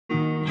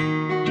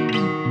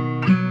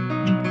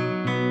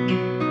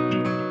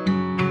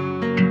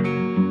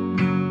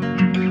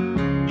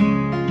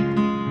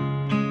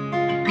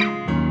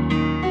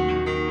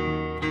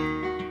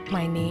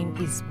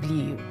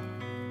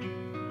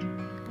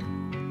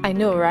I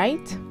know,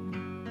 right?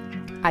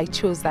 I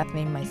chose that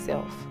name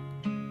myself.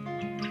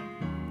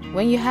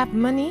 When you have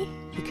money,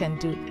 you can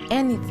do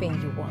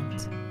anything you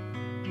want.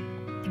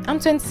 I'm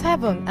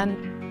 27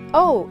 and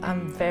oh,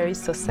 I'm very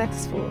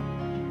successful.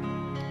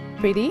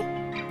 Pretty?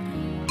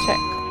 Check.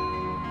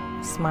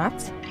 Smart?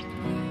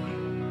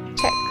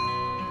 Check.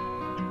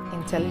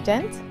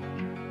 Intelligent?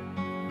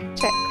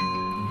 Check.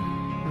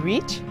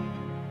 Rich?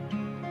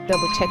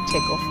 Double check,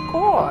 of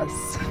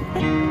course.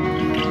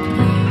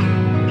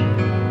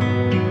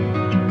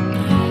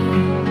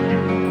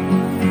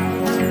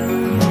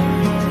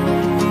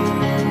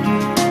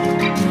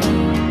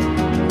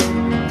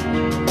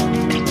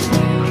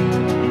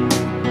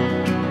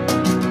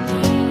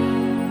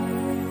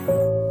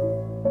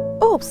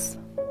 Oops,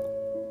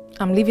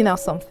 I'm leaving out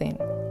something.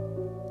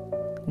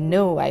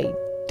 No, I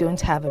don't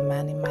have a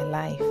man in my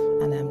life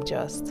and I'm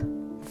just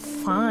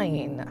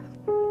fine.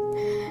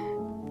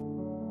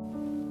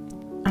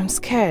 I'm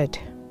scared.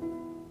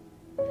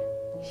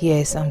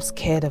 Yes, I'm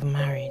scared of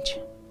marriage.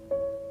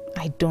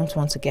 I don't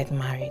want to get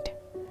married.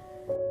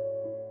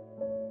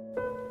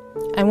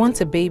 I want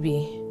a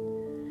baby,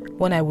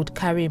 one I would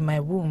carry in my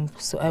womb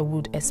so I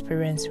would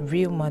experience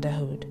real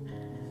motherhood.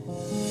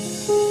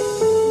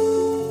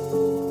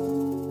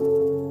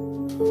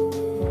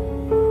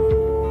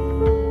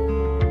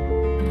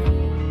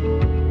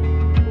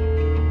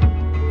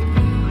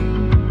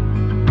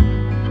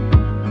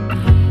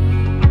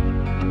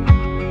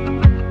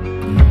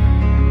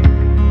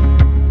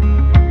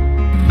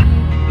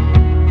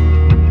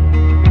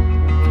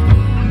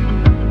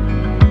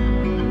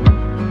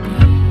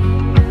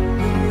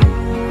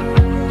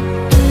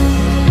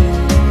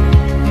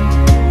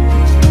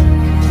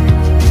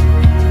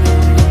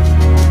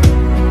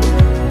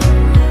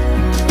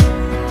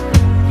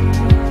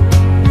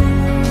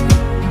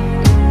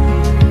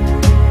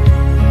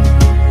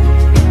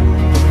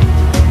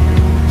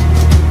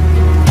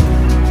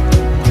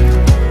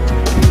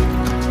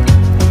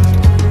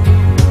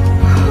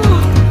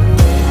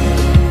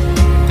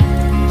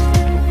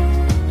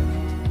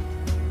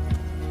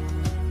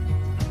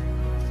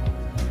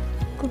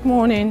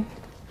 Morning.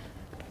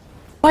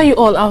 Why are you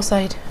all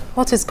outside?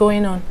 What is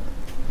going on?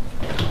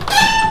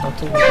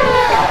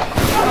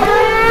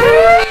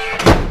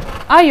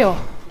 Ayo.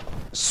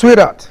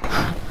 Sweetheart.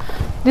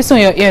 This on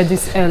your ear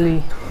this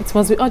early. It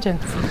must be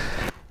urgent.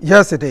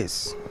 Yes, it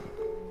is.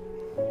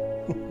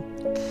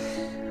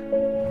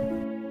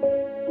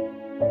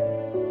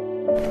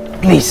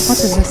 Please. What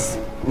is this?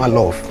 My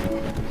love.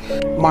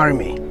 Marry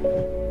me.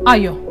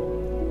 Ayo.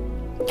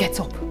 Get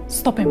up.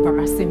 Stop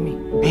embarrassing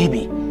me.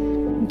 Baby.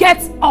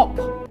 Get up!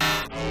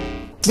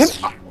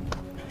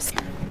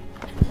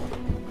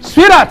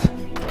 Sweetheart!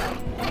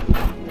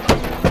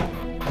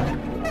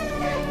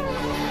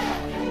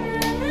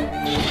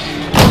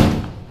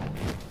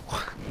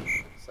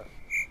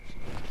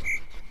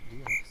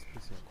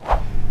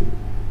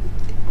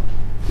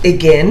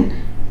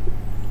 Again?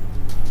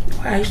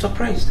 Why are you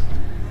surprised?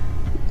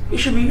 You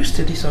should be used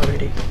to this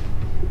already.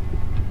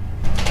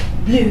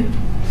 Blue,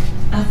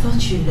 I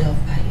thought you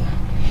loved Ayo.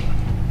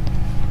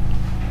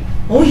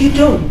 Oh, you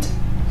don't?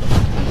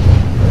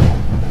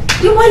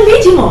 You want to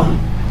lead him on?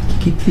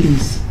 Kiki,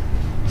 please.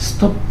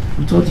 Stop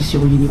with all these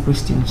your unique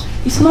questions.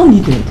 It's not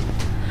needed.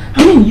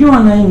 I mean, you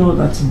and I know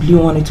that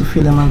Blue wanted to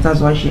feel him and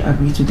that's why she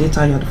agreed to date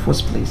Ayo at the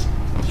first place.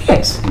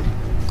 Yes.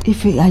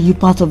 Ife, are you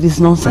part of this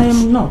nonsense? I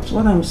am not.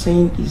 What I'm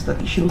saying is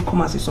that it shouldn't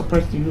come as a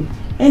surprise to you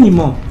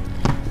anymore.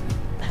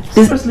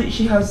 Seriously,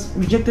 she has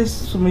rejected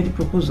so many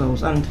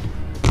proposals and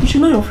you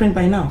should know your friend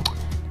by now.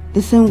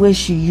 The same way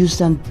she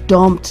used and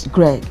dumped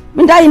Greg. I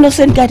mean, that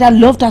innocent guy that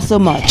loved her so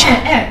much.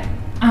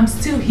 I'm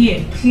still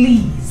here,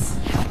 please.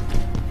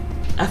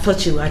 I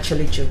thought you were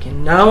actually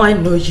joking. Now I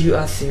know you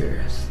are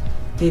serious.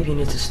 Baby, you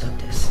need to stop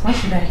this. Why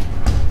should I?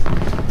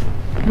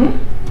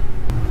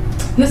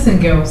 Listen,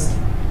 girls.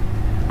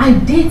 I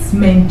date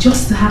men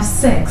just to have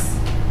sex.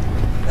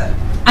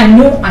 I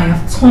know I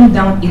have turned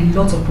down a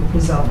lot of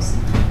proposals,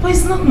 but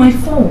it's not my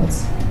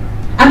fault.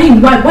 I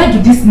mean, why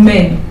do these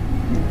men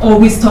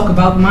always talk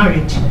about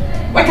marriage?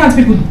 Why can't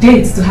people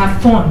date to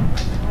have fun?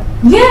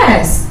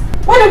 Yes!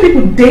 Why don't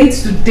people date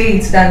to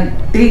date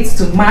than date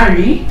to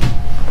marry?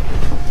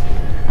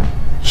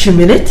 You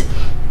mean it?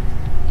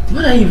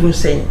 What are you even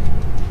saying?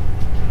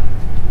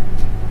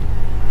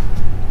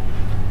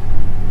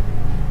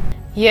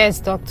 Yes,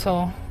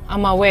 doctor.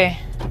 I'm aware.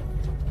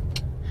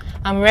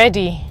 I'm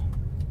ready.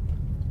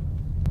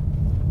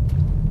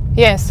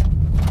 Yes.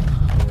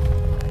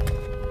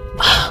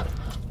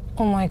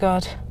 Oh my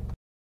God.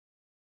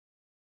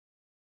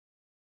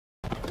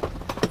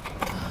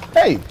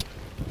 Hey,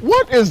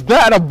 what is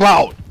that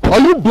about? Are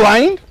you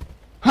blind?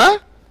 Huh?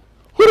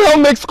 Who the hell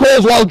makes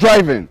calls while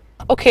driving?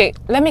 Okay,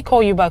 let me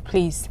call you back,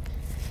 please.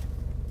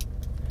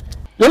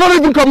 You're not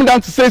even coming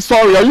down to say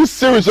sorry. Are you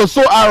serious? You're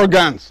so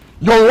arrogant.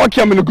 You're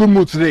lucky I'm in a good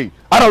mood today.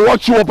 I'd have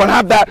locked you up and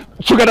have that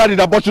sugar daddy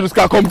that bought you this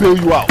car come bail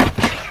you out.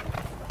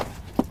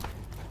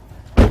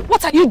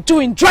 What are you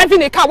doing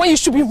driving a car when you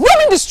should be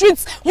roaming the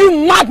streets,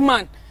 you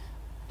madman?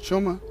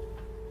 Shoma.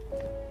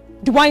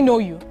 Do I know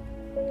you?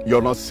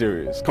 You're not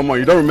serious. Come on,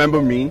 you don't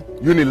remember me?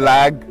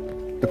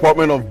 Unilag,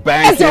 Department of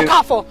Banking. It's your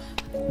car for.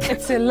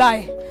 It's a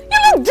lie. You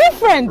look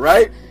different.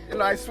 Right? You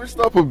know, I switched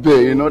up a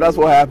bit, you know, that's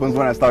what happens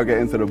when I start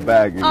getting into the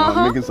bag, you know,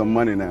 I'm making some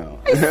money now.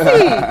 I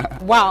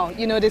see. Wow,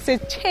 you know, they say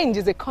change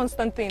is a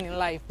constant thing in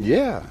life.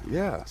 Yeah.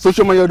 So,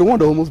 Choma, you're the one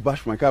that almost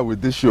bashed my car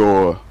with this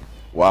your...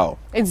 Wow.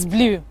 It's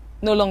blue,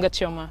 no longer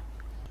Choma.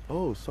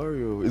 Oh,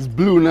 sorry, it's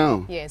blue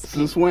now. Yes.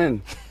 Since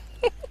when?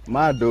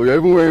 Mad though, you're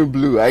even wearing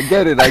blue. I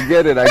get it.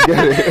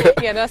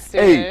 Yeah, that's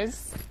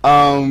serious.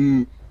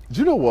 Hey, do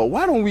you know what?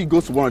 Why don't we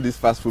go to one of these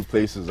fast food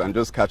places and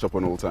just catch up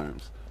on old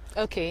times?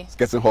 Okay. It's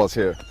getting hot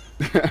here.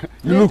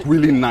 You look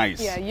really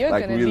nice. Yeah, you're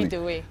like, gonna really. lead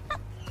the way.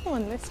 Come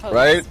on, let's hug.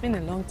 Right? It's been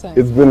a long time.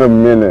 It's been a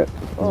minute.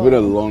 It's been a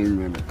long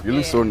minute. You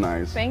look so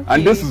nice. Thank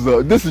and you.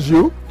 And this is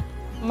you?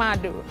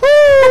 Mado.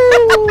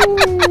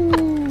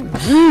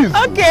 Jeez.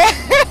 Okay.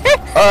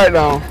 All right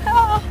now.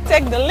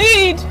 Take the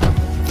lead.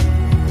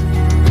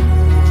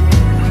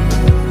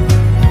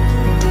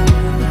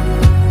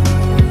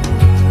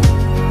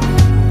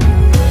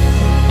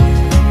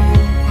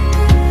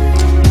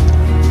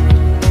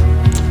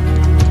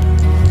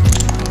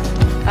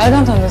 I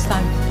don't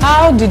understand.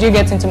 How did you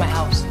get into my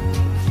house?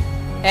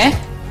 Eh?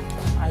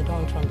 I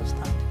don't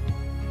understand.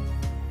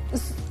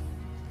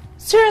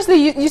 Seriously,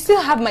 you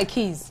still have my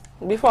keys?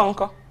 Before,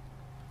 Uncle,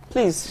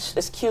 please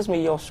excuse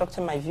me, you're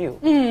obstructing my view.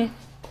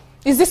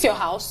 Is this your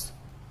house?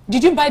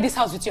 Did you buy this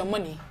house with your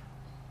money?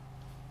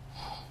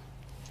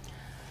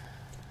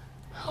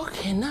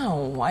 Okay,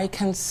 now I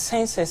can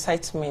sense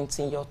excitement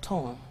in your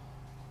tone.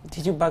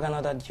 Did you bag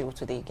another deal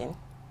today again?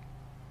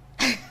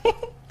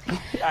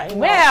 I know.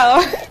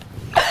 Well,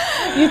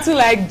 you two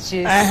like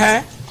gist.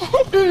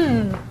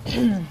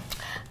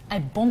 I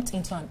bumped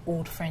into an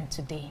old friend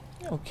today.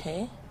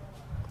 Okay.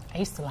 I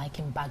used to like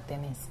him back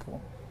then in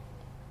school.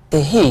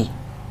 Hey,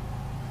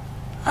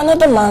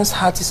 another man's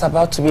heart is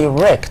about to be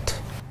wrecked.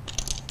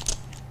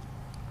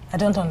 I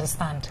don't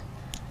understand.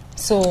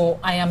 So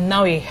I am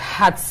now a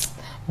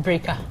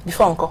heartbreaker.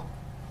 Before, Uncle,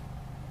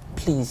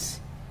 please,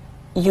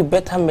 you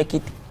better make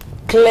it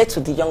clear to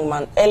the young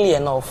man early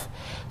enough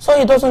so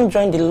he doesn't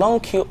join the long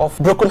queue of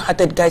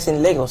broken-hearted guys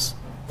in Lagos.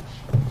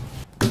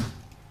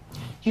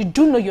 You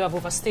do know you have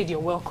overstayed your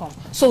welcome.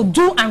 So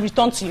do and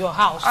return to your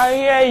house. I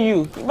hear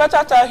you. You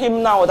better tell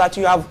him now that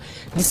you have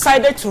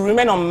decided to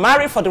remain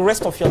unmarried for the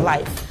rest of your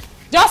life.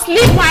 Just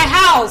leave my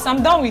house.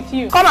 I'm done with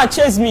you. Come and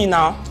chase me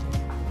now.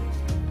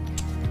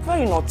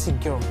 Very naughty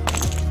girl.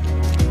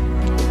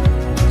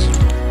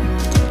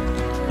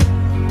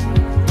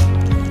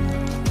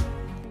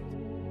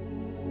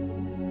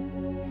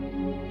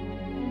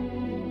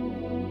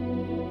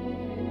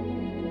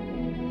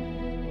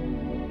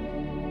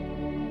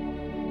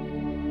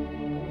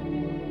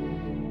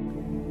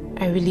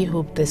 I really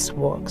hope this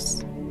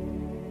works.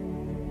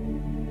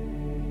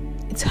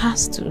 It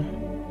has to.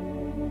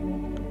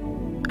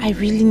 I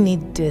really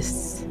need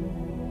this.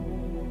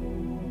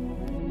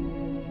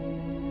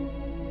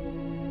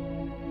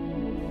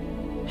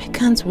 I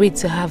can't wait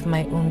to have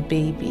my own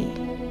baby.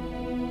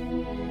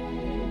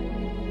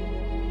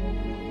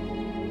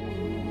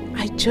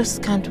 I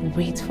just can't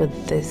wait for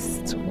this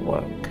to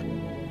work.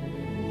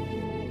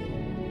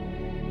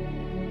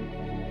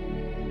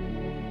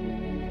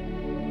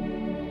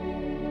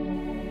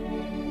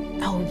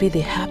 I will be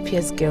the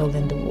happiest girl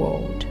in the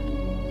world.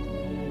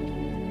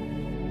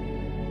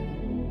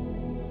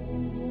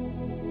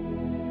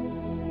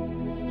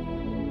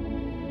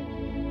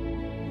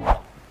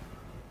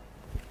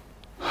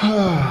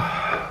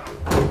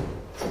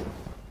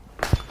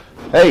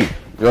 Hey,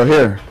 you're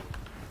here.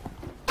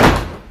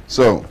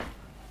 So,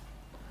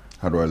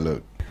 how do I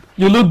look?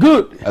 You look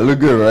good. I look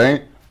good,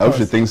 right? I hope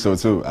she thinks so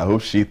too. I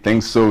hope she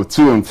thinks so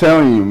too. I'm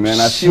telling you, man,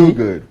 I feel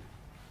good.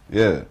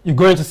 Yeah. You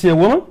going to see a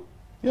woman?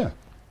 Yeah.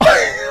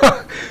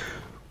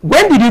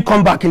 When did you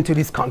come back into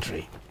this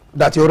country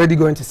that you're already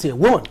going to see a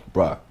woman?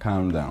 Bruh,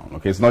 calm down,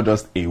 okay? It's not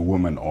just a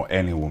woman or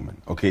any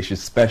woman, okay?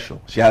 She's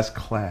special. She has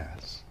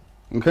class,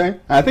 okay? And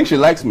I think she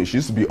likes me. She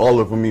used to be all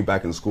over me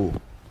back in school.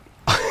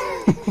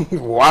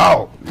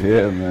 Wow.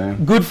 Yeah,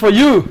 man. Good for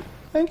you.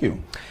 Thank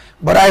you.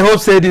 But I hope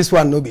say this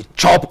one no be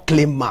chop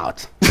clean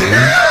mouth. This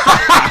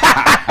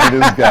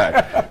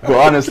guy. But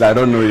honestly, I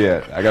don't know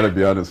yet. I gotta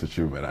be honest with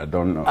you, man. I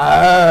don't know.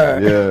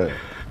 Yeah.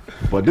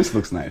 But this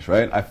looks nice,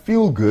 right? I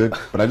feel good,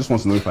 but I just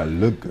want to know if I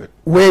look good.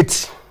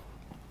 Wait.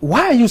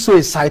 Why are you so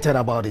excited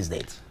about this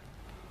date?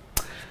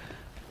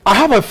 I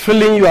have a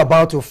feeling you're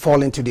about to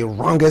fall into the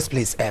wrongest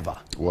place ever.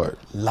 What?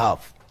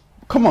 Love.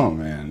 Come on,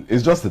 man.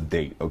 It's just a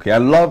date, okay?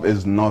 And love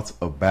is not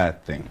a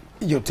bad thing.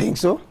 You think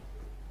so?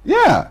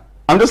 Yeah.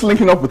 I'm just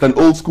linking up with an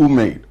old school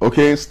mate,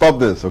 okay? Stop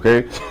this,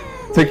 okay?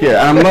 Take care.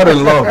 I'm not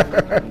in love.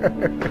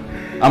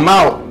 I'm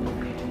out.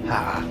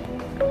 Ah.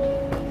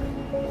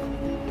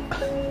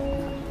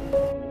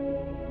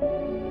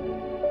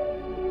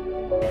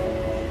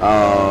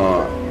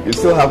 You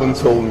still haven't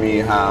told me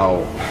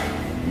how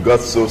you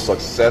got so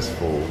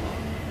successful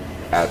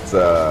at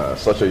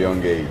such a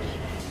young age.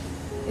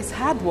 It's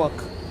hard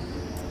work.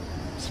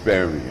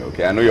 Spare me,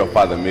 okay? I know your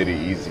father made it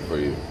easy for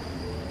you.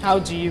 How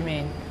do you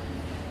mean?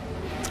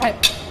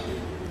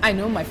 I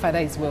know my father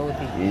is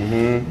wealthy,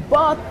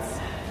 but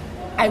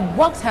I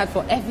worked hard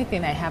for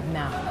everything I have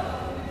now.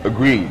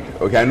 Agreed.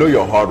 Okay, I know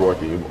you're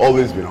hardworking. You've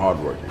always been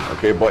hardworking.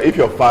 Okay, but if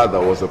your father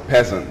was a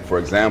peasant, for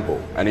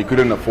example, and he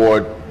couldn't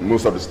afford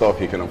most of the stuff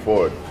he can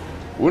afford,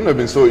 it wouldn't have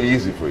been so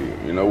easy for you.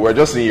 You know, we're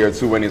just in year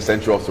 2 when he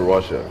sent you off to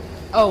Russia.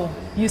 Oh,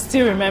 you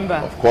still remember?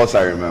 Of course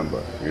I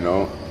remember. You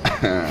know,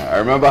 I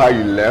remember how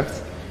you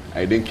left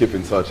and you didn't keep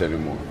in touch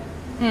anymore.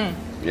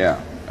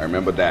 Yeah, I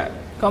remember that.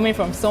 Coming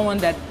from someone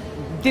that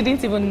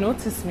didn't even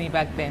notice me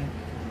back then.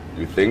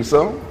 You think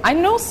so? I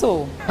know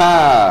so.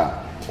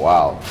 Ha!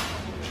 Wow.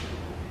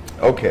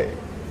 Okay.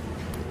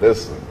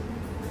 Listen,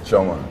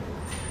 Choma,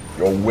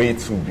 you're way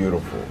too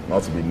beautiful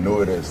not to be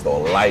noticed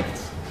or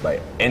liked by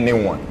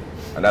anyone.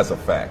 And that's a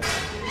fact.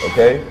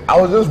 Okay?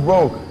 I was just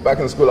broke. Back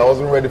in school, I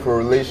wasn't ready for a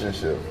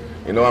relationship.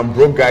 You know, and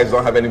broke guys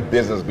don't have any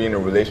business being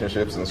in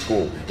relationships in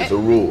school. It's a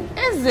rule.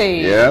 Is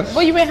it? Yes.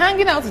 But you were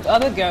hanging out with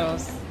other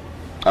girls.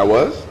 I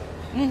was?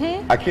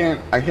 I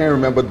can't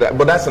remember that.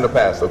 But that's in the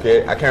past,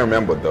 okay? I can't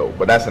remember though.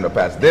 But that's in the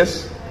past.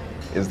 This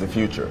is the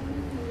future.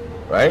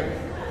 Right?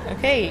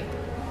 Okay.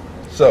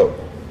 So,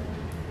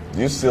 do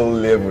you still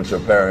live with your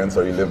parents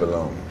or you live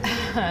alone?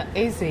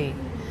 Easy.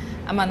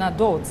 I'm an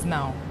adult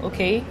now,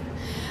 okay?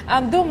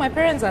 Though my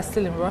parents are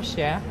still in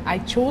Russia, I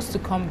chose to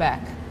come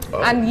back.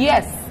 Oh. And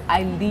yes,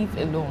 I live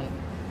alone.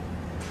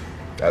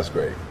 That's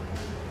great.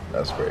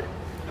 That's great.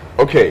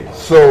 Okay,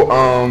 so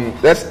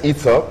let's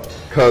eat up,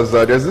 because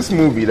there's this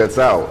movie that's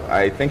out.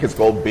 I think it's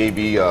called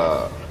Baby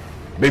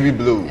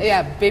Blues.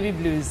 Yeah, Baby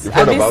Blues. You've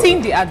heard I've been about seeing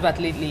it? the advert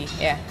lately,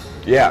 yeah.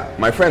 Yeah,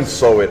 my friend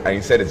saw it and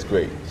he said it's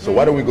great. So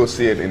why don't we go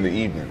see it in the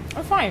evening?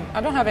 Oh, fine. I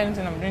don't have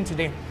anything I'm doing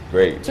today.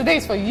 Great. Today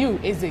is for you,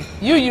 Izzy.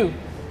 You.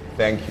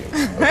 Thank you.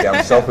 Okay,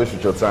 I'm selfish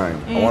with your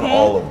time. I want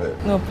all of it.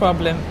 No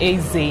problem,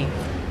 Izzy.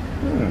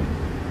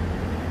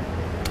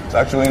 It's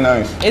actually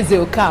nice. Izzy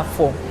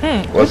Okafo.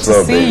 What's Good to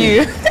up, see baby?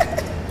 you.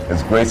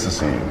 It's great to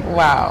see you.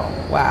 Wow.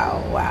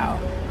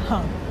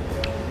 Huh.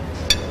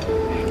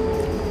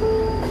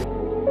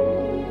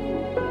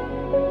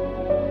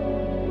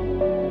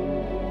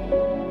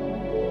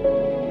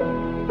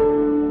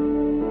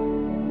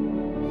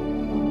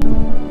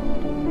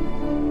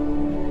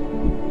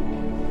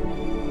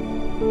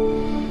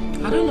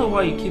 I don't know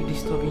why you keep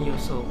disturbing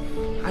yourself.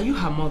 Are you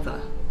her mother?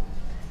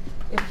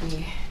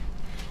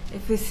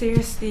 If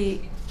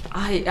seriously,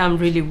 I am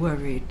really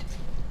worried.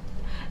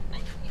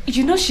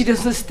 You know she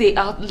doesn't stay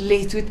out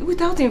late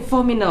without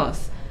informing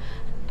us.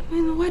 I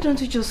mean, why don't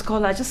you just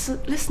call her? Just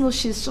let's know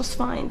she's just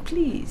fine,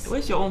 please.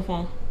 Where's your own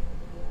phone?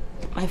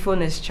 My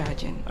phone is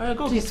charging. Alright,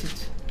 go Please. get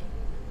it.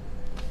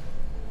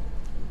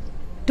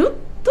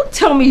 Don't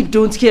tell me you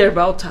don't care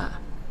about her.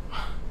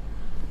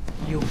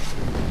 You.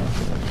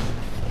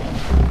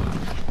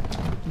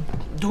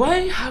 Do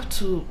I have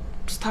to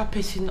start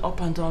pacing up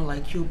and down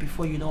like you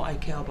before you know I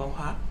care about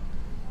her?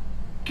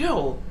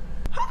 Girl,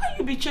 how can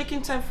you be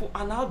checking time for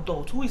an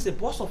adult who is a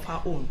boss of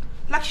her own?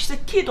 Like she's a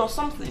kid or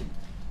something.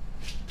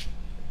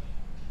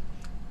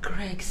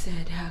 Greg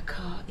said her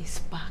car is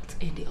parked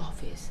in the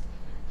office.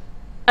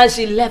 And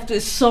she left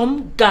with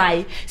some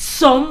guy.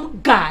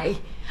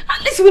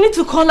 At least we need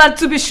to call her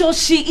to be sure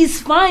she is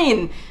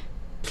fine.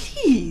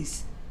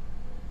 Please.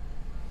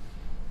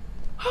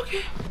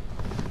 Okay.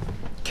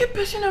 Keep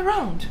pacing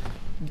around.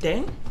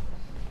 Then?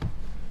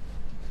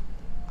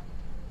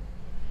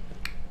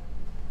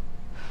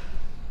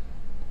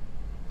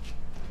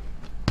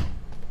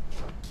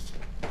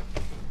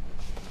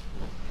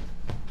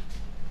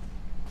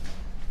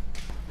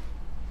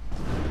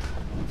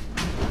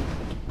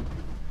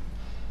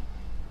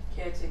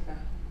 Caretaker.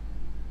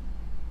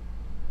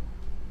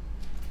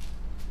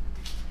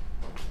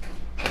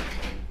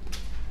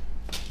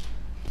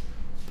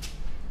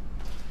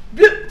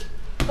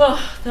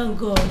 Oh, thank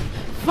God.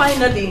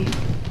 Finally.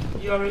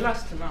 You are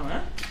relaxed now,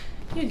 eh?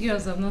 You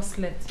girls have not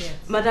slept yet.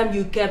 Madam,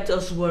 you kept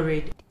us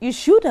worried. You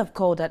should have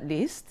called at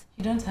least.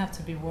 You don't have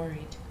to be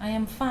worried. I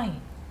am fine.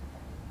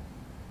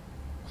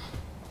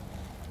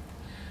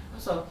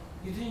 What's up?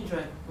 You didn't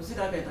drive. Was it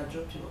that guy that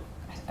dropped you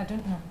off? I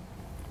don't know.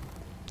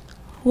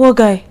 What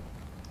guy?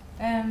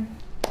 I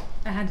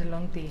had a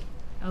long day.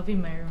 I'll be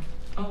in my room.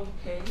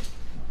 Okay.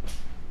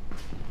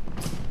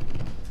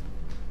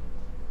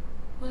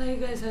 What are you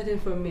guys hiding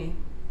from me?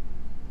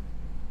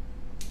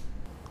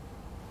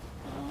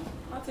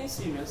 Nothing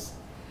serious.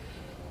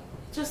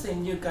 Just a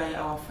new guy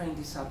our friend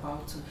is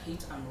about to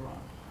hit and run.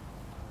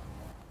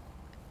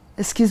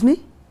 Excuse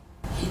me?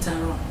 Hit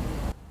and run.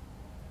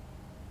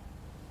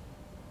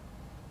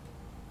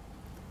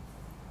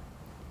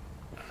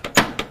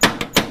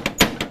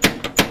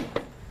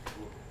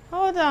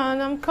 Hold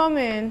on, I'm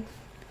coming.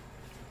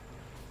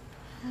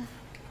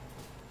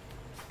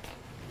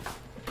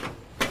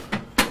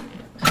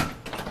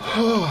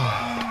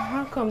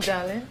 How come,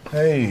 darling?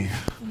 Hey,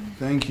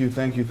 thank you.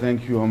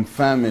 I'm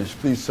famished.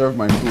 Please serve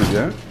my food,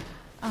 yeah?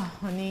 Oh,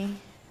 honey.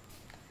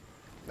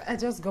 I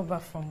just got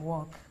back from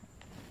work.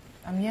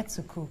 I'm yet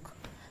to cook.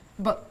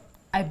 But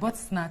I bought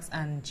snacks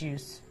and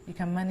juice. You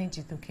can manage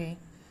it, okay?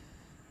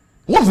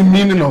 What's the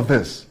meaning of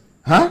this?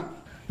 Huh?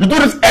 You do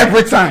this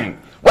every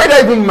time. Why did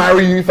I even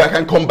marry you if I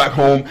can't come back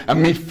home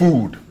and make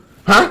food?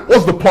 Huh?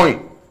 What's the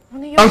point?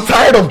 Honey, I'm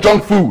tired of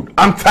junk food.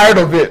 I'm tired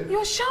of it.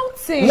 You're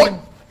shouting. What?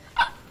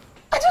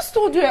 I just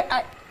told you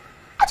I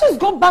just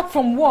got back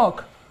from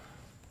work.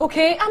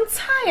 Okay? I'm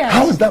tired.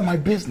 How is that my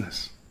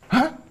business?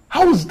 Huh?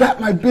 How is that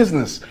my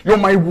business? You're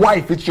my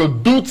wife. It's your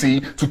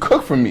duty to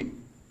cook for me.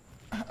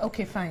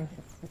 Okay, fine.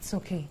 It's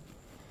okay.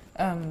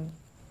 I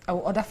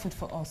will order food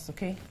for us,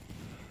 okay?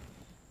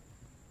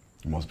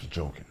 You must be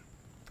joking.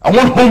 I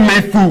want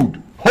homemade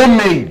food.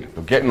 Homemade.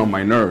 You're getting on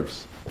my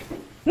nerves.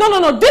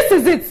 No. This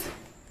is it.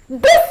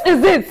 This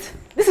is it.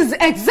 This is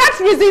the exact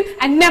reason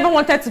I never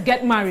wanted to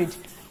get married.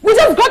 We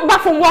just got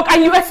back from work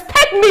and you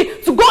expect me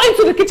to go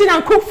into the kitchen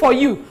and cook for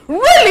you.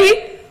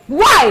 Really?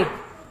 Why?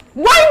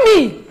 Why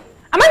me?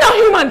 Am I not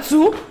human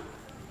too?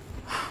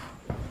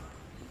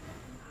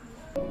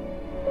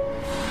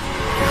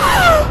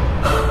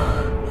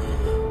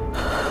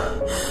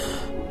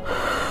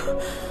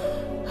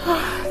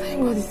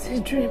 Thank God it's a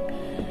dream.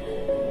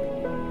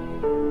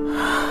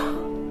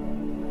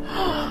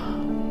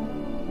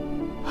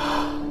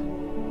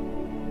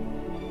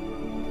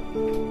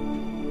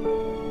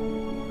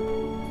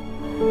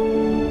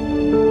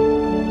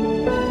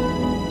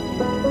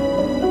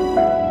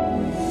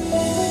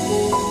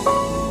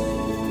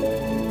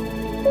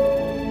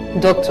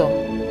 Doctor,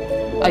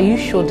 are you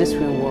sure this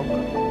will work?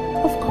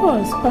 Of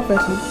course,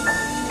 perfectly.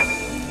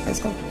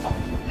 Let's go.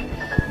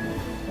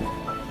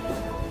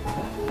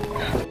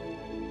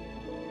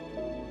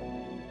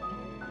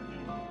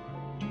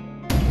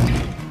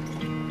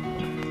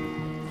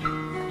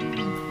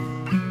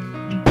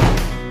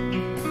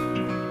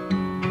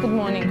 Good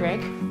morning,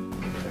 Greg.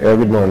 Yeah,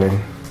 good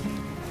morning.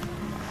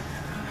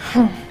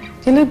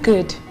 You look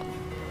good.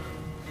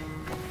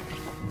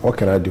 What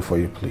can I do for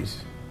you,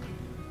 please?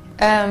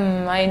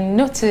 I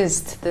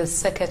noticed the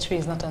secretary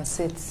is not on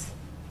seats.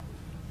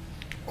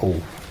 Oh,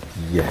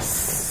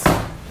 yes.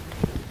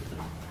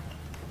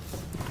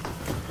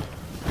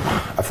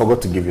 I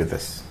forgot to give you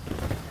this.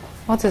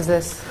 What is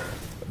this?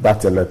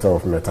 That's a letter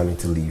of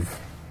maternity leave.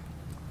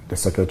 The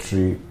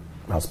secretary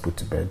has put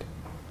to bed.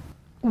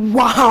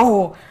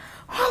 Wow!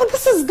 Wow,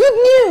 this is good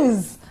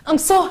news! I'm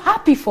so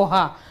happy for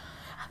her.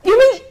 You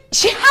mean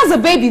she has a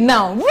baby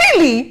now?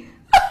 Really?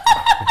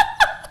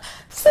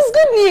 This is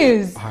good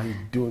news. I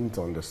don't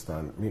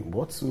understand. I mean,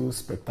 what's so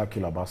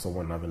spectacular about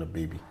someone having a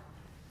baby?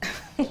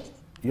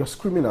 You're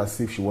screaming as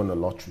if she won a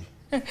lottery.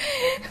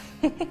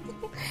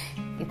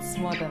 It's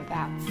more than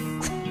that.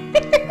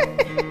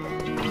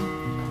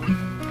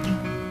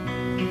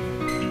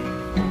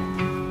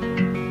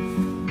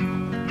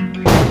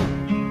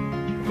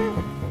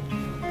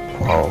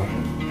 Wow.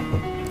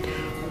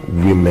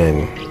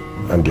 Women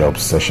and their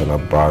obsession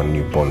about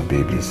newborn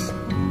babies.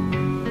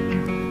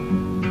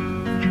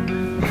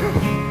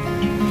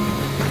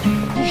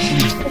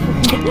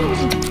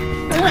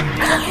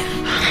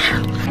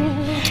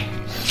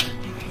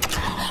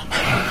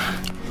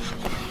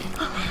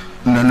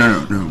 No.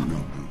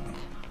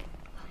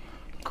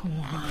 Come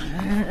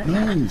on.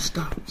 No,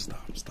 stop.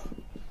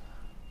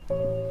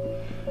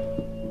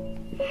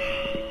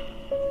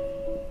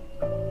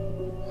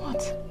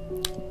 What?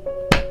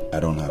 I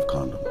don't have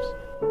condoms.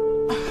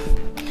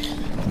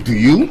 Do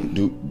you?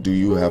 Do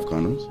you have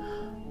condoms?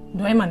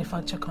 Do I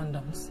manufacture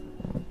condoms?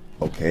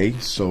 Okay,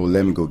 so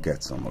let me go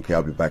get some. Okay,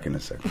 I'll be back in a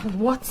second.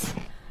 What?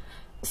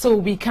 So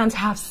we can't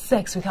have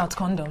sex without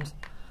condoms?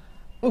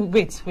 Oh,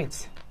 wait.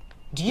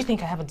 Do you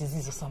think I have a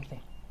disease or something?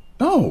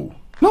 No,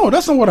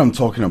 that's not what I'm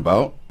talking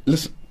about.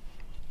 Listen,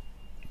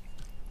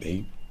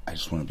 babe, I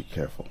just want to be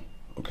careful,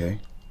 okay?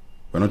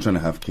 We're not trying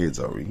to have kids,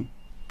 are we?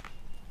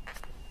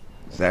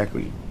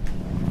 Exactly.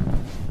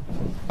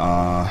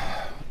 I'll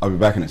be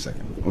back in a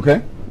second,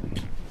 okay?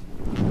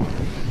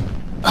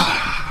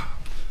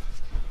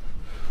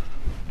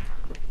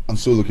 I'm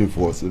so looking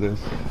forward to this.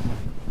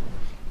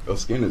 Your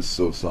skin is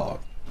so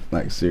soft.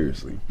 Like,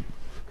 seriously.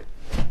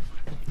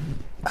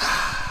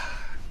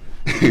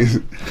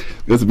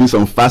 There's to be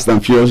some fast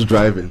and furious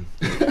driving.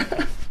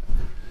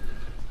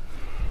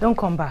 Don't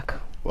come back.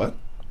 What?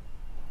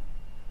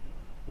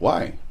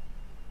 Why?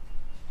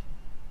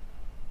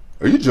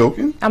 Are you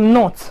joking? I'm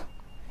not.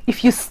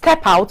 If you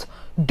step out,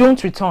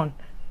 don't return.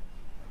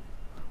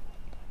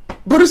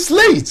 But it's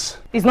late.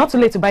 It's not too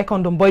late to buy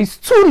condom, but it's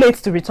too late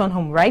to return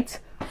home, right?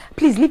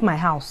 Please leave my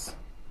house.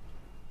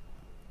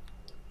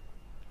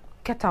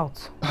 Get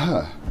out.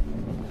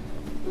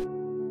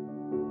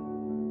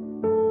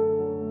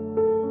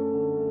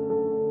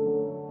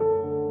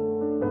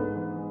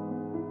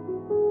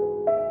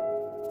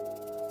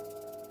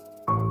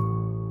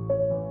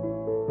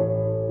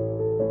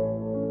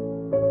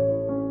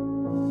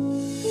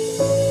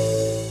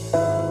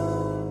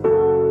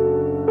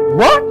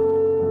 What?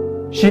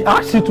 She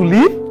asked you to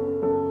leave?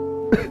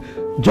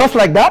 Just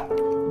like that?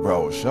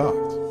 Bro, I was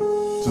shocked.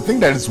 To think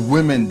that it's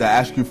women that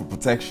ask you for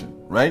protection,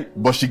 right?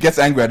 But she gets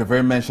angry at the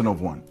very mention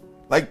of one.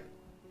 Like,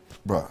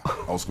 bro,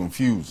 I was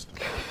confused.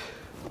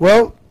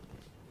 Well,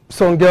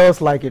 some girls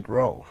like it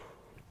raw.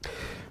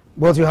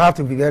 But you have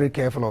to be very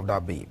careful of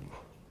that baby.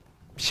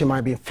 She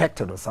might be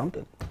infected or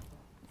something.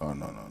 Oh,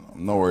 no.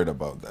 I'm not worried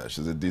about that.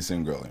 She's a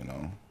decent girl, you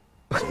know.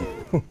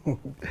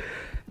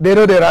 They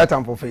know the right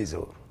time for face.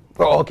 Oh,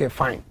 okay,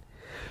 fine.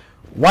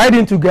 Why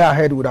didn't you go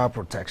ahead without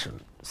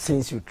protection,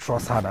 since you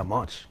trust her that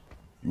much?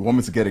 You want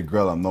me to get a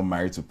girl I'm not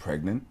married to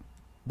pregnant?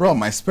 Bro,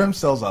 my sperm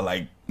cells are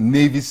like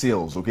Navy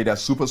SEALs, okay? They're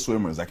super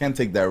swimmers. I can't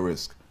take that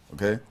risk,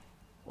 okay?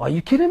 Are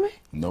you kidding me?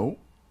 No.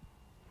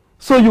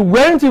 So you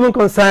weren't even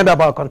concerned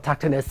about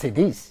contacting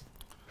STDs?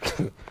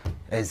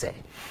 Eze.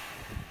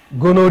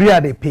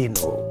 Gonorrhea they pay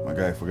no. My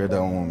guy, forget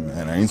that one,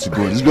 man. I need to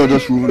go. This girl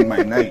just ruined my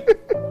night.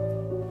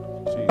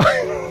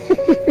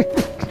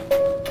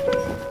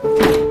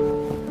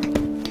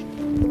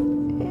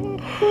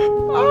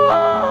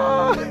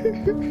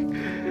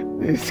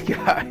 This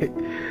guy.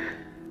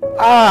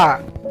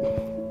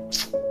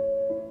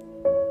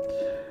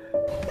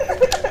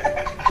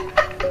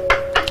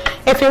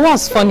 If it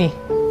was funny.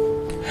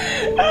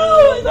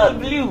 Oh, it's not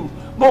Blue.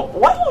 But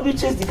why would you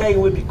chase the guy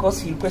away because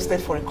he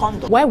requested for a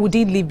condom? Why would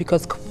he leave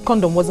because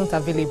condom wasn't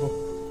available?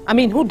 I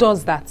mean, who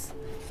does that?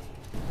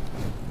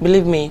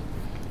 Believe me,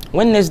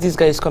 when next this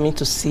guy is coming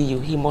to see you,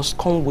 he must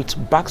come with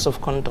bags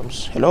of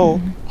condoms. Hello?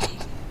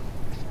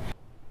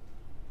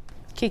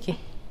 Kiki,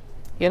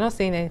 you're not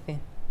saying anything.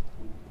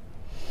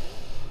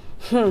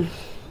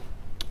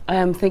 I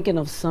am thinking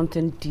of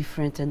something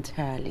different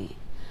entirely.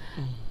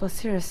 But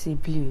seriously,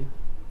 Blue,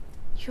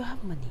 you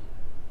have money.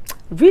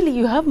 Really,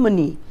 you have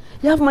money.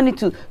 You have money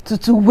to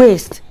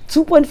waste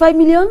 2.5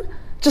 million?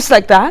 Just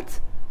like that?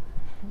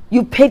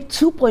 You paid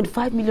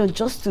 2.5 million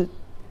just to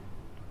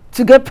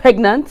get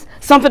pregnant?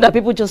 Something that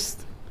people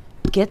just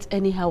get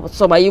anyhow.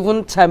 Some are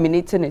even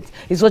terminating it.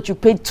 Is what you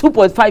paid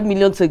 2.5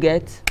 million to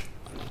get?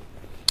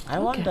 I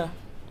wonder.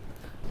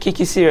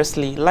 Kiki,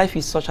 seriously, life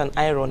is such an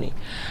irony.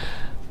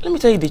 Let me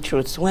tell you the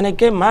truth. When I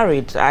get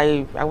married,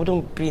 I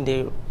wouldn't be in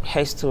the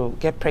haste to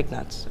get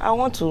pregnant. I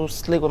want to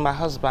sleep with my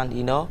husband,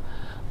 you know.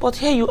 But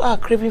here you are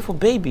craving for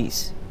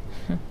babies.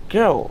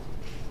 Girl.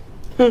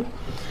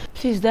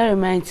 Please, that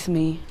reminds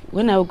me.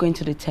 When I will go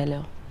into the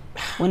tailor,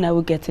 when I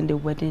will get in the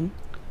wedding,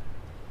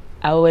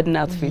 our wedding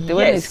outfit. The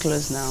wedding is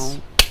closed now.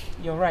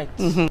 You're right.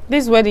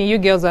 This wedding you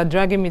girls are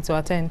dragging me to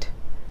attend.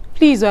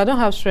 Please, I don't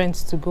have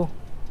strength to go.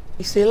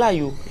 It's a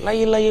lie,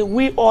 lie.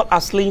 We all are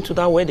slaying to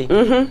that wedding.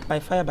 By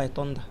fire, by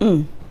thunder.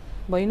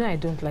 But you know I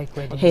don't like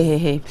weddings.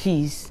 Hey,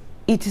 please.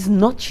 It is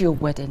not your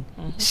wedding.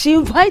 She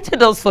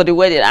invited us for the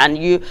wedding and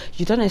you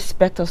don't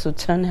expect us to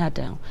turn her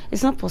down.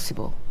 It's not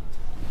possible.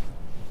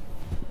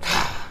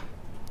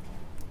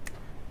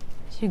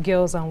 You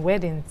girls and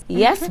weddings.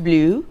 Yes,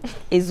 Blue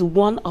is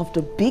one of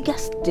the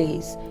biggest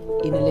days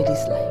in a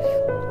lady's life.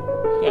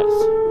 Yes.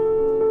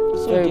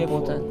 So Very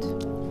therefore,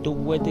 important. The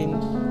wedding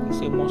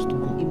is a must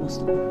go. You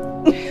must go.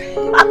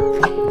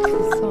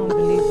 It's so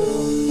unbelievable.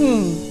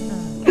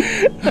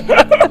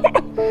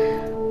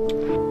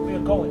 We're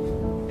going.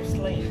 We're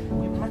slaying.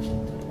 We're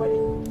marching to the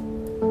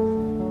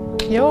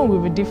wedding. Your own will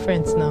be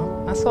different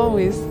now, as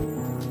always.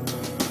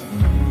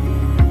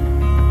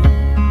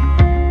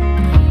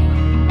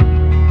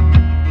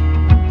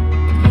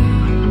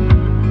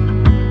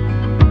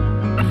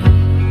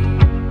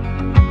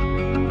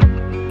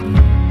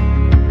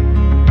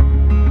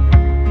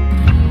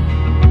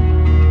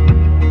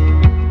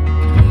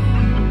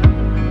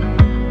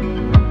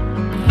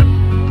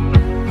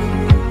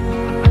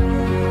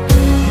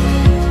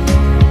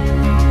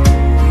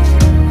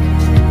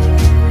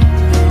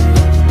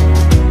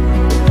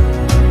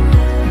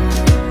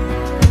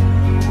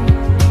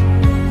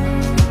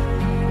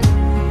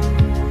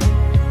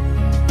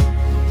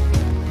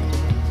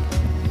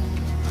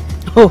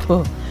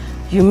 Oh,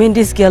 you mean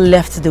this girl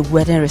left the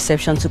wedding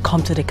reception to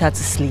come to the car to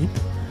sleep?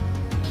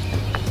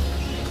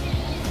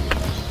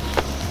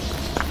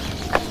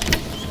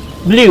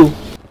 Blue.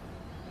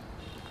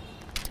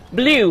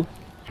 Blue.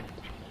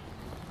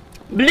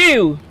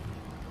 Blue.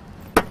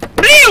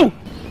 Blue!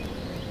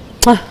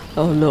 Oh,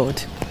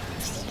 Lord.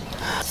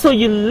 So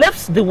you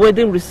left the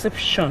wedding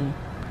reception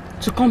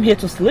to come here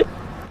to sleep?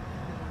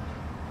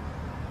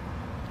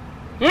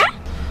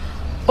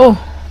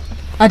 Oh,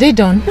 are they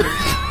done?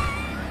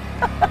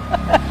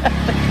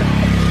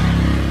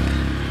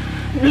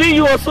 Blue,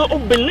 you are so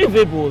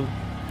unbelievable.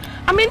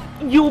 I mean,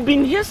 you've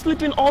been here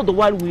sleeping all the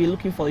while we were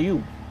looking for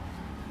you.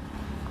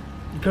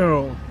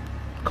 Girl,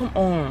 come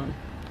on.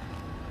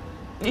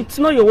 It's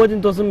not your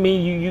wedding doesn't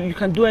mean you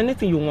can do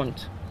anything you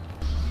want.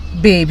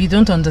 Babe, you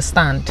don't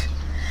understand.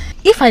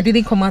 If I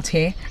didn't come out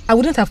here, I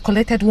wouldn't have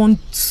collected one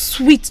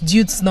sweet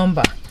dude's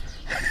number.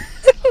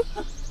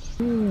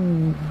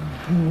 You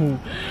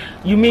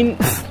mean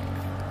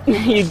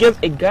you gave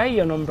a guy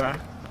your number?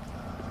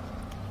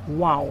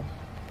 Wow.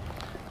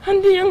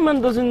 And the young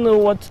man doesn't know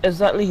what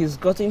exactly he's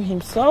gotten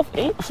himself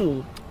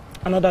into.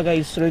 Another guy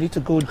is ready to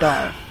go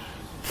down.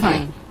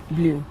 Fine,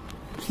 Blue,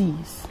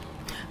 please.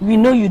 We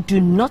know you do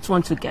not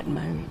want to get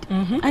married.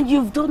 And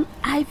you've done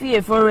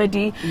IVF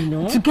already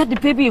to get the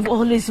baby you've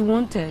always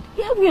wanted.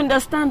 Yeah, we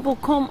understand,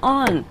 but come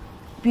on.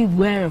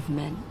 Beware of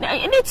men.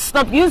 You need to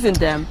stop using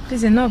them.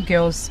 Please, enough,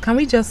 girls. Can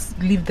we just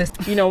leave this?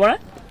 You know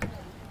what?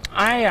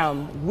 I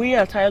am. We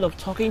are tired of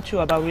talking to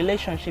you about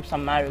relationships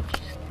and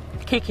marriages.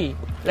 Kiki,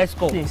 let's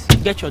go. Please,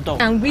 get your dog.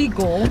 Can we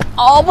go?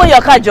 Open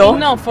your car, Joe.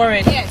 No, for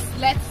it. Yes,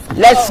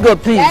 Let's go,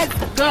 please. Let's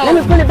go. Let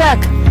me pull it back.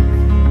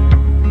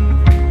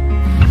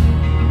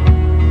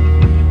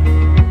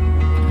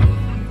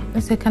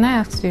 Listen, can I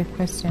ask you a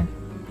question?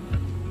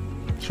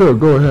 Sure,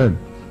 go ahead.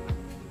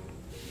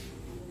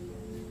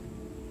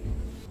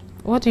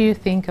 What do you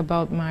think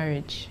about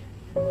marriage?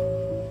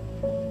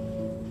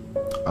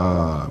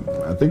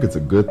 I think it's a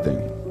good thing,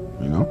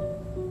 you know?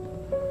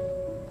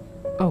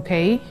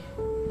 Okay.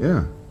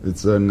 Yeah,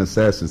 it's a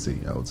necessity,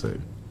 I would say.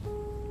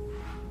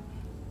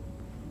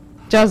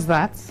 Just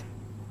that?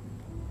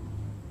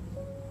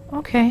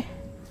 Okay.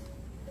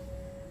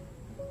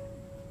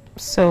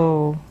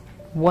 So,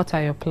 what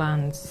are your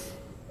plans?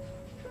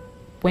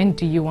 When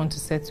do you want to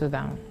settle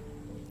down?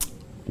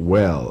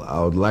 Well,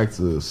 I would like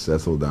to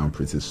settle down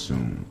pretty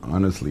soon.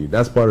 Honestly,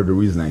 that's part of the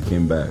reason I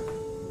came back,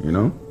 you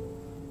know?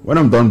 When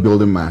I'm done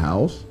building my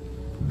house,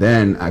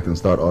 then I can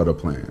start other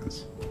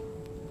plans.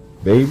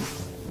 Babe,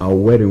 our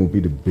wedding will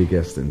be the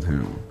biggest in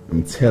town.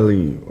 I'm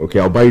telling you, okay?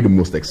 I'll buy you the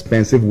most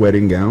expensive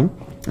wedding gown,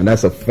 and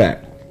that's a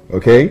fact,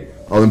 okay?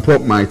 I'll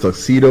import my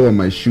tuxedo and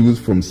my shoes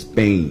from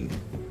Spain.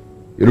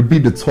 It'll be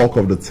the talk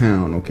of the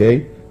town,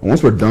 okay? And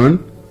once we're done,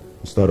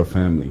 we'll start a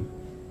family.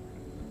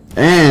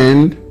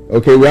 And,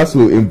 okay, we have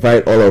to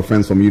invite all our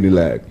friends from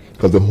Unilag,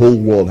 because the whole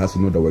world has to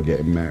know that we're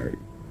getting married.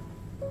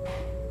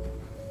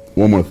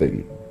 One more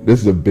thing. This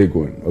is a big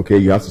one, okay?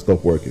 You have to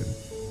stop working.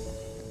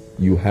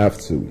 You have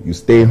to. You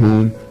stay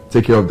home,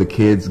 take care of the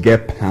kids,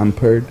 get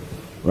pampered,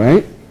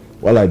 right?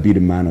 While I be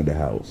the man of the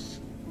house.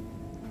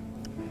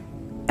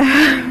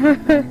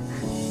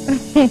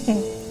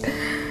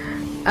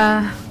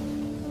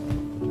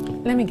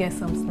 Let me get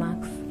some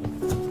snacks.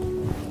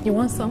 You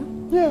want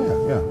some?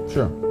 Yeah,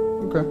 sure.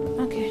 Okay.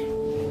 Okay.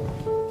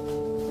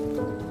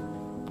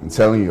 I'm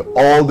telling you,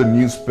 all the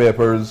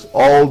newspapers,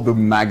 all the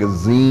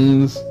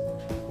magazines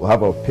will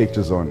have our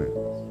pictures on it.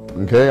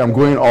 Okay? I'm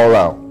going all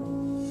out.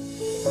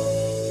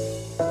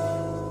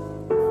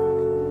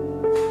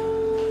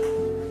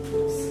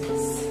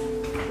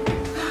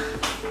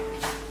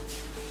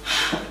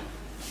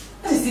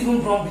 What is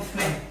even wrong with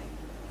me?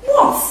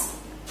 What?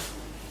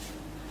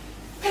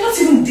 We're not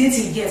even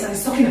dating yet and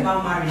he's talking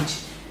about marriage.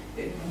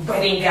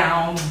 Wedding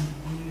gown,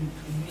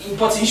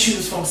 importing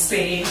shoes from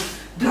Spain,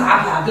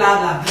 blah, blah, blah,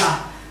 blah,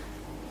 blah.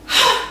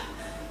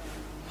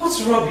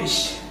 What's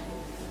rubbish?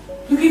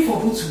 Looking for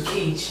who to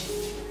cage.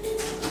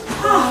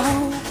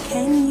 How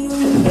can you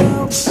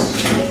know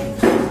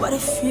what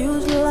it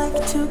feels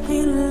like to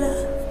be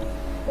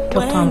loved?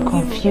 Doctor, I'm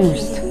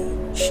confused.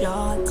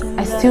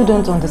 I still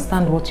don't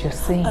understand what you're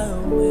saying.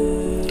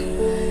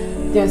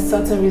 There's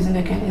certain reason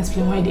I can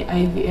explain why the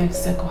IVF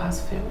cycle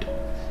has failed.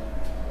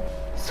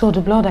 So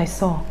the blood I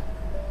saw,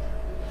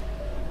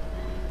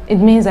 it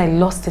means I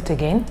lost it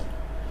again?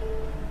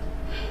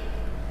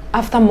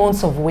 After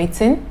months of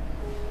waiting?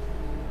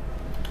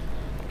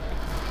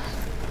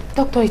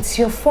 Doctor, it's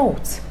your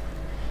fault.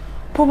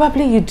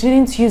 Probably you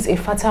didn't use a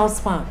fertile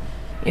sperm.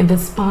 If the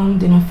sperm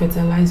did not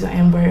fertilize your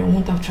embryo, it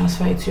won't have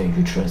transferred to your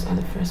uterus at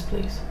the first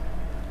place.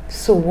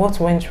 So what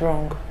went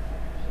wrong?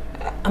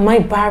 Am I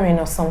barren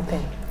or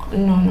something?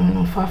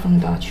 No, far from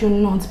that. You're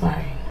not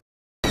barren.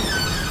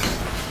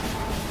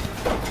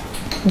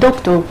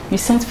 Doctor, you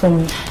sent for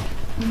me.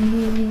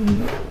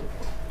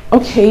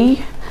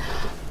 Okay.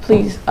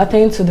 Please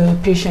attend to the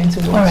patient.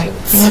 All right.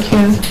 Thank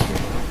you.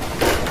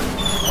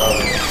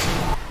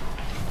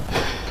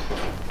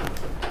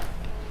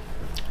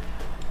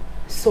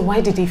 So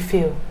why did he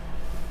fail?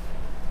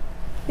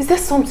 Is there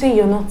something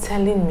you're not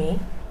telling me?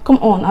 Come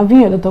on, I've been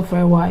your doctor for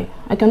a while.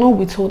 I cannot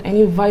withhold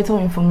any vital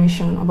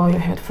information about your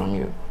health from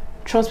you.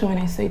 Trust me when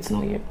I say it's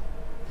not you.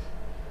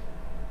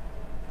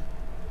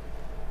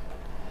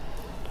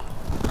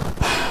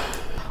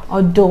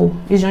 Although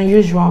it's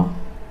unusual,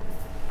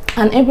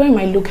 an embryo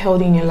might look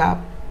healthy in a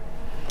lab,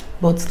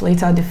 but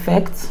later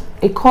defects,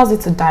 it causes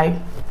it to die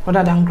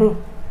rather than grow.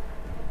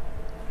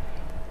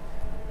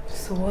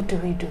 So what do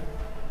we do?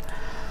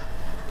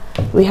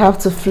 We have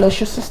to flush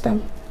your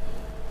system.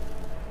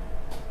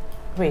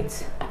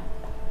 Wait.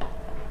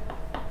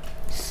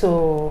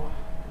 So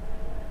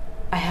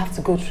I have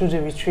to go through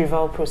the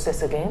retrieval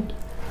process again?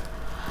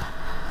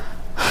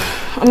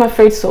 I'm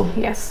afraid so,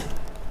 yes.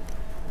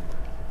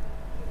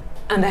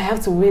 And I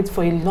have to wait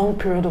for a long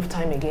period of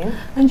time again?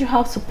 And you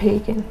have to pay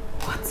again.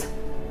 What?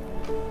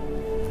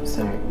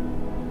 Sorry.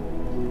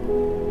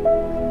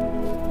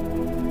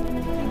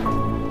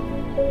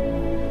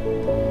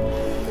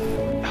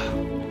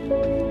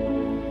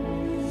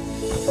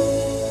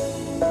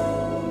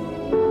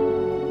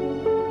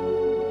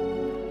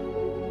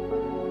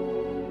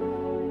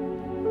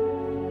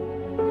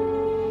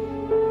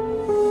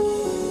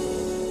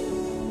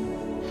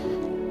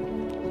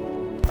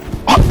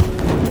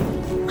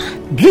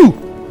 You!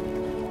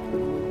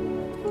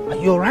 Are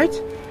you alright?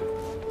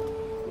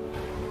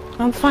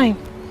 I'm fine.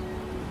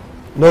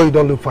 No, you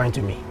don't look fine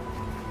to me.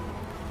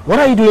 What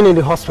are you doing in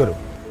the hospital?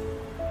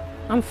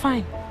 I'm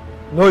fine.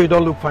 No, you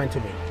don't look fine to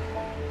me.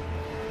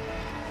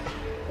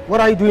 What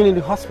are you doing in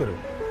the hospital?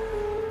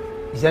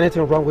 Is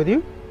anything wrong with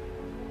you?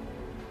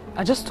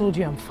 I just told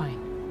you I'm fine.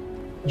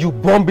 You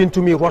bump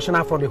into me rushing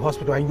out from the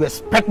hospital and you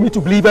expect me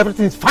to believe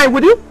everything is fine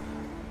with you?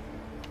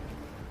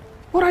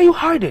 What are you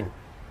hiding?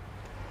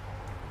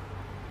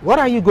 What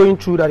are you going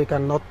through that you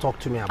cannot talk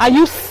to me about? Are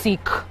you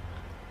sick?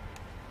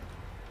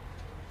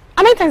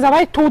 How many times have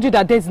I told you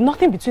that there's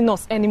nothing between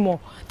us anymore?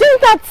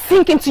 Didn't that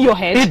sink into your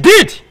head? It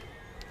did!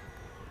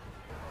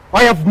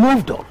 I have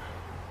moved on.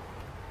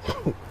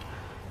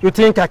 You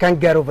think I can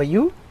get over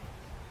you?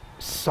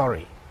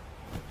 Sorry,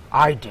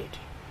 I did.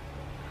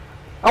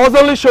 I was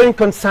only showing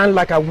concern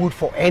like I would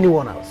for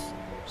anyone else.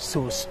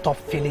 So stop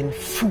feeling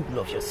full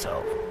of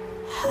yourself.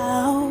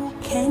 How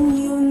can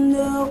you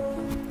know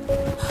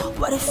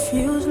what it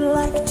feels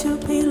like to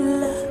be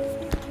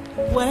loved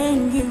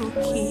when you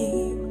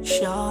keep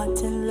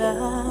shorting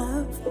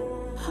love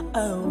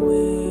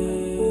away?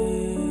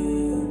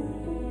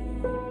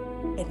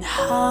 And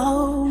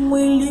how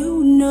will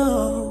you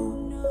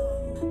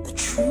know the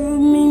true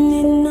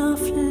meaning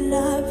of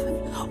love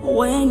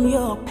when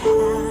your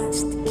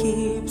past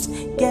keeps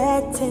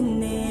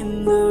getting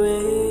in the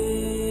way?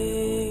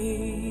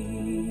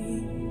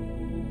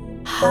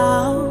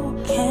 How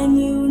can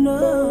you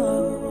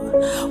know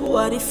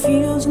what it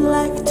feels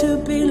like to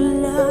be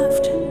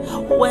loved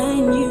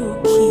when you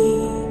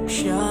keep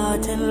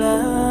shorting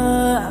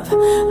love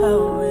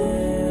away?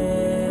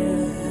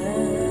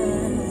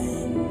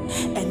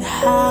 And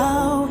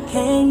how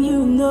can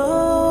you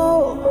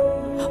know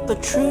the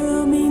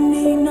true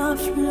meaning of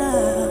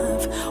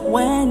love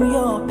when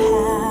your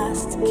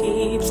past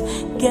keeps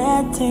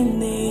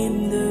getting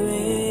in the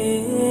way?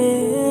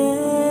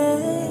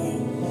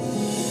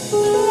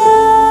 Love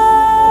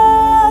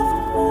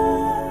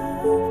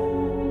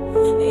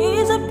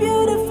is a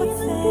beautiful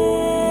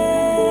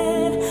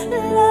thing.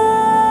 Love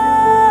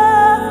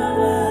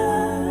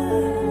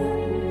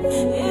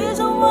is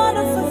a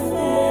wonderful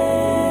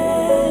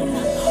thing.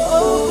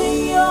 Open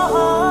your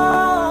heart.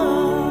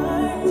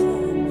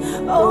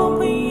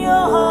 Open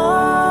your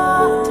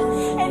heart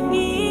and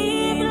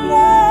give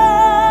love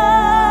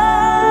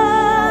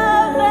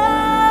a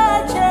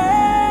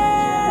chance.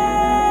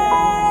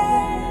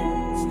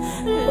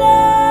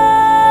 Love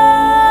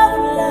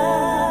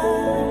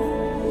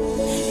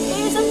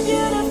is a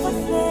beautiful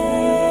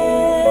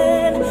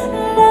thing.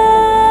 Love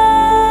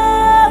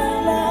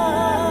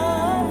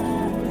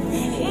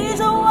is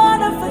a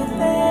wonderful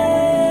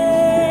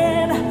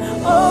thing.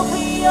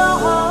 Open your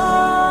heart.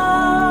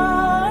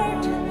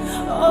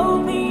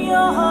 Open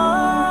your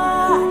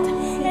heart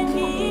and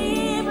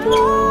give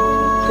love.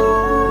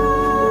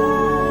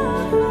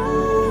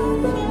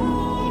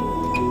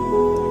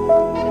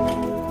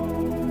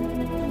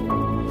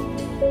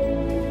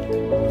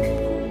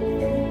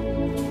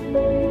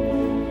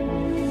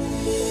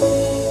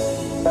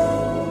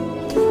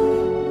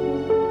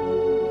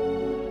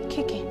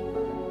 Kiki.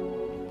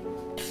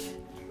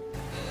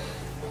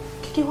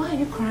 Kiki, why are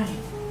you crying?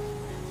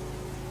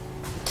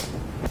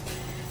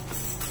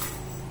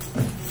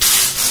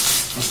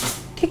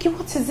 Kiki,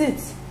 what is it?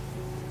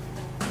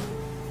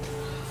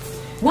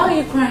 Why are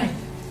you crying?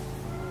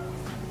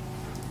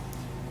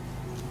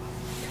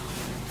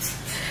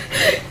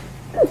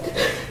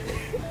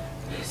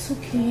 It's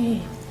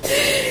okay.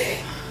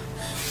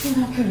 What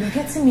happened? You're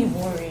getting me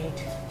worried.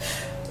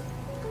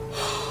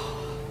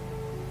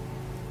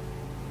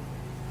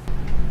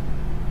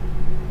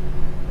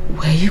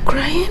 Were you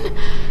crying?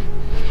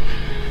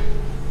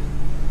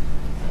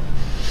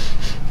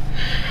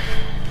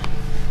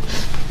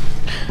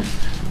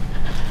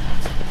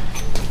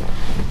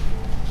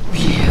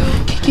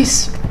 Kiki,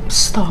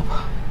 stop.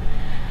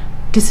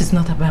 This is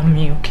not about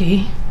me,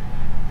 okay?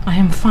 I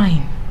am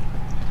fine.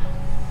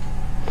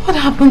 What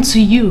happened to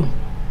you?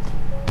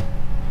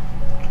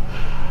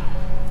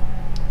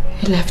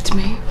 He left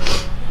me.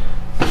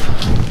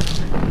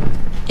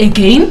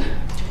 Again?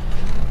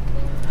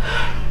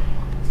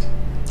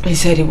 He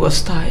said he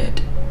was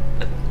tired.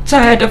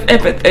 Tired of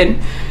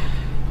everything.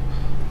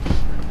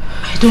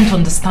 I don't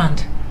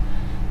understand.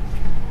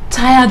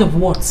 Tired of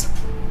what?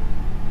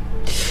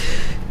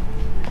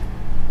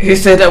 He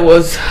said I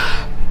was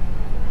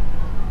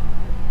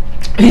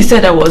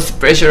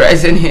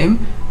pressurizing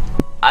him.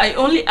 I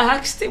only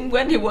asked him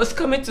when he was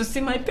coming to see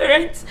my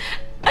parents,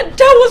 and that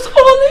was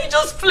all. He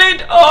just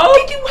played off.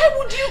 Kiki, why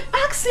would you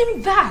ask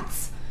him that?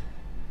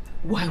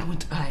 Why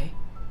would I?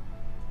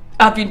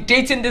 I've been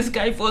dating this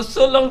guy for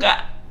so long.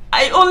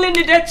 I only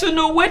needed to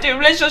know where the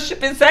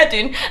relationship is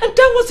heading, and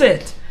that was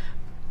it.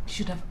 You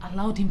should have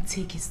allowed him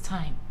take his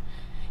time.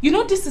 You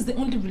know, this is the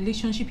only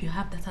relationship you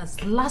have that has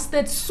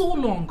lasted so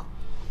long.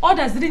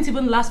 Others didn't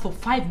even last for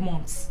 5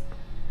 months.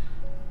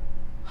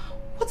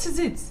 What is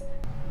it?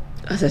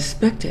 As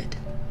expected.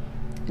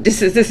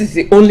 This is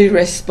the only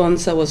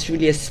response I was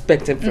really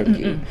expecting from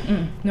you.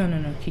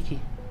 No, Kiki.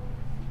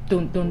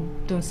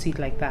 Don't see it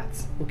like that,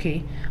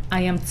 okay?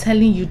 I am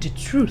telling you the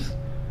truth.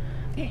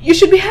 You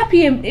should be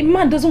happy a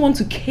man doesn't want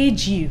to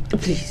cage you.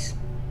 Please.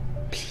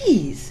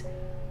 Please.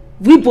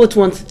 We both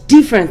want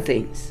different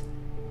things.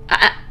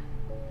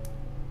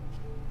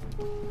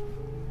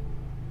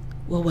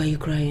 What were you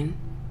crying?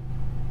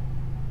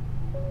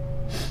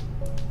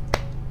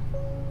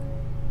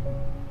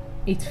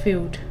 It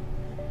failed.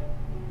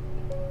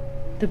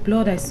 The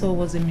blood I saw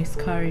was a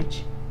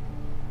miscarriage.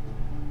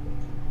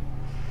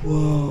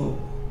 Whoa.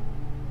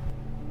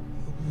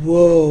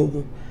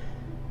 Whoa.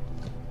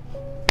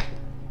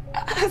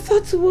 I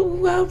thought we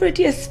were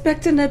already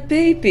expecting a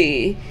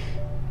baby.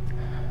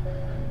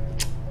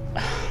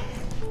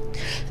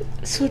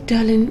 So,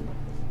 darling,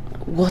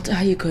 what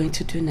are you going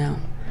to do now?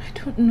 I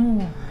don't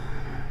know.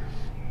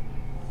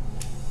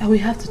 I will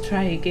have to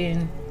try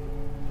again.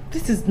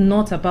 This is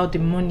not about the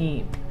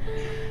money.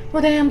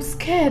 But I am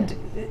scared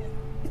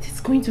it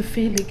is going to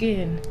fail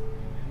again.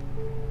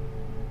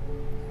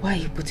 Why are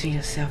you putting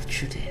yourself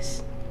through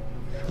this?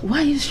 Why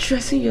are you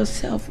stressing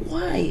yourself?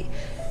 Why?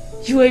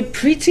 You're a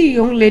pretty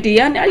young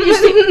lady and are you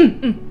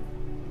still...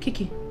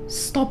 Kiki,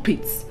 stop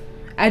it.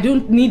 I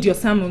don't need your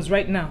sermons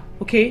right now,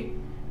 okay?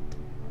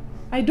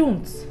 I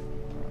don't.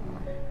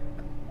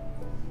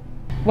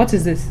 What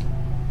is this?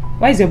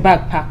 Why is your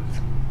bag packed?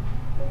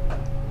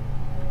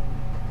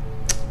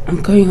 I'm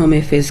going home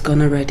if it's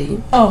gone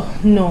already. Oh,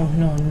 no.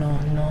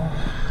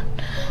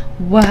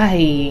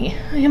 Why?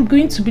 I am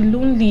going to be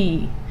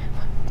lonely.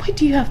 Why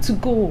do you have to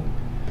go?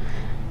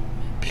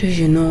 Please,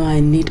 you know I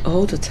need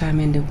all the time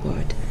in the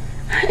world.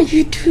 And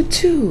you do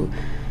too.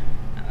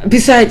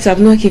 Besides, I've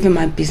not given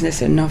my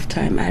business enough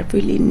time. I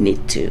really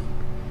need to.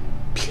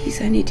 Please,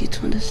 I need you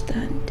to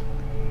understand.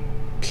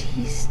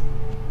 Please.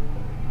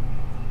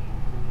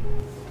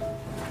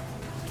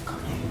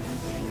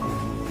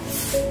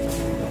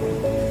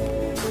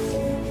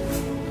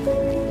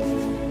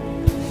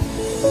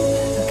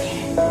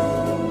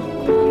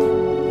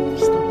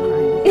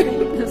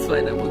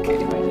 Fine, I'm okay.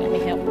 Let me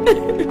help.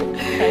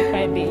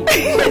 Cry, baby.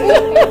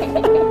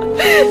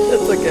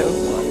 That's okay.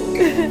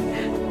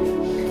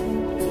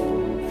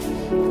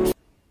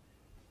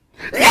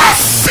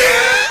 Yes!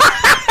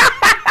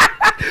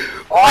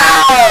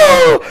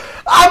 Wow!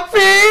 I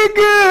feel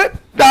good.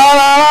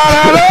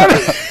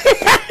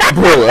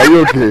 Bro, are you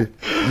okay?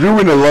 You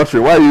win a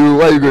lottery. Why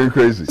are you going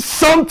crazy?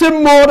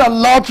 Something more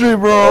than lottery,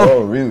 bro.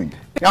 Oh, really?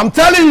 I'm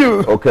telling you.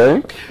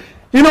 Okay.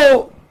 You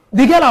know,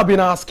 the girl I've been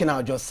asking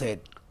out just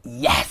said,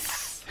 yes.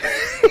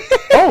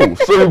 Oh,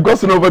 so you've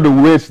gotten over the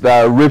witch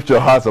that ripped your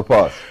heart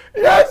apart.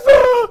 Yes,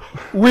 sir.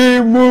 We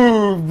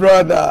moved,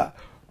 brother.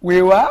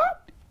 We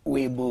what?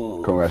 We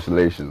moved.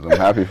 Congratulations. I'm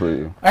happy for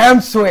you. I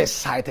am so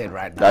excited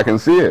right now. I can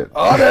see it.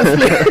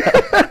 Honestly.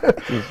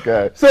 This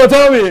guy. So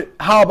tell me,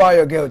 how about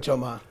your girl,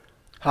 Choma?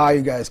 How are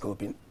you guys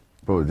coping?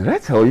 Bro, did I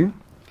tell you?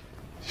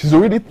 She's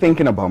already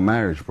thinking about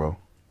marriage, bro.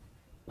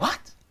 What?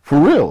 For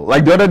real.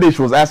 Like the other day,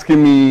 she was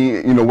asking me,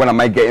 you know, when am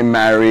I getting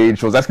married?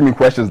 She was asking me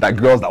questions that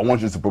girls that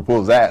want you to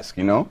propose ask,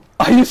 you know?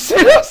 Are you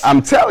serious?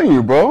 I'm telling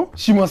you, bro.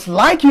 She must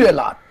like you a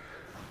lot.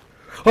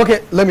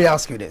 Okay, let me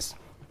ask you this.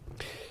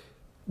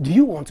 Do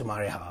you want to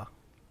marry her?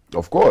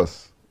 Of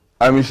course.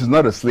 I mean, she's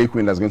not a slave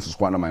queen that's going to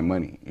squander my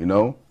money, you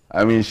know?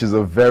 I mean, she's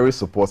a very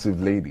supportive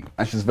lady.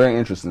 And she's very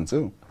interesting,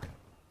 too.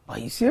 Are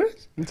you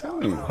serious? I'm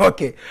telling you.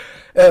 Okay.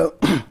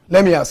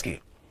 Let me ask you.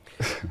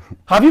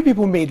 Have you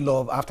people made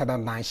love after that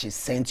night she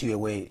sent you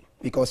away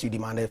because you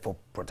demanded for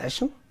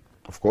protection?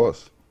 Of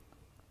course.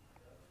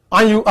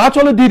 And you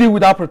actually did it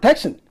without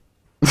protection?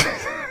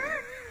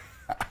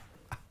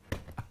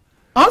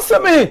 Answer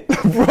me!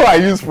 Bro, I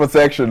use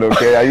protection,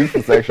 okay? I use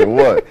protection.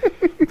 What?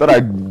 Thought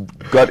I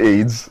got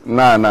AIDS?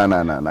 Nah.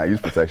 I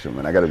use protection,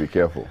 man. I gotta be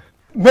careful.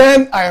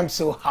 Man, I am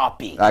so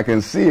happy. I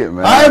can see it,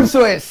 man. I am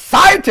so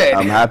excited.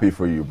 I'm happy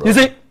for you, bro. You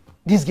see,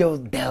 this girl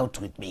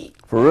dealt with me.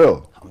 For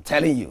real? I'm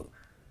telling you.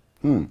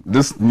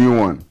 This new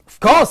one? Of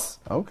course.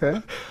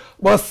 Okay.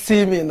 But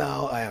see me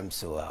now, I am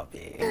so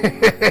happy.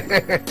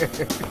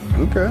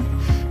 Okay.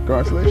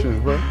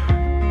 Congratulations, bro.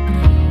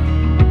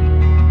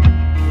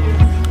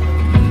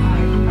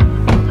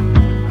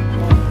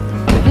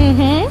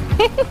 Yay!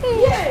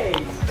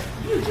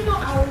 You know,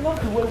 I love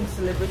the way we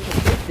celebrate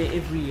your birthday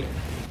every year.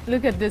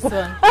 Look at this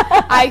one.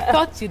 I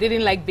thought you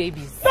didn't like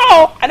babies.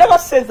 No, I never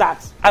said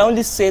that. I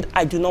only said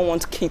I do not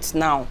want kids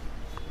now.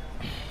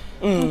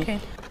 Okay.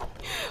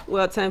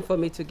 Well, time for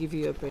me to give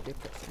you a birthday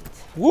present.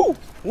 Woo!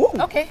 Woo!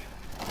 Okay.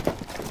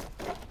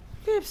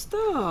 Babe,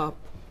 stop.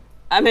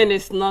 I mean,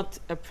 it's not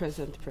a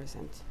present.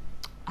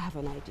 I have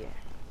an idea.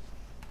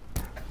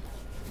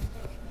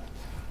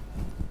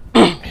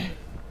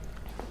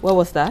 What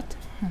was that?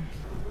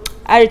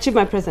 I retrieved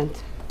my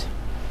present.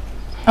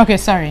 Okay,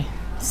 sorry.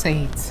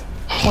 Say it.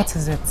 What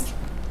is it?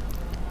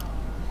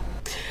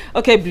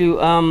 Okay, Blue.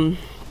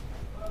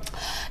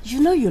 You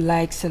know you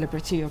like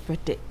celebrating your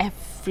birthday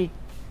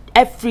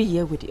every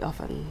year with the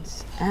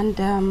orphans, and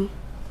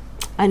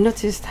I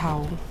noticed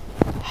how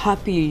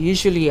happy you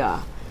usually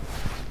are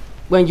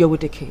when you're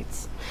with the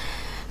kids.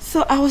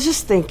 So I was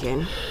just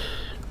thinking,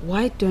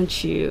 why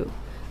don't you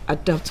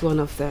adopt one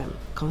of them,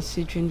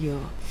 considering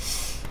your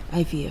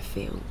IVF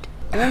failed?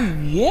 Oh,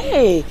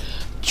 yeah.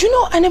 Do you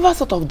know, I never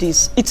thought of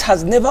this. It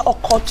has never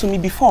occurred to me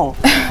before.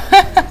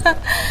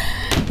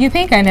 You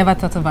think I never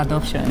thought of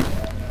adoption?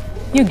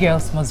 You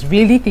girls must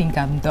really think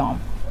I'm dumb.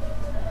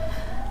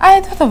 I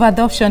thought of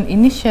adoption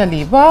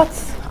initially, but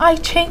I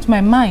changed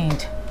my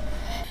mind.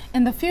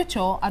 In the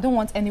future, I don't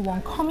want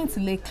anyone coming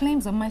to lay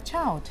claims on my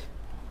child.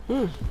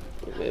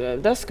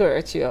 That's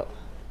correct.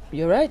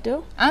 You're right,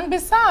 though. And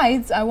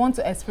besides, I want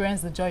to experience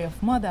the joy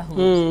of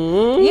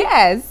motherhood.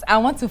 Yes, I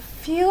want to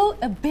feel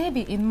a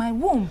baby in my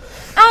womb.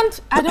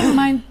 And I don't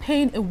mind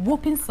paying a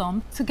whopping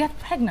sum to get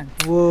pregnant.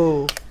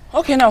 Whoa.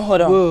 Okay, now hold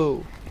on.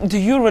 Whoa. Do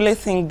you really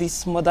think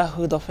this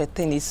motherhood of a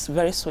thing is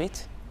very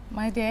sweet?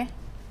 My dear,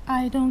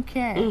 I don't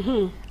care.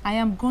 I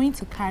am going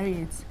to carry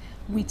it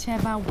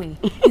whichever way.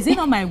 Is it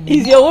not my womb?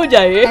 Is your own,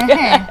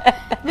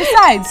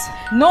 Besides,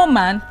 no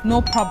man,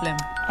 no problem.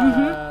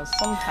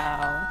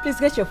 Somehow. Please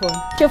get your phone.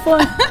 Your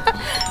phone.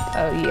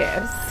 Oh,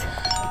 yes.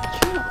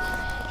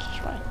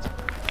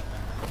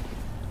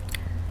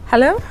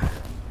 Hello?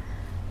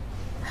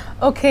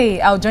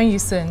 Okay, I'll join you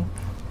soon.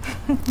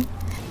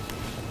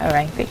 All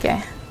right, take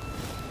care.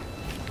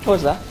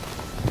 What's that?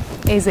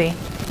 Easy.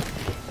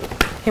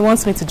 He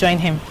wants me to join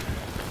him.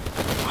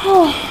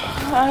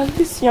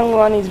 This young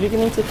one is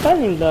beginning to fall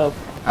in love.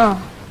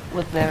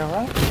 With the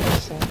right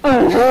person.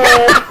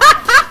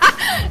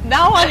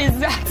 That one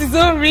is at his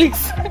own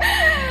risk.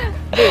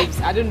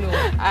 Babes, I don't know.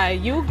 Are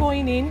you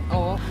going in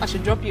or I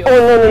should drop you? Oh,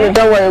 no,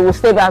 don't worry. We'll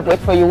stay back, wait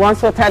for you.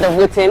 Once we're tired of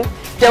waiting,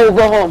 then we'll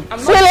go home.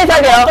 See you later,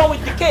 girl. I'm done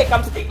with the cake.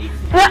 I'm taking it.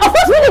 Yeah, of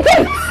course, with the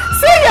cake.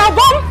 See you,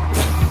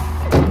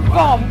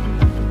 Bum.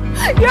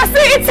 You're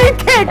still eating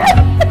cake.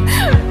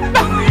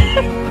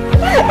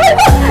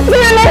 See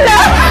you later.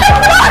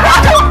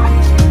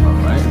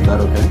 Alright, is that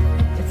okay?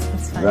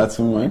 It's fine. Is that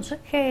too much? It's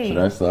okay. Should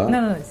I start?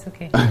 No, it's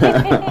okay.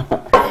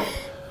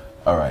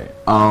 Alright.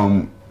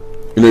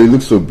 You know, you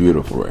look so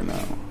beautiful right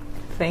now.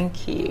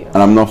 Thank you. And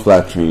I'm not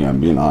flattering you, I'm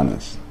being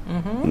honest.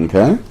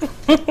 Okay?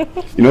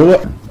 You know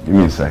what? Give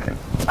me a second.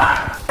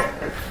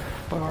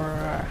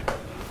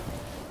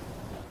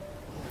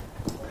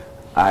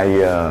 I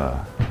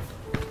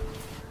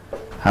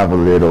have a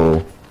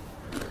little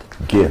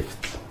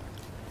gift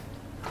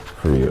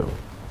for you.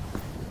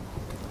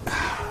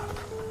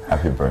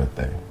 Happy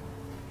birthday.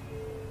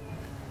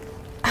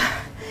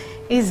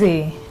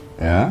 Easy.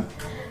 Yeah?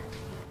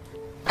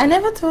 I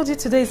never told you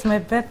today is my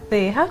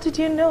birthday. How did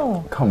you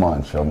know? Come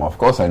on, Shoma. Of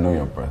course I know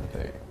your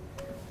birthday.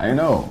 I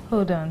know.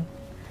 Hold on.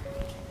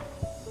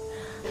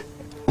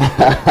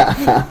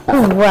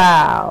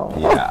 Wow.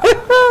 Yeah.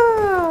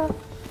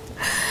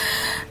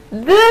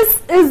 This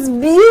is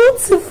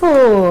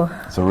beautiful.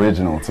 It's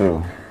original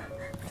too.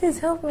 Please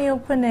help me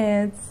open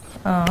it.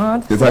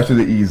 It's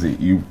actually easy.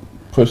 You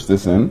push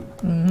this in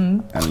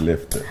and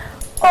lift it.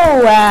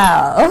 Oh,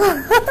 wow.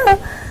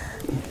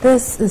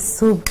 This is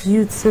so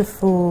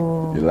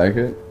beautiful. You like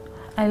it?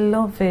 I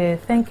love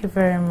it. Thank you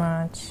very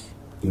much.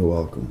 You're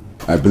welcome.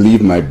 I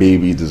believe my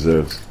baby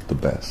deserves the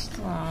best.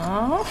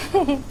 Aww.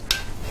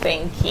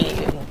 Thank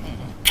you.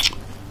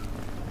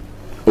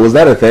 Was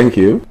that a thank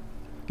you?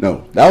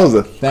 No, that was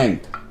a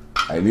thank.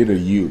 I need a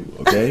you,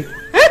 okay?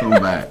 Come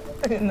back.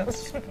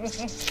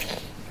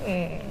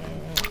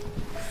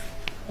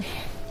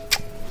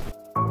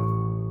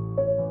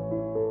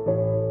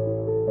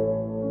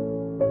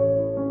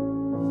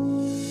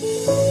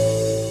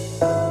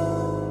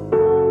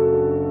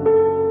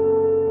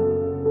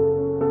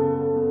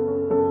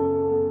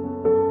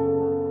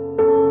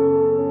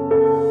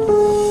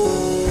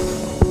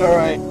 All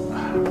right.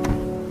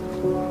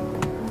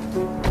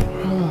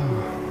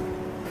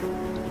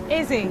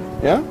 Easy.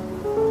 Yeah?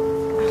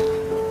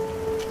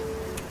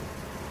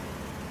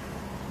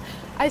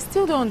 I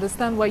still don't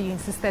understand why you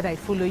insisted I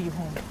follow you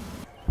home.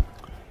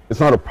 It's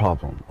not a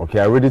problem, okay?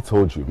 I already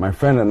told you. My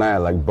friend and I are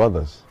like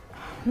brothers.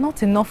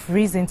 Not enough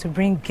reason to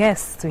bring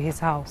guests to his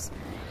house.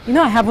 You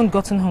know I haven't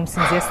gotten home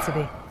since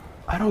yesterday.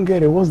 I don't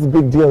get it. What's the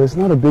big deal? It's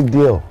not a big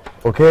deal,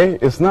 okay?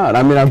 It's not.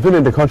 I mean, I've been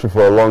in the country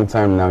for a long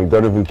time now. You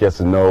don't even get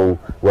to know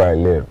where I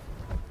live,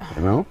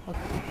 you know?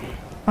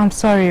 I'm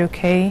sorry,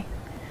 okay?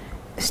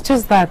 It's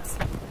just that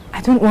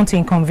I don't want to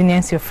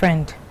inconvenience your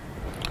friend.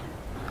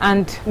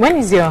 And when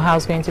is your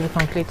house going to be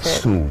completed?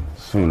 Soon,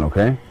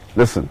 okay?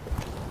 Listen,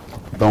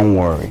 don't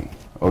worry,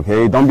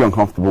 okay? Don't be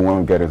uncomfortable when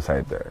we get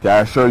inside there. Yeah,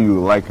 I assure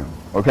you like him,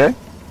 okay?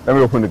 Let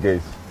me open the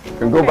gates. You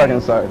can go back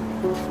inside.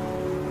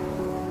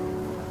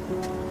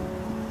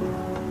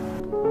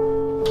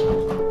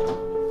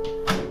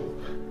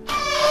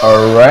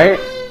 All right.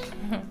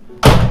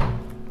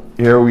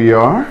 Here we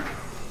are.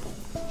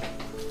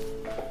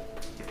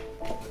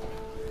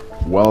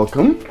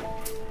 Welcome.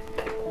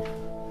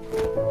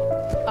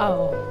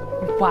 Oh,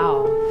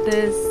 wow.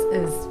 This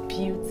is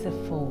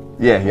beautiful.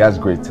 Yeah, he has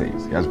great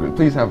taste. He has great.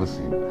 Please have a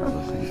seat. Have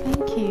a seat.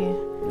 Thank you.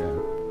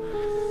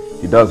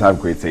 Yeah. He does have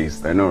great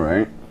taste. I know,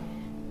 right?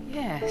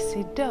 Yes,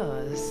 it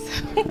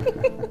does.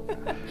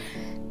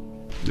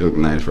 You look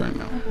nice right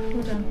now.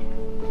 Hold on.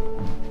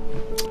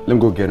 Let me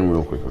go get him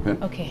real quick, okay?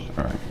 Okay.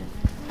 All right.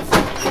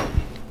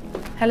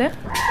 Hello?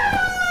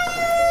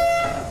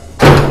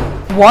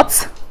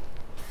 What?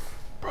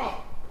 Bro.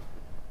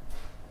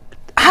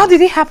 How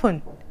did it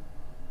happen?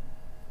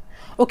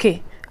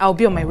 Okay, I'll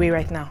be on my way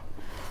right now.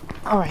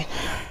 All right.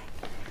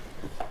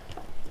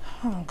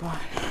 Oh, God.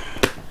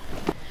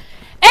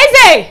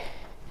 Eze!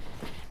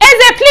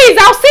 Eze, please,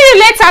 I'll see you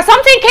later.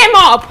 Something came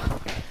up.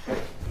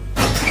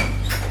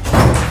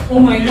 Oh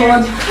my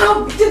God,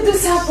 how did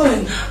this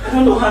happen? I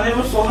don't know, I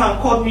never saw her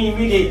and called me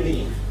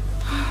immediately.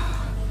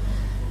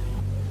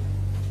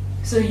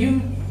 So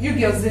you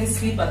girls didn't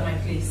sleep at my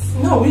place?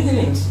 No, we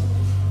didn't.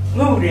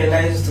 When we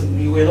realized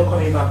we were not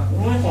coming back, we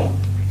went home.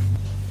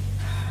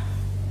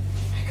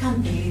 I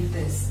can't believe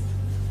this.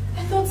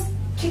 I thought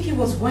Kiki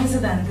was wiser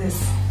than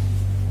this.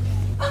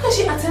 How can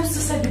she attempt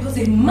suicide because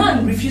a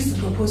man refused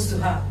to propose to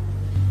her?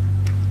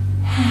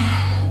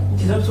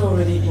 The doctor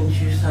already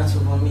induced her to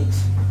vomit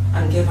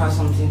and gave her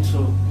something to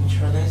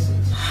neutralize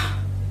it.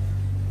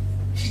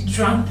 She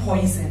drank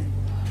poison.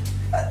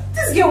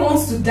 This girl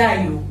wants to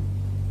die, you.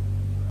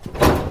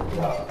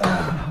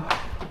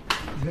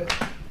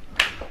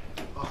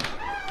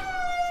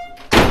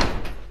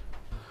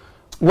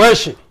 Where is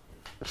she?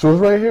 She was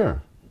right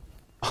here.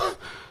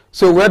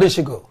 So where did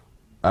she go?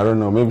 I don't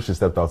know. Maybe she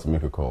stepped out to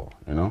make a call,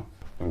 you know?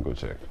 Let me go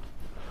check.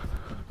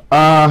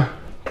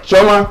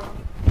 Choma.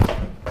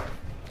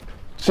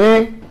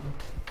 Chi.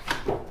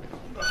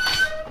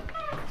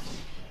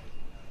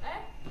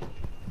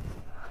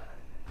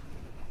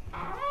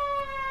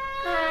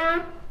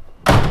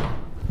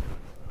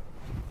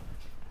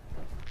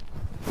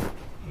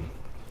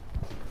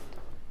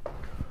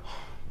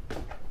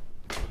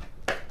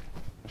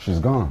 She's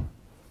gone.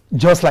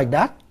 Just like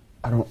that?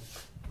 I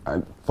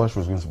thought she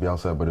was going to be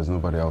outside, but there's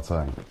nobody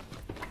outside.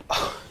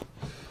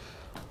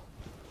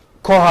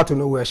 Call her to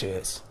know where she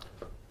is.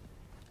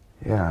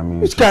 Yeah, I mean...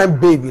 Which kind of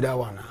baby that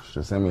one?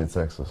 She sent me a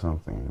text or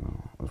something, you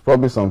know. It's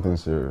probably something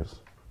serious.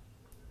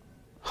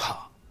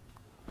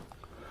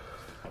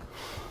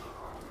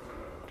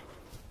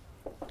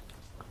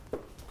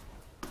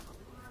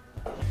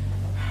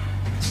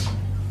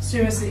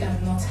 Seriously,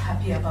 I'm not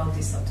happy about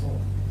this at all.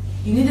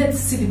 You needed to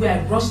see the way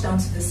I rushed down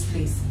to this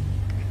place.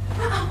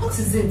 What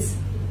is it?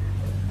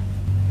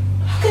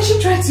 How can she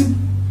try to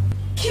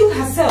kill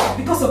herself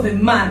because of a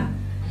man?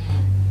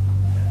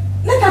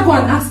 Let her go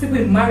and ask people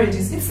in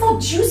marriages. It's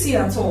not juicy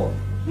at all.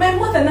 My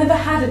mother never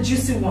had a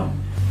juicy one.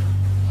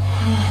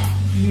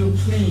 You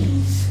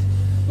please.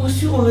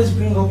 Must you always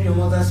bring up your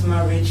mother's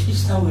marriage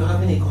each time we're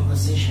having a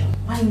conversation?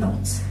 Why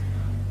not?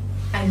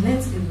 I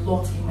learnt a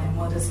lot in my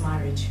mother's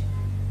marriage.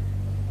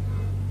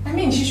 I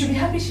mean, she should be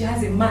happy she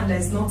has a man that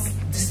is not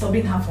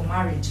disturbing her for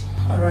marriage.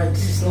 Alright,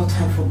 this is not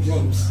time for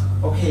blames,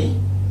 okay?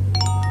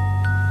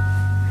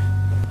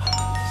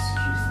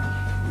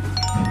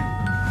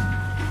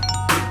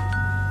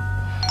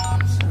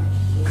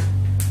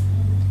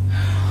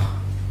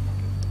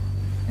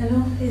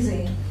 Hello,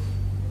 Izzy.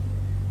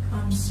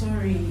 I'm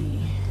sorry.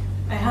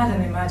 I had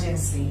an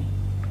emergency.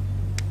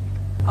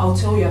 I'll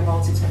tell you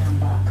about it when I'm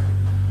back.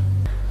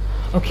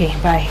 Okay,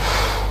 bye.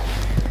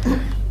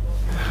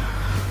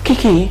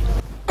 Kiki.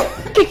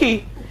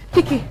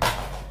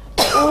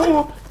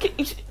 Oh,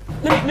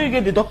 let me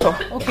get the doctor.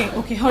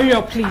 Okay, hurry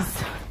up,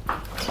 please.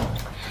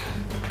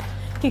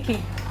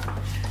 Kiki,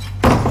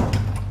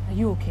 are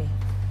you okay?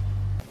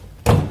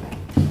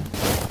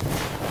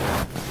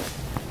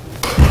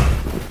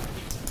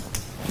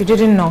 You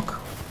didn't knock?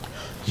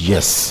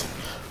 Yes,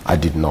 I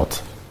did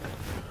not.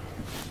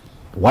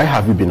 Why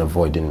have you been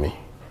avoiding me?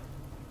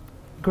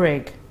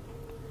 Greg,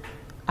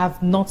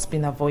 I've not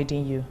been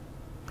avoiding you.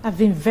 I've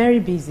been very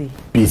busy.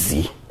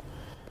 Busy?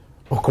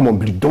 Oh, come on,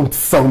 Billy, don't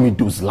sell me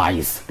those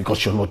lies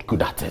because you're not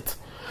good at it.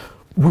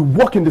 We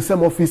work in the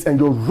same office and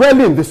you're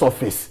rarely in this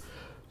office.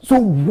 So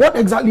what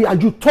exactly are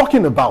you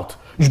talking about?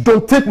 You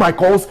don't take my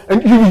calls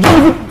and you...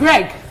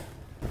 Greg!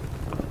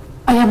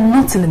 I am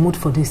not in the mood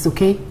for this,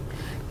 okay?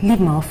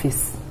 Leave my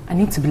office. I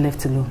need to be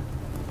left alone.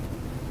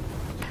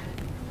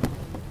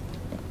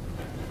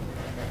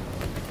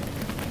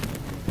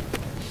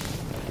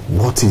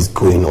 What is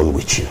going on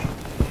with you?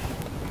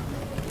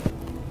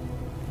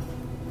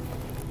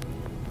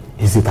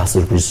 Is it as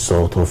a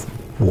result of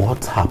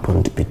what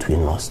happened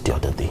between us the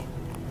other day?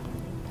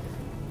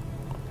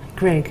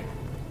 Greg,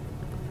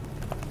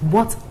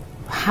 what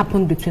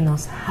happened between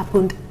us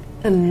happened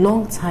a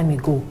long time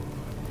ago.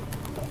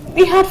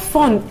 We had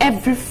fun.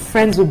 Every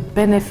friends with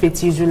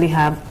benefits usually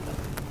have.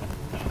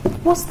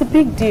 What's the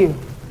big deal?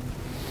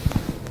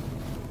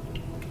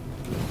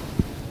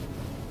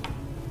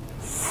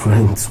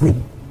 Friends with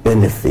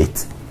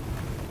benefit?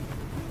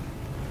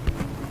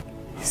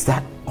 Is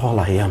that all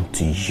I am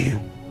to you?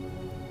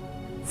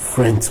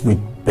 Friends with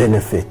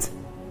benefit?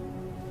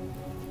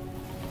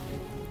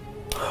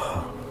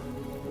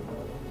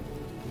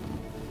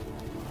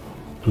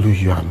 Blue,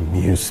 you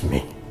amuse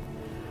me.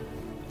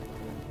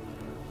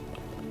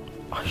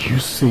 Are you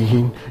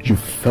saying you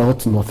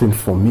felt nothing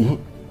for me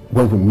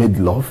when we made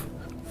love?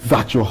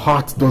 That your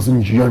heart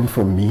doesn't yearn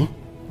for me?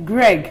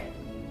 Greg,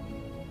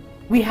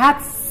 we had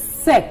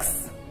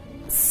sex.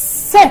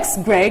 Sex,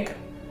 Greg.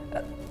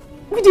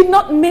 We did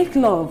not make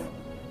love.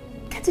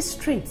 Get it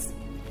straight.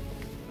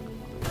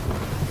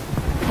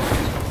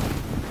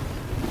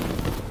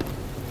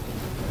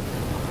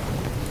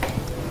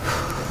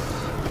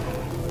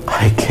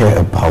 I care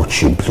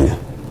about you, Blue.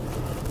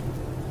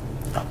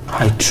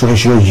 I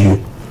treasure you.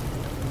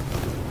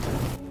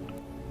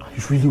 I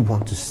really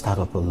want to start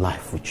up a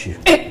life with you.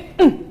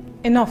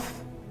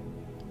 Enough.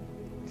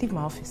 Leave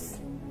my office.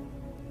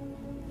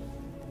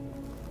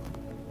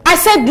 I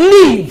said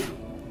leave!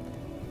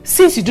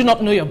 Since you do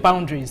not know your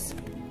boundaries,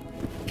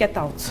 get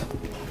out.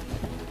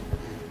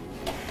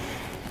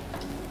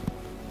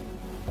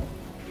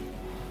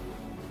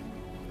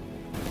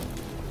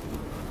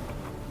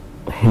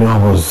 You know,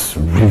 I was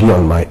really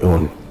on my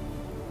own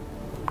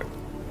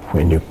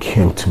when you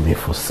came to me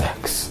for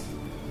sex.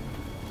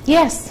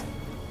 Yes.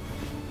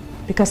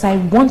 Because I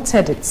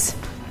wanted it,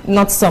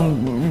 not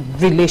some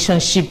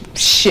relationship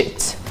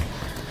shit.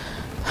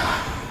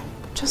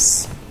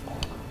 Just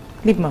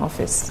leave my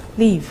office.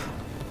 Leave.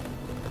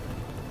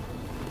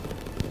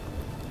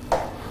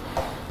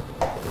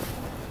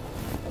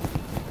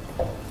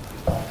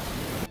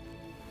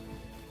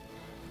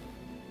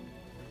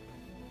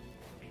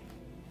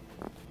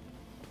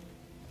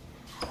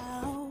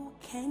 How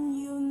can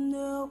you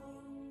know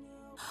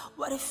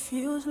what it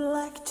feels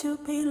like to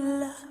be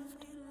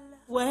loved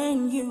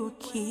when you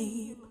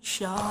keep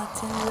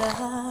shorting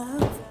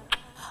love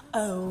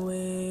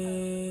away?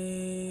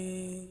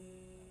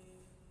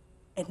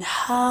 And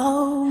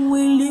how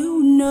will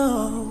you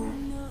know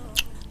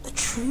the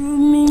true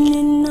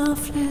meaning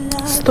of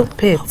love?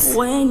 Stop it.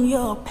 When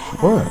your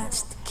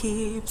past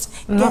keeps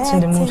I'm not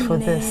in the mood for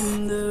this.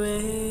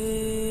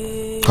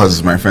 Because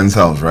it's my friend's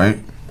house, right?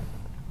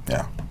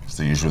 Yeah, it's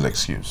the usual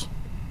excuse.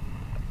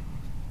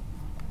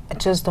 I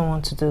just don't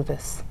want to do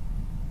this.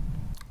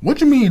 What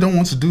do you mean you don't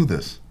want to do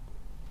this?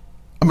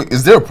 I mean,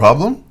 is there a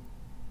problem?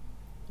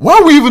 Why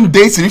are we even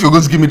dating if you're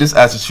going to give me this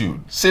attitude?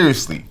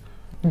 Seriously.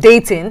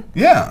 Dating?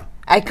 Yeah.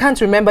 I can't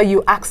remember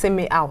you asking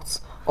me out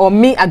or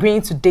me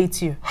agreeing to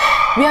date you.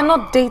 We are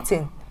not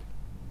dating.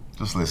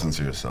 Just listen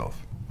to yourself.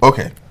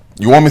 Okay,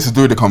 you want me to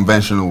do it the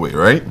conventional way,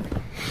 right?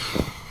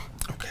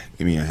 Okay,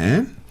 give me your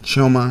hand.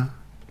 Chioma,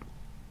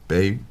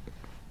 babe,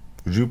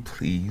 would you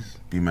please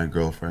be my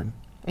girlfriend?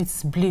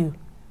 It's Blue.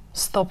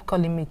 Stop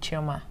calling me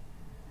Chioma.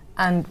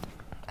 And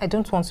I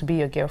don't want to be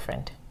your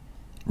girlfriend.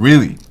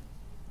 Really?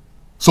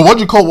 So what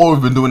do you call what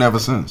we've been doing ever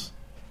since?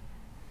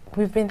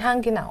 We've been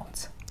hanging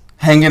out.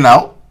 Hanging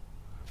out?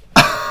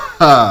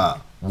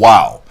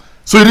 Wow.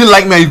 So you didn't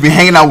like me and you've been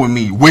hanging out with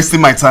me,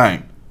 wasting my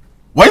time.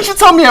 Why didn't you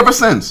tell me ever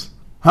since?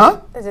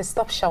 Huh?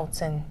 Stop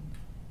shouting.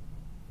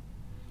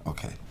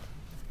 Okay.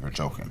 You're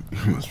joking.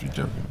 You must be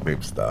joking.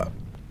 Babe, stop.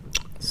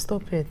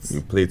 Stop it.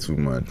 You play too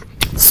much.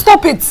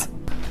 Stop it!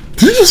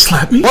 Did you just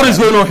slap me? What is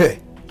going on here?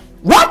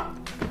 What?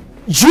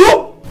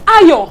 You?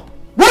 Ayo!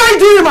 What are you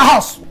doing in my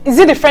house? Is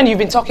it the friend you've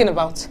been talking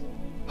about?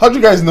 How'd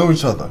you guys know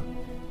each other?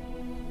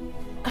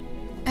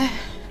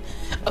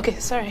 Okay,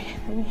 sorry.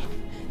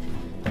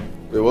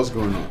 Wait, what's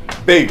going on?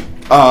 Babe,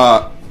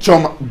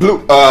 Choma,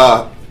 Blue,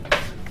 But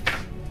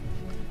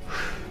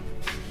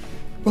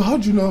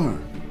how'd you know her?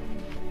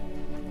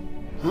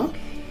 Huh?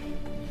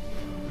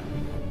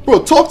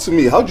 Bro, talk to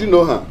me. How'd you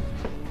know her?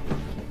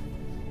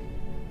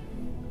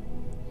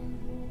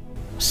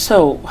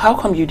 So, how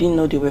come you didn't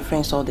know they were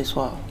friends all this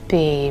while?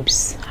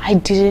 Babes, I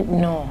didn't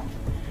know.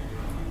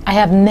 I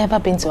have never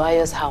been to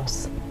Ayo's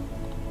house.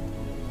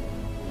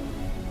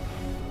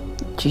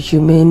 Do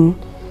you mean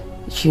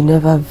you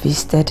never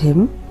visited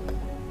him?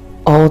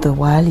 All the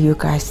while you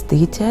guys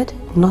dated?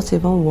 Not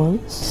even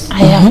once?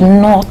 I have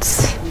not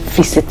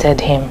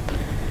visited him.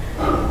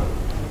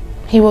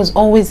 He was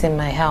always in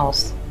my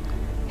house.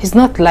 It's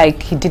not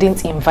like he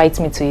didn't invite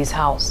me to his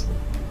house.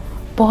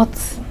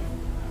 But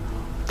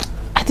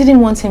I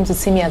didn't want him to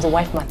see me as a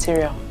wife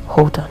material.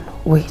 Hold on,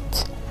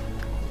 wait.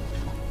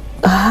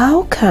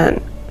 How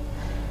can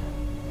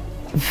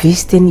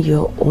visiting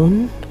your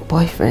own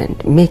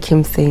boyfriend make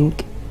him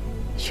think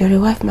you're a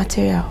wife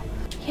material?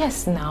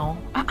 Yes, now.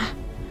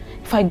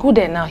 If I go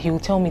there now, he will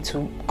tell me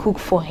to cook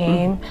for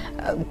him,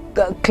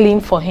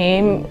 clean for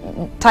him,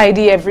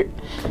 tidy every...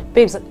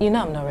 Babes, you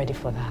know I'm not ready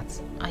for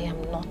that. I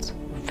am not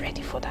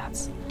ready for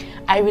that.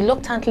 I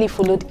reluctantly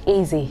followed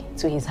Eze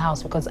to his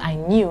house because I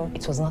knew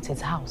it was not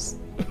his house.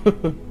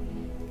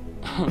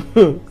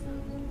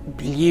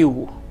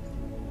 Blue.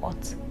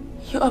 What?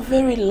 You are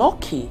very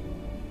lucky.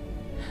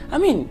 I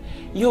mean,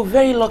 you're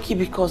very lucky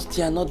because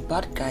they are not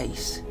bad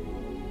guys.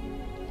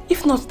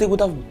 If not, they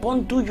would have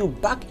bundled you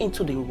back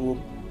into the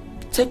room,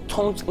 take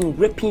turns in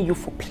raping you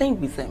for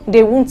playing with them.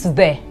 They weren't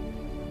there.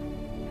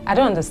 I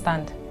don't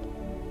understand.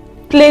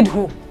 Played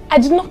who? I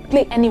did not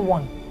play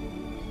anyone.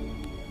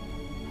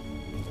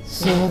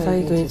 So what are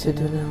you going to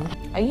do now?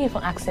 Are you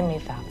even asking me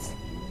that?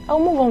 I'll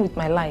move on with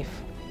my life.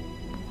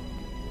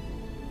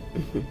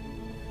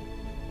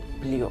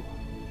 Blue.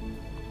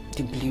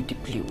 The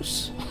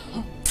blues.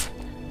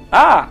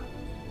 Ah!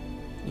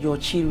 Your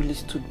chi really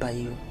stood by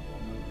you.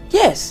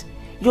 Yes!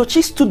 Your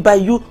chi stood by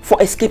you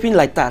for escaping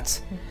like that.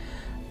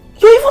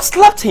 You even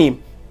slapped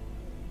him.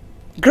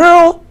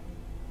 Girl!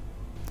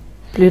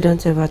 Blue,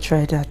 don't ever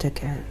try that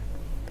again.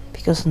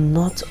 Because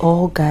not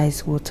all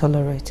guys will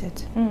tolerate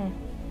it.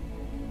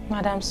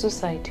 Madam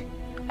Suicide,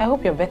 I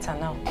hope you're better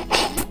now.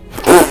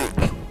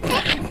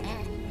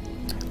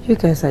 You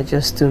guys are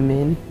just too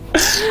mean.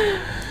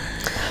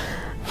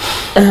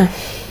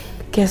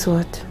 Guess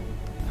what?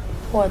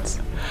 What?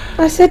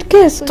 I said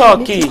guess.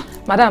 Talkie.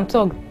 Madam,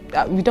 talk.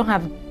 We don't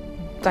have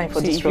time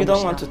for this. If you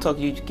don't want to talk,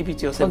 you keep it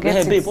to yourself.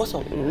 Forget Hey, babe, it. what's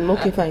up?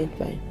 Okay, fine.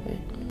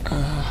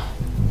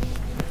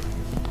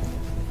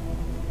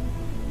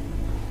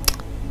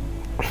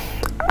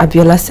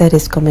 Abiola said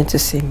he's coming to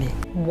see me.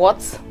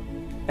 What?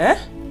 Eh?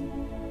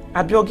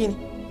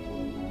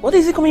 Abiogini? What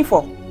is he coming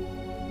for?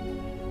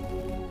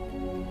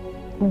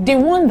 The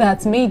one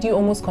that made you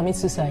almost commit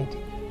suicide.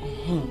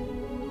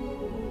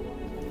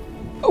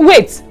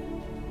 Wait!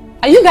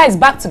 Are you guys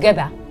back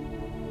together?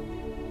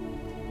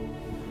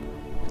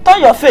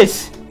 Turn your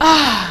face.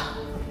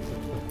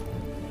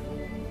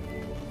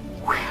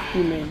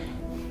 Women.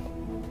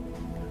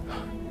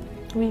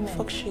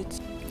 Fuck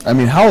shit. I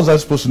mean, how was I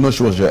supposed to know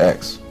she was your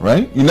ex,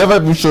 right? You never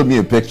even showed me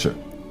a picture.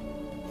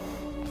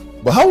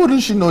 But how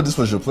wouldn't she know this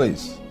was your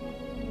place?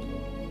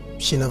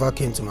 She never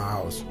came to my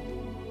house.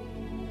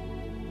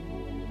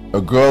 A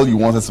girl you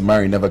wanted to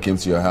marry never came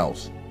to your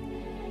house.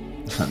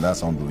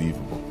 That's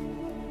unbelievable.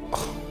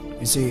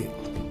 You see,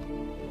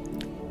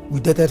 we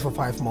dated for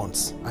 5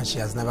 months and she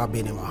has never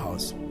been in my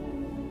house.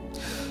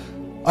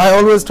 I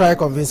always try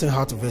convincing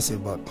her to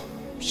visit, but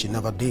she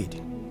never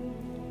did.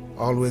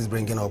 Always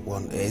bringing up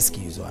one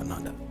excuse or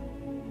another.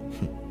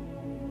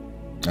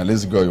 And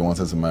this girl you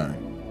wanted to marry.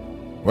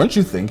 Weren't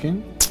you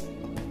thinking?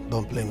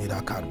 Don't play me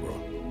that card, bro.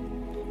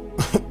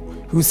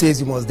 Who says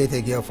you must date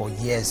a girl for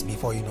years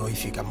before you know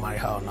if you can marry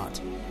her or not?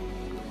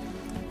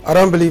 I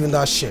don't believe in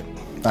that shit.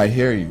 I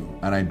hear you,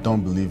 and I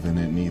don't believe in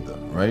it neither,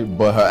 right?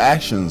 But her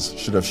actions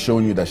should have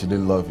shown you that she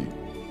didn't love you.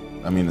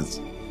 I mean, it's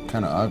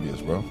kind of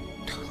obvious, bro.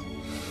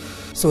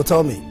 So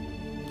tell me,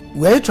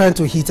 were you trying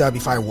to hit her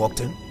before I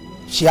walked in?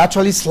 She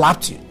actually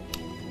slapped you.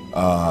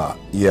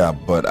 Yeah,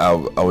 but I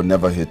would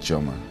never hit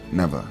Choma.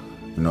 Never.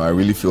 You know, I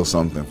really feel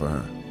something for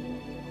her.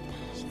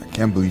 I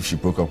can't believe she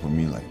broke up with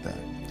me like that.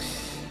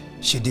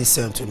 She did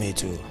same to me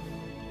too.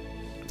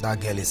 That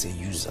girl is a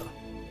user.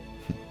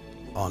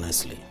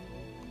 Honestly.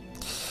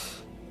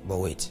 But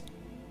wait.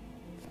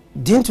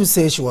 Didn't you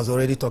say she was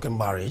already talking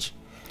marriage?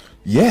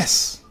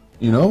 Yes.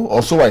 You know,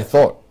 also I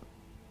thought.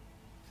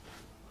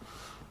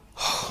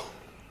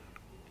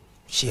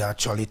 She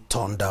actually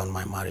turned down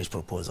my marriage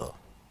proposal.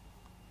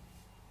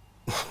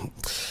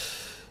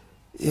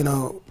 You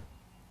know,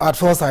 at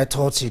first I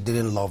thought she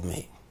didn't love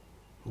me.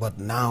 But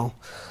now,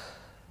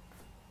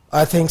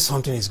 I think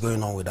something is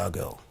going on with that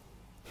girl.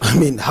 I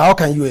mean, how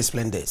can you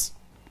explain this?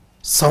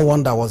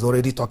 Someone that was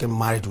already talking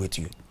marriage with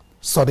you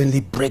suddenly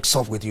breaks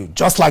off with you,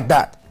 just like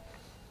that.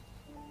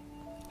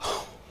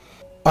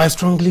 I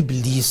strongly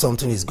believe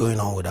something is going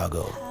on with that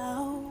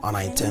girl, and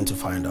I intend to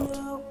find out.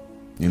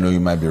 You know,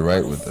 you might be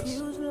right with this.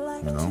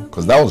 You know,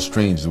 because that was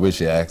strange the way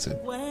she acted.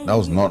 That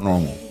was not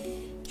normal.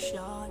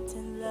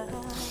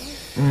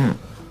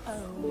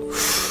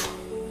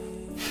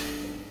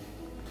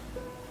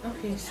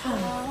 Okay, so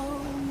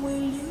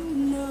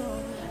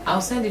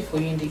I'll send it for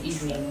you in the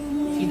evening.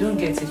 If you don't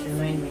get it,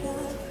 remind me.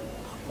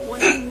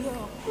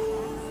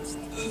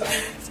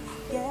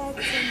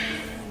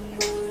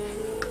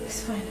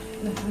 It's fine.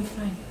 No, I'm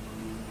fine.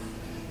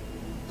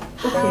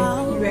 Okay,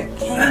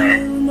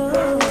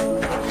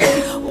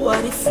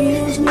 what it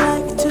feels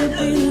like to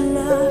be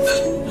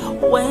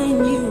loved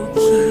when you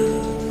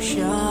keep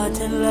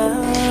shutting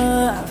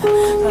love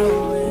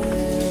away.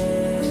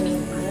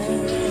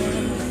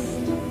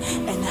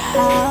 And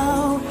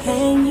how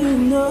can you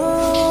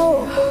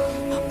know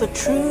the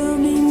true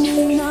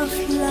meaning of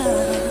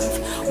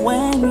love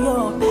when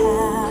your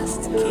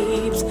past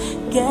keeps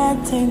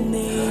getting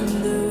in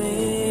the way?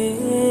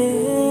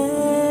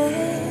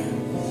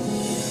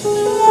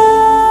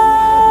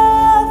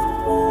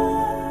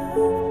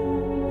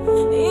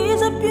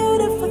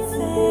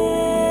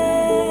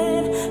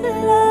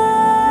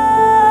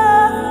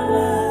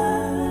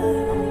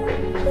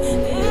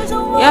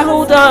 Yeah,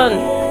 hold on.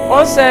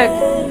 1 sec.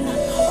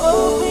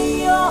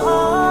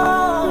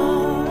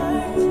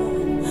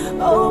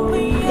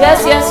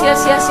 Yes.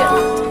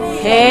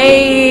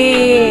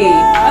 Hey.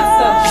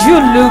 You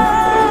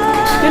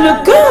look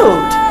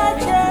good.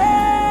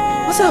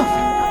 What's up?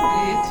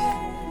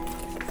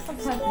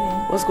 what's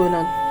happening? What's going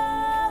on?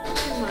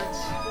 Too much.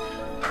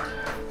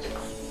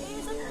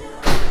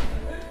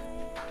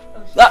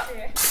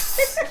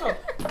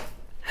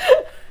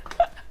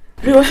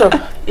 What's up?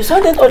 You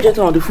sounded urgent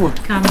on the phone.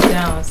 Calm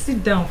down.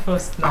 Sit down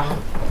first now.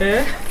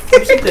 Eh?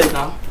 Sit there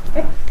now.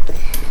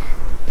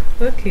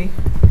 Okay.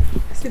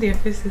 See their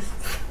faces.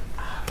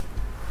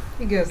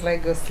 You girls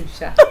like gossip,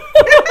 sha.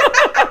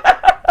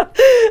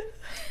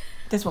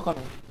 Thanks for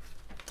coming.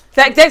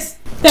 Thanks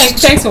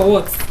for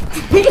what?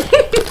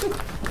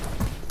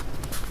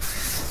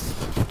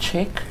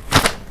 Check.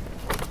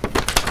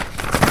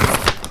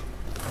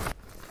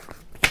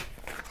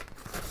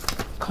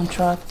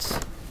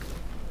 Contract.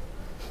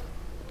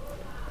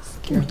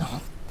 Give me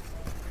that.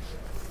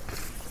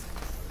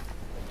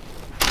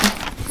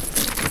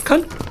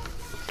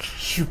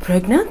 You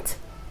pregnant?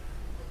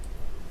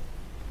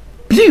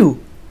 Blue,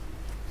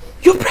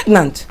 you're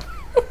pregnant.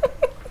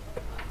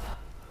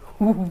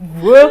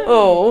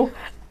 Whoa!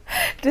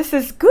 This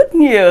is good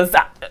news.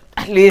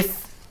 At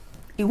least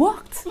it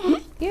worked.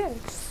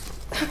 Yes.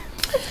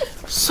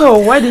 So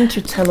why didn't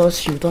you tell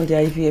us you've done the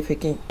IVF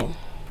again?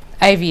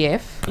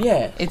 IVF?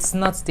 Yeah. It's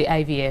not the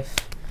IVF.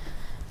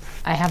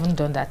 I haven't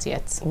done that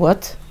yet.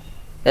 What?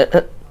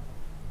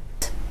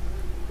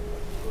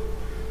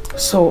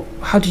 So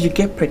how did you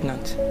get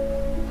pregnant?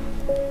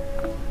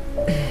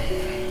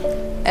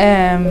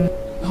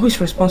 Who is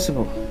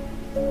responsible?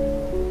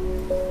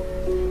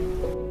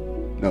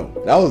 No,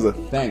 that was a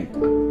thank.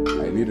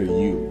 I needed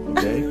you,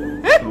 okay?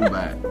 Come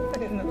back.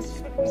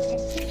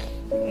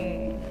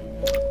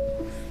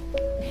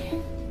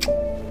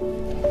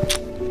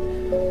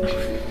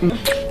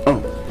 Oh.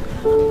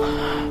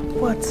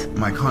 What?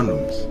 My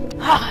condoms.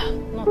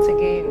 Not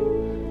again.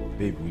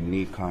 Babe, we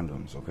need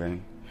condoms, okay?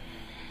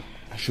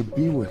 I should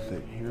be with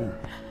it here.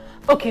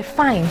 Okay,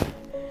 fine.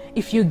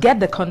 If you get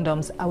the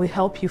condoms, I will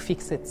help you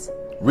fix it.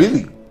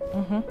 Really?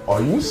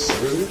 Are you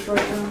serious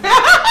right now?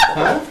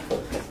 Huh?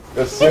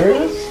 You're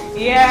serious?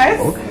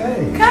 Yes.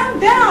 Okay. Calm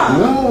down.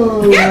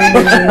 No.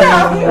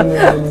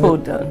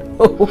 Hold on.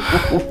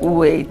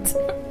 Wait.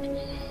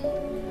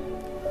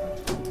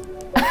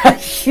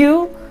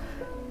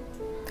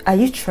 Are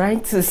you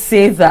trying to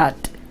say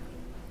that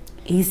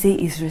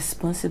Izzy is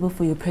responsible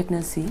for your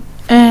pregnancy?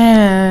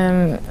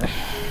 I'm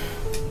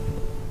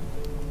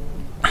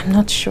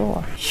not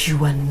sure.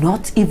 You are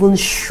not even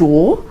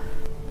sure?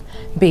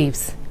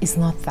 Babes, it's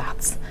not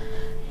that.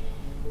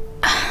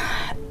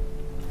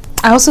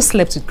 I also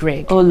slept with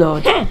Greg. Oh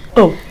Lord.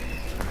 Oh.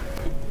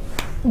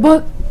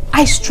 But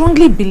I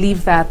strongly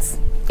believe that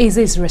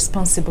Izzy is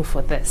responsible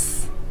for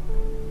this.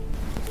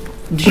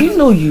 Do you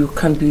know you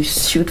can be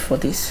sued for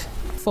this?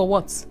 For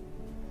what?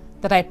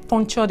 That I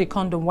punctured the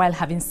condom while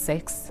having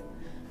sex?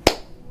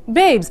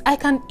 Babes, I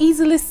can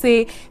easily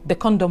say the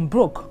condom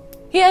broke.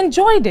 He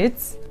enjoyed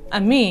it.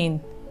 I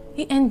mean,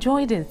 he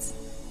enjoyed it.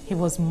 He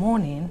was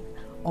mourning,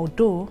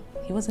 although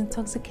he was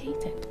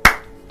intoxicated.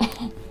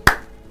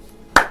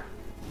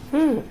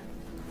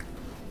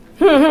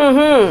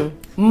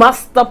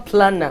 Master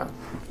planner.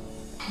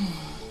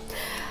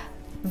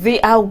 The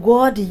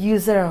award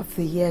user of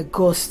the year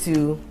goes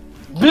to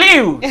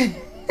Blue!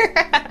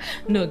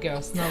 No,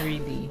 girls, not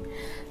really.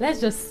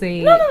 Let's just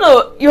say...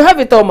 No. You have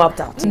it all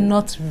mapped out.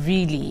 Not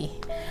really.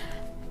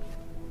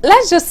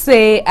 Let's just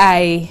say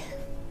I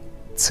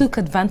took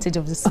advantage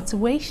of the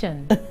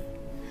situation.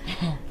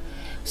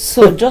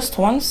 So just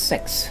one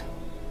sex,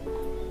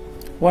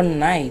 one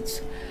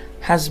night,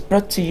 has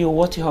brought to you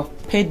what you have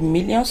paid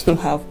millions to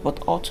have, but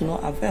all to no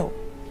avail.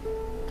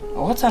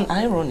 What an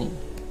irony.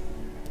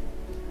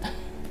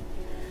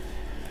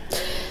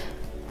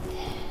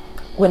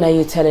 When are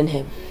you telling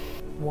him?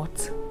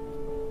 What?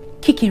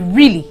 Kiki,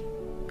 really?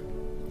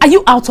 Are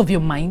you out of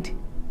your mind?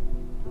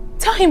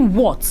 Tell him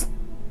what?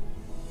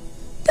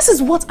 This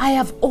is what I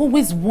have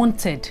always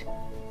wanted.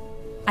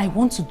 I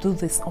want to do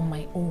this on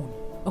my own,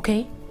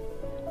 okay?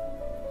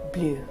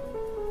 Blue,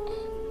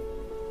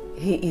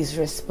 he is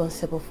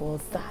responsible for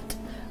that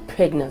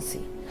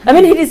pregnancy. I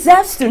mean, he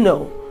deserves to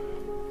know.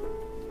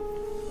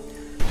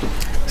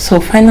 So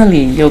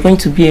finally, you're going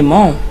to be a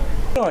mom.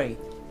 Sorry.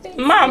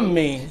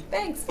 Mommy.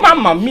 Thanks.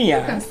 Mamma mia.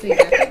 You can say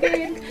that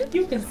again.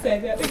 You can say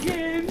that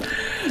again.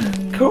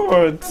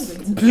 God.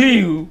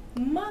 Blue.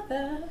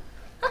 Mother.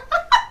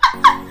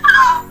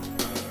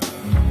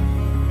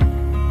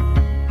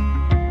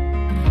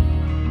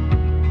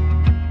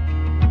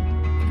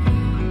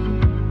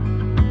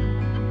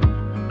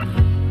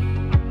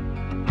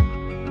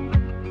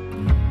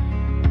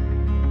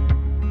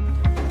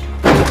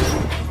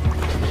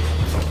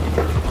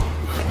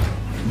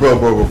 Bro,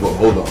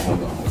 hold on.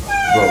 Bro,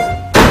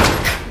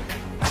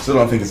 I still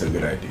don't think it's a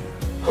good idea.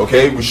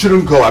 Okay, we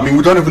shouldn't go. I mean,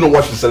 we don't even know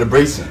what she's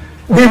celebrating.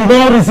 The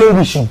more reason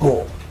we should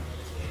go.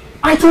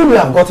 I told you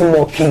I've gotten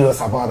more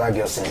curious about that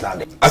girl since that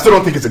day. I still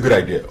don't think it's a good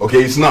idea,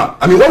 okay? It's not.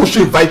 I mean, why would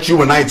she invite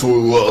you and I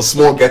to a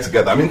small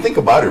get-together? I mean, think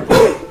about it,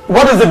 bro.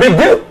 What is the big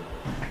deal?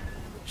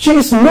 She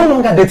is no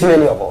longer dating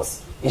any of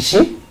us. Is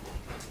she?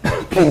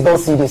 Please don't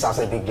see this as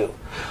a big deal.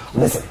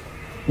 Listen,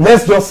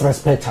 let's just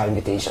respect her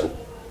invitation.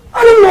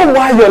 I don't know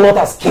why you're not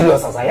as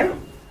curious as I am.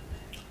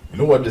 You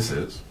know what this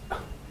is?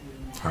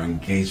 Her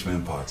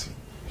engagement party.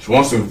 She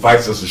wants to invite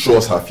us to show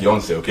us her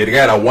fiance, okay? The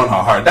guy that won her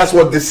heart. That's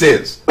what this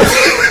is.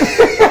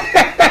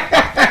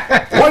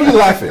 Why are you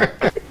laughing?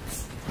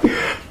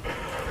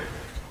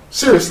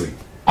 Seriously.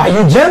 Are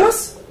you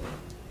jealous?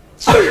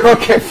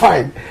 Okay,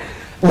 fine.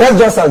 Let's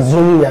just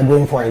assume we are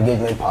going for an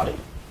engagement party.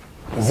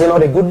 Is it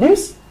not a good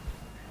news?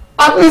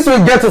 At least we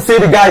get to see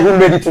the guy who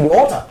made it to the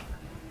altar.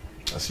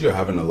 I see you're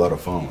having a lot of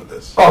fun with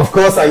this. Of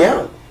course I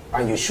am.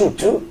 And you should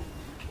too.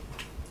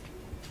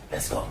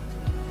 Let's go.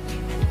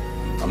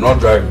 I'm not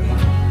driving.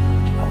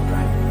 I'll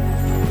drive.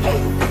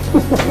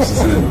 This is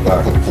in the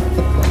back.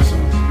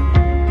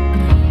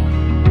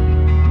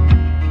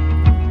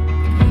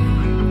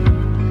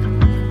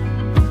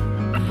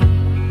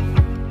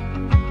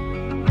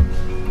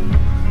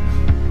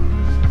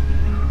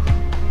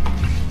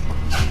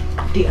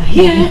 They are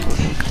here.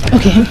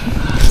 Okay.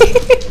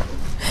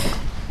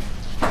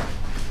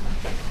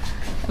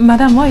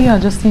 Madam, why are you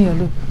adjusting your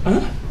look? Huh?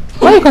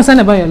 Why are you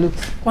concerned about your look?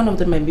 One of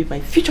them might be my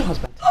future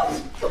husband.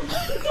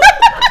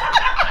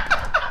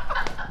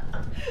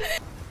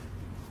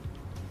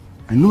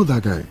 I know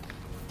that guy.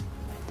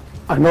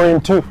 I know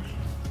him too.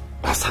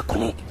 That's her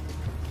colleague.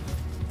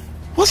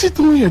 What's he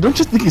doing here? Don't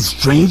you think it's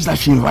strange that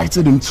she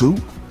invited him too?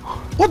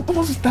 What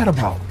was that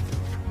about?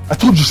 I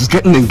told you she's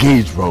getting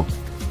engaged, bro.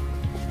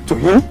 To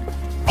him?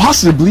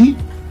 Possibly.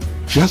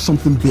 She has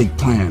something big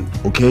planned,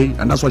 okay?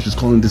 And that's why she's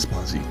calling this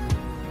party.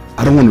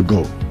 I don't want to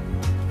go.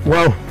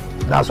 Well,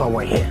 that's why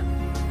we're here.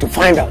 To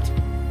find out.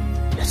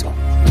 Let's go.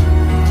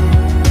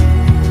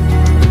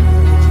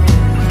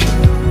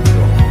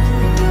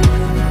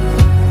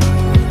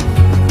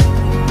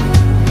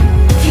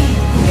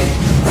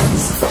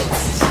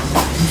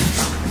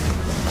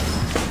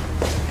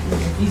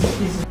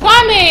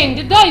 Come in!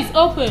 The door is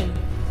open.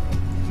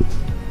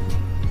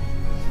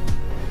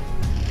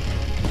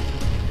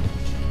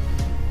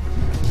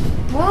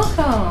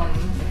 Welcome.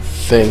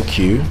 Thank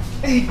you.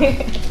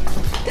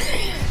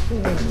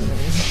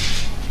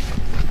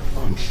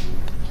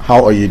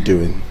 How are you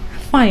doing?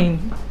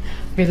 Fine.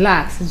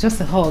 Relax. It's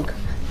just a hug.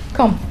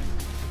 Come.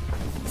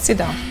 Sit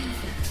down.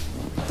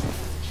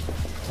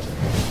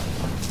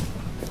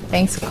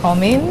 Thanks for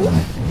coming.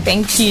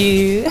 Thank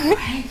you. There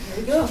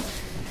we go.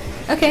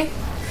 Okay.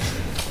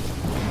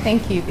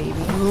 Thank you, baby.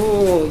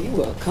 Oh, you're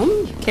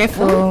welcome.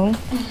 Careful.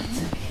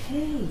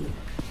 Hey.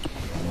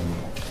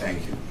 Thank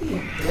you.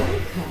 You're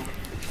welcome.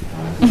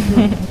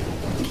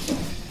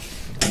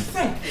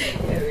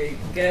 There we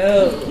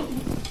go.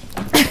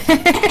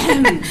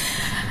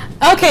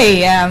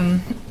 Okay,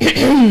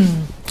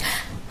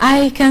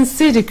 I can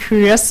see the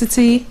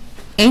curiosity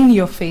in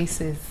your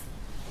faces.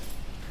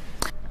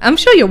 I'm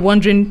sure you're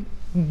wondering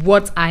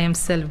what I am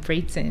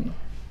celebrating.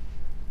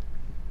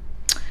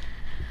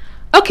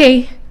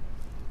 Okay,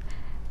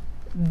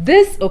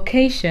 this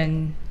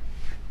occasion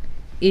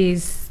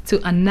is to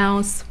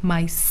announce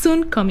my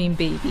soon coming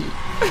baby.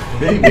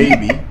 Hey,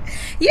 baby.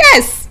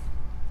 Yes,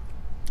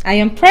 I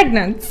am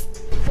pregnant.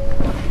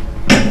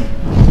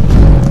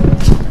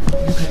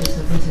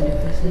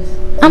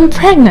 I'm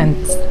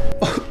pregnant.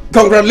 Oh,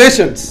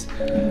 congratulations.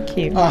 Thank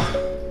you.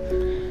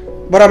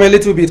 But I'm a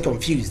little bit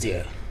confused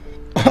here.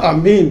 I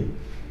mean,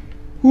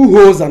 who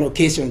holds an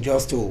occasion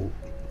just to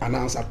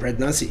announce a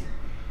pregnancy?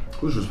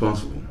 Who's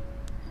responsible?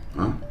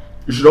 Huh?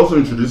 You should also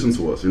introduce him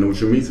to us. You know, we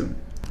should meet him.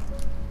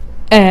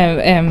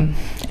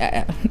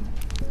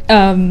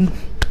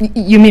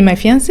 You mean my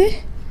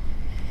fiancé?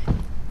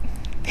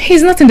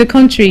 He's not in the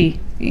country.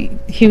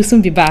 He'll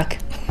soon be back.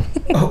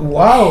 Oh,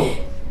 wow.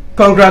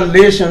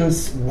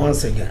 Congratulations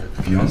once again.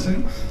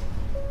 Fiancé?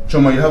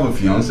 Choma, you have a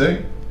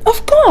fiancé?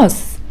 Of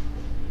course.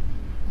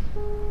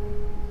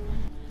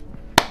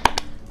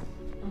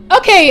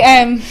 Okay,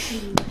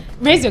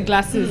 raise your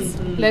glasses.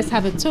 Let's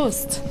have a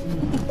toast.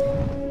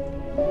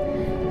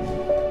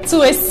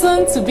 To a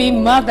soon-to-be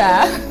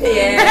mother.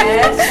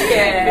 Yes,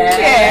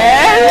 yes.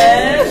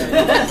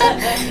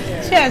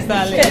 Cheers,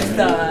 darling. Cheers,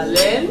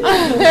 darling.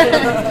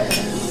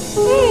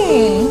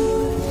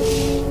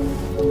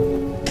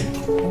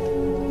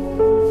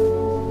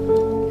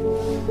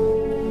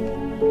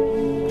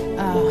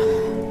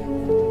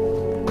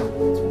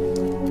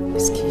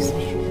 Excuse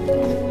me.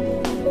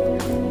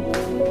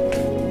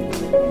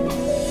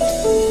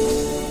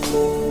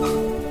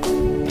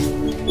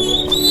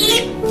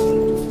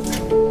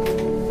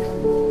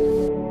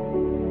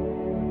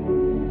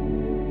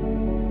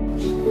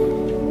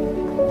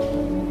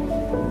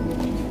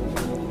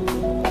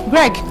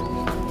 Greg.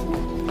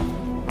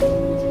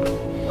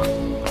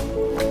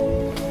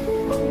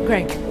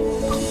 Greg.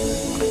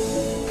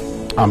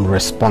 I'm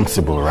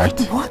responsible, right?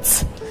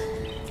 What?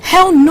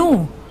 Hell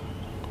no.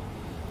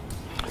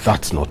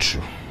 That's not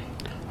true.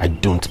 I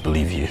don't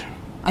believe you.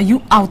 Are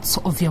you out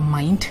of your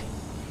mind?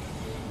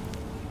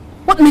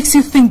 What makes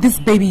you think this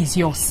baby is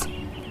yours?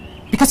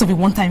 Because of a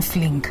one-time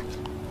fling?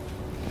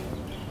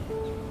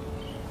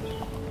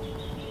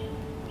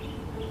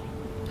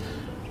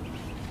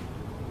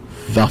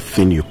 That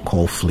thing you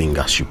call fling,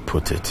 as you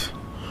put it,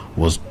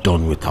 was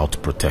done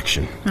without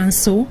protection. And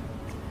so?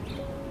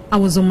 I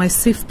was on my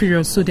safe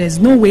period, so there's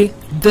no way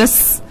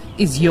this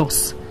is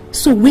yours.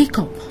 So wake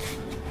up.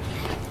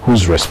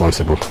 Who's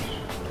responsible?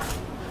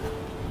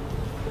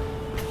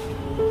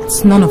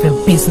 It's none of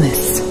your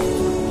business.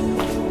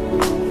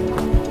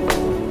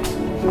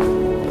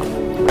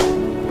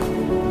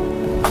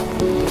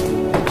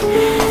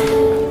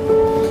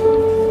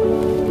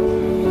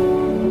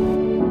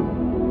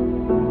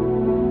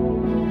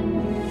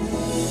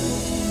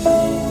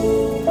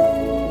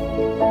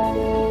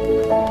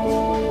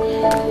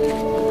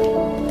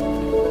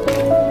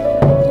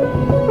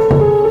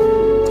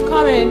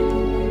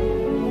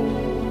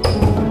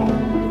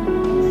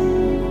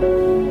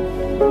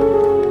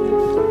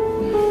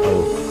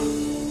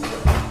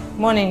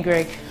 Morning,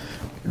 Greg.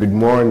 Good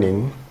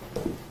morning.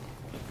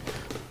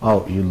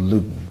 Oh, you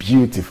look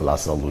beautiful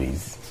as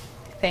always.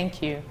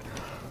 Thank you.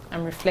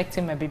 I'm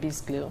reflecting my baby's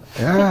glow.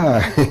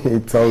 Yeah,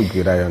 it's all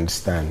good, I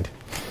understand.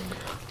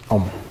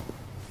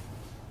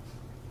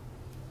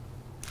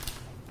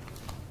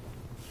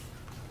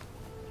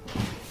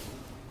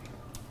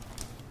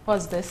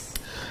 What's this?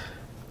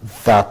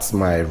 That's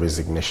my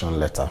resignation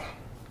letter.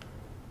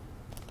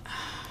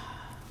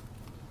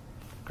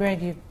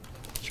 Greg, you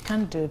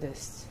can't do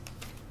this.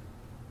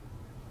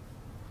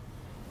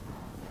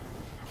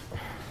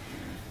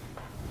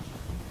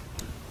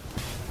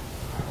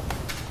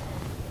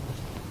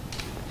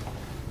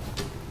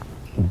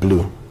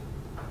 Blue,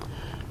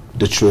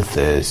 the truth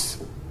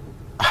is,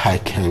 I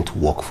can't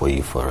work for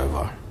you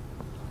forever.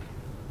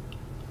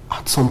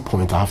 At some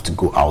point, I have to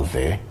go out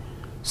there,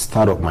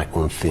 start up my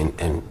own thing,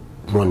 and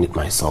run it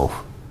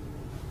myself.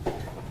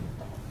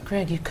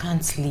 Greg, you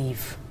can't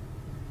leave.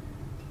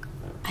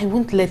 I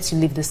won't let you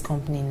leave this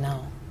company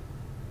now.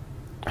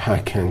 I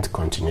can't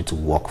continue to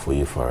work for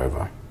you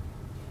forever.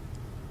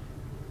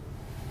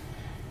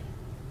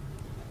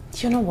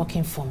 You're not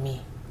working for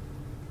me.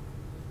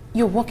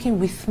 You're working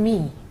with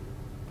me.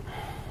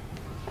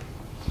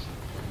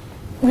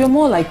 We're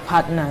more like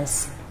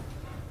partners.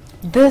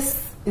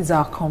 This is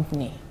our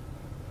company.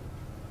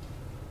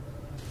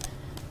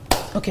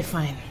 Okay,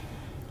 fine.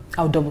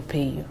 I'll double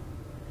pay you.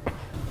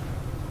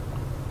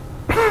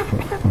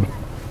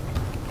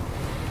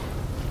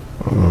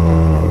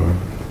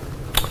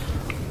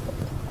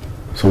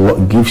 So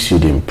what gives you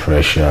the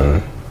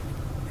impression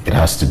it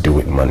has to do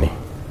with money?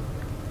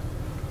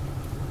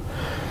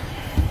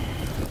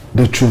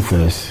 The truth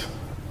is,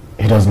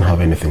 it doesn't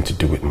have anything to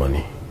do with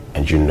money,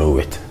 and you know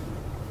it.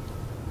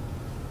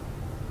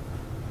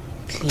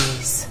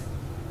 Please.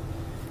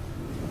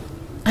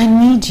 I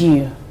need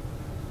you.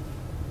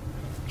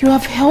 You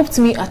have helped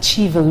me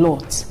achieve a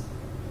lot.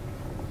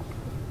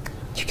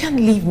 You can't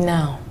leave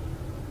now.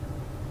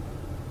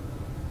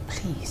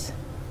 Please.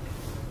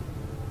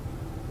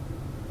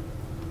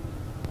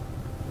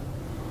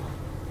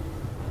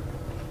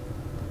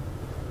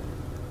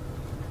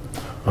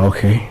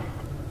 Okay.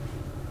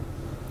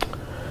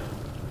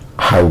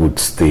 I would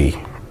stay,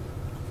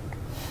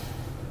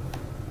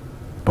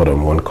 but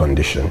on one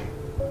condition.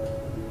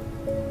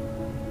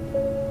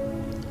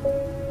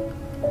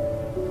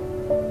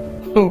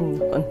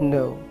 Oh,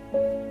 no.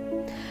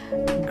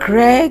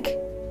 Greg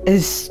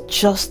is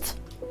just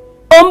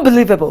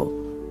unbelievable.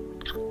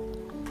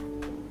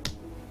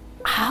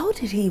 How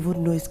did he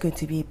even know he's going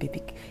to be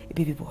a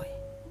baby boy?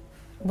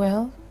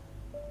 Well,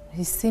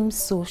 he seems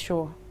so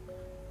sure,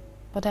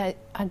 but I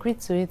agreed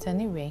to it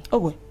anyway. Oh,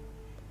 wait.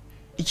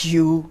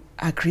 You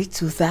agreed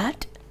to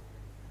that?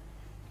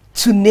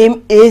 To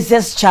name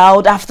Udeze's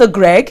child after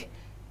Greg?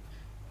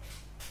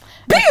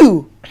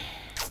 Pew!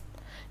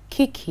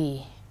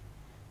 Kiki,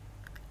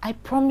 I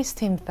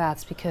promised him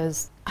that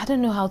because I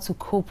don't know how to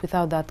cope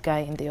without that guy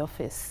in the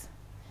office.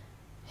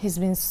 He's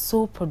been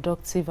so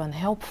productive and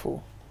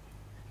helpful.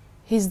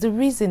 He's the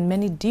reason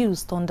many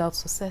deals turned out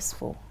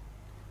successful.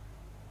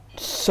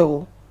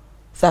 So,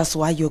 that's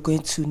why you're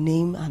going to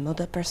name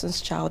another person's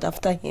child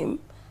after him?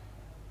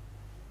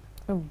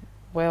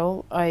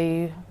 Well,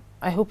 I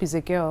hope he's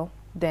a girl.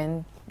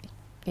 Then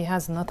he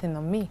has nothing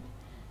on me.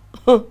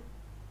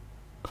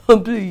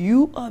 Blue,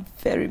 you are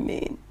very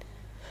mean.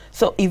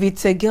 So if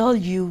it's a girl,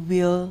 you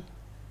will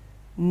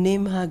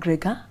name her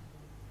Gregor?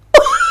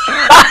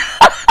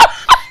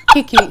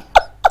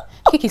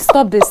 Kiki,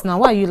 stop this now.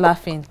 Why are you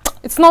laughing?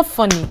 It's not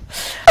funny.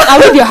 I'll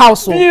leave your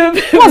house.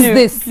 What's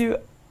this?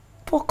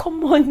 But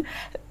come on.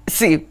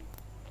 See,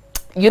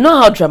 you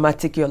know how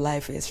dramatic your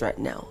life is right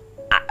now.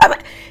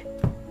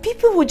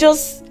 People will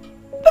just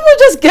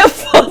get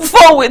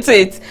fun with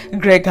it.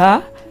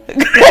 Gregor?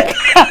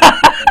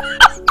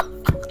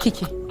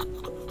 Kiki.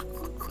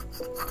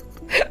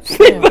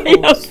 Baby,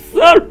 I'm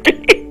sorry.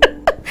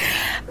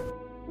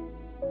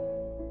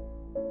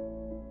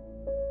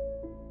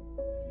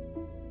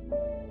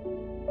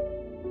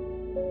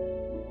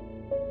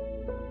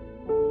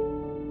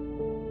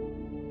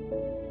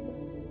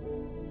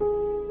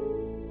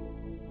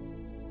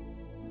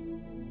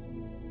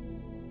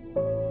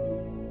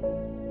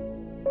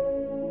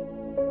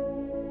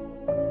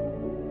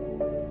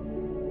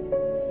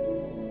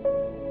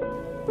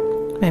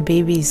 My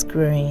baby is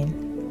growing.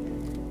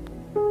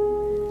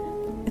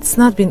 It's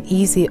not been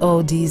easy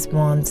all these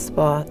months,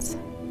 but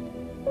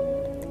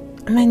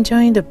I'm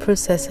enjoying the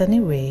process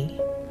anyway.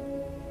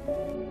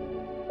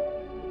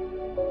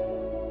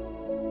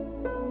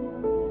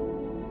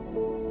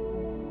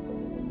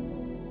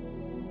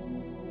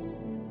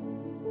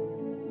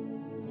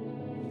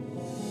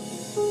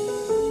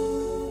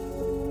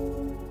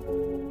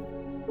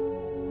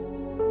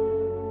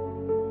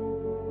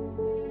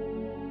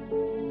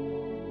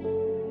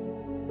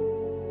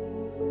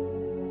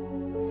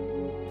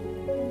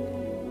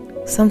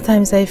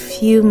 Sometimes I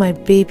feel my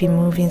baby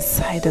move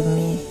inside of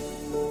me.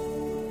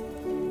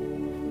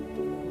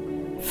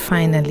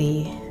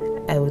 Finally,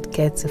 I would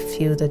get to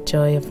feel the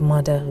joy of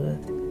motherhood.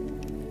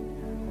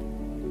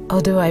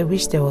 Although I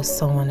wish there was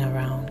someone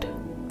around.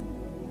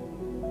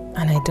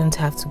 And I don't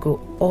have to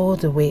go all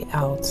the way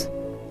out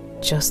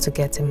just to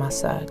get a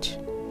massage.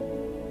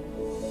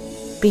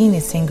 Being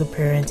a single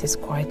parent is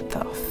quite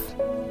tough.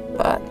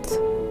 But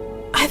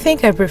I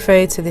think I prefer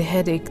it to the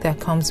headache that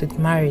comes with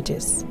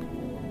marriages.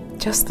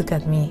 Just look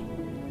at me.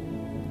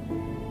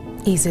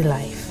 Easy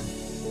life.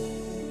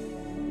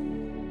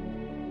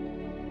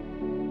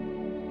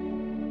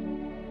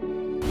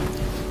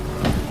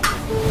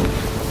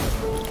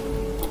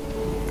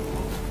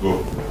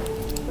 Go.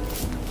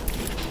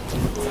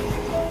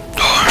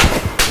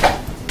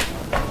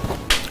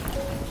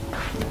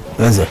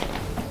 Udeze.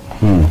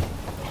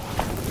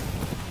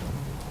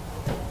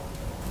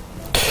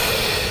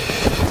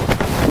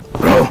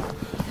 Bro,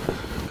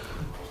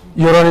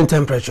 you're running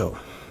temperature.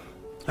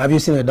 Have you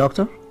seen a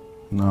doctor?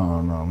 No,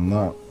 I'm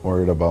not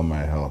worried about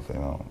my health, you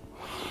know.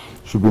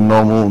 Should be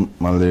normal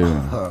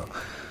malaria.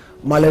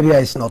 Malaria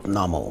is not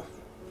normal.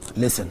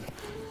 Listen,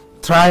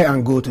 try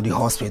and go to the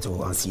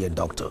hospital and see a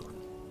doctor.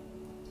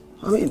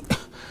 I mean,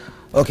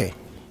 okay,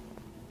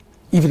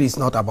 if it is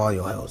not about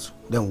your health,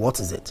 then what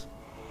is it?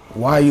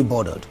 Why are you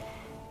bothered?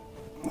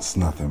 It's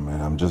nothing,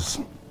 man. I'm just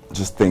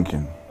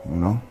thinking, you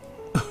know?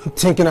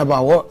 Thinking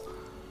about what?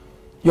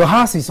 Your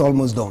house is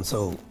almost done,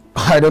 so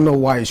I don't know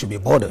why you should be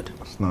bothered.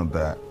 It's not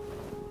that.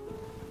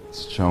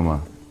 It's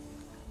Choma.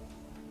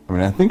 I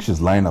mean, I think she's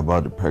lying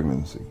about the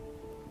pregnancy.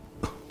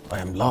 I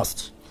am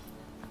lost.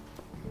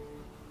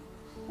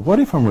 What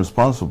if I'm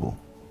responsible?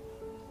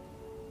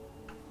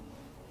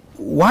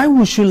 Why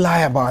would she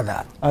lie about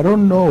that? I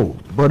don't know,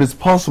 but it's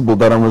possible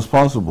that I'm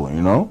responsible,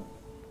 you know?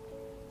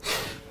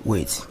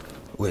 Wait.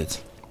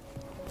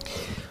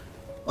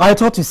 I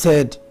thought you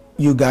said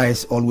you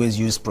guys always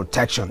use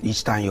protection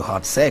each time you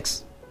had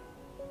sex.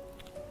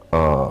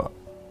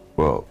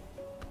 Well,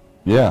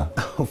 yeah.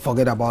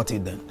 Forget about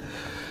it then.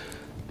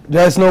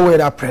 There's no way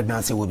that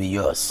pregnancy will be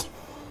yours.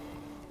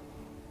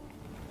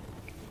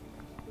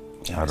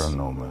 Yes. I don't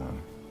know,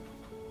 man.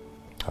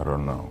 I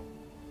don't know.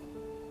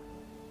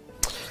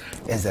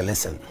 Ezra,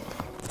 listen.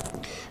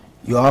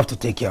 You have to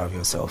take care of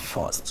yourself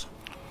first.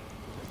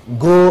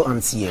 Go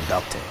and see a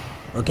doctor,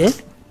 okay?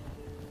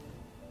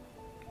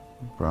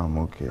 Bro, I'm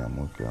okay.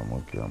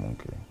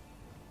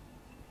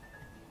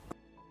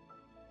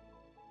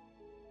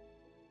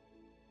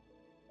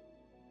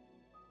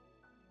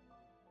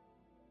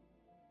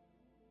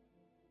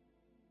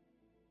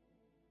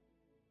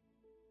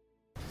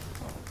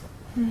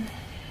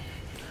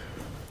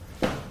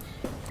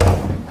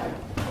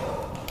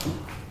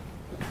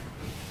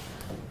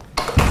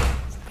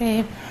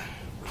 Babe.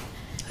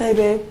 Hi,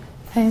 babe.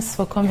 Thanks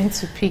for coming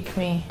to pick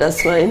me.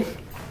 That's fine.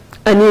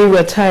 I knew you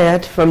were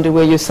tired from the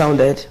way you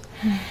sounded.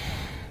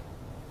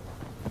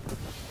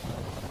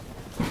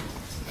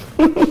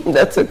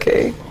 That's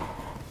okay.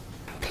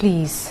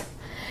 Please,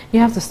 you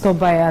have to stop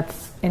by at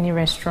any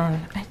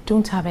restaurant. I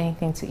don't have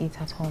anything to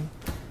eat at home.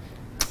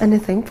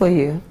 Anything for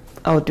you,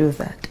 I'll do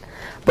that.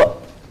 But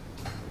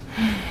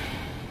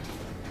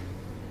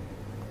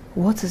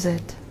what is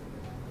it?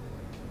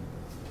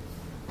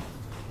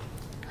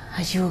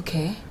 Are you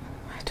okay?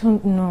 I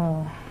don't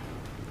know.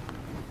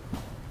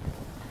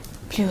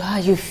 Blue, how are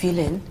you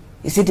feeling?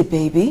 Is it the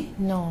baby?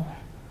 No.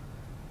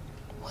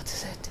 What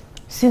is it?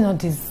 See all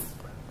these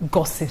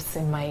gossips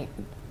in my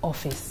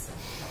office.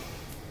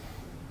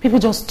 People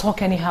just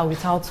talk anyhow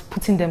without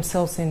putting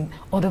themselves in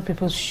other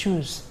people's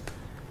shoes.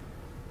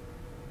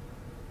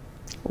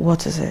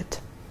 What is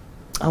it?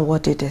 And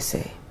what did they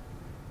say?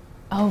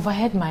 I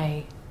overheard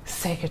my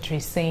secretary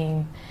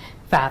saying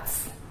that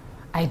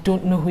I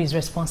don't know who is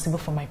responsible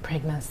for my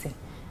pregnancy.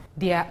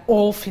 They are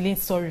all feeling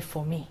sorry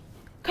for me.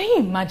 Can you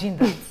imagine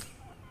that?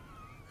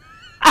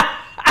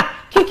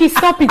 Kiki,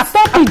 stop it,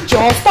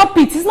 Joe, stop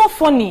it. It's not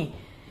funny.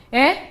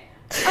 Eh?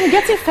 I'm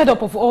getting fed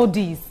up of all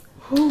these.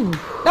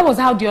 That was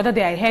how the other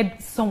day I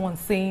heard someone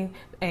saying,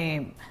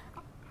 I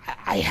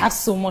have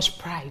so much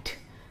pride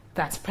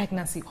that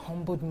pregnancy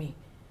humbled me.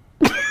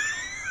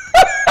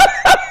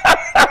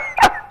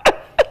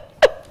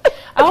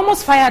 I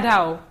almost fired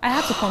out. I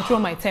had to control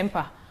my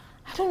temper.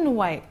 I don't know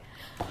why.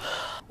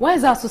 Why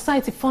is our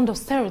society fond of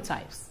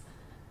stereotypes?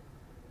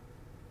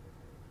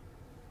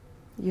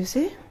 You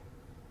see?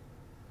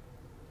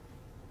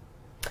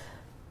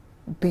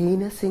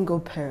 Being a single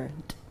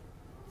parent,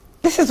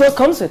 this is what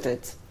comes with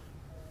it.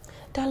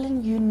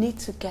 Darling, you need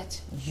to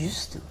get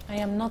used to. I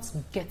am not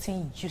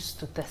getting used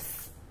to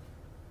this.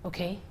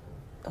 Okay?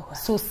 Oh, well.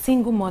 So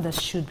single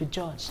mothers should be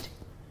judged.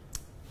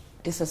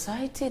 The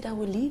society that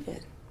we live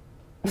in,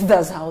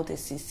 that's how they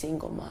see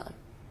single mom.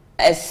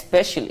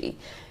 Especially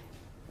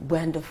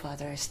when the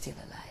father is still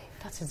alive.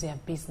 That is their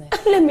business.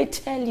 Let me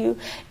tell you,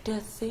 they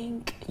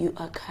think you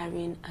are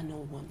carrying an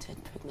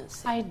unwanted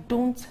pregnancy. I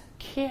don't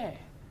care.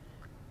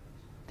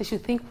 They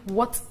should think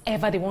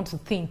whatever they want to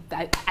think.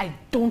 I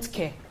don't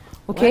care.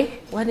 Okay?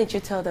 Why didn't you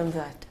tell them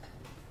that?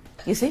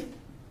 You see?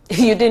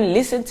 You didn't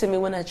listen to me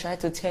when I tried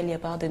to tell you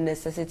about the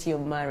necessity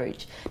of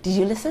marriage. Did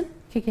you listen?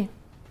 Kiki,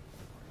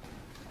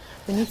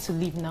 we need to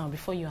leave now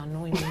before you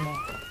annoy me more.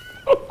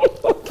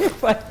 Okay,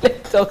 fine.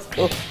 Let's talk.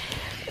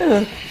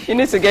 You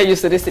need to get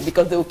used to this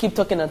because they will keep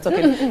talking and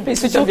talking.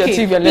 Please switch off your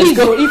TV and let's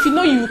go. If you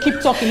know you will keep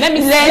talking, let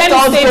me stay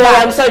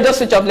back. I'm sorry, just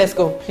switch off. Let's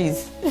go,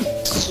 please.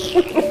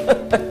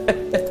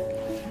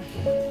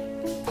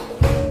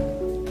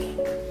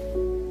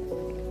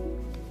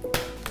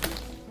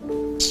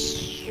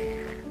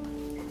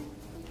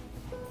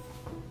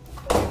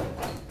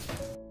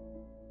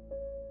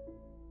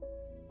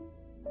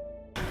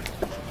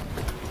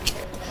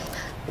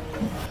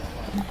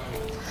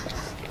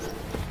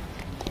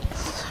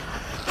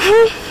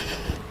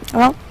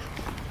 Well,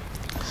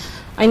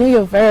 I know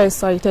you're very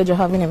excited you're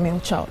having a male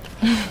child.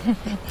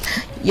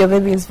 Your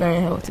baby is very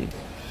healthy.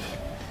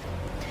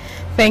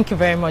 Thank you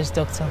very much,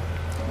 doctor.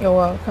 You're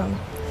welcome.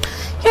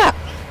 Yeah.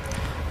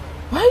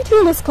 Why do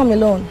you always come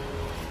alone?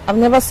 I've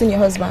never seen your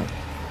husband.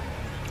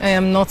 I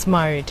am not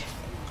married.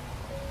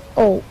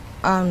 Oh,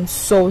 I'm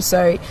so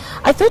sorry.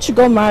 I thought you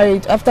got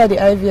married after the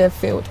IVF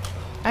failed.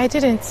 I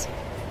didn't.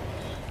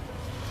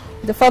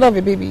 The father of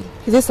a baby,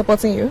 is he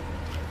supporting you?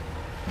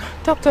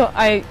 Doctor,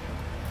 I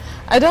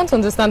don't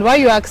understand why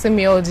you're asking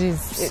me all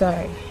this.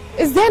 Sorry.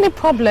 Is there any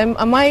problem?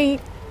 Am I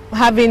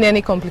having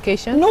any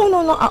complication? No,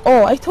 not at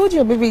all. I told you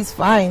your baby is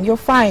fine. You're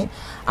fine.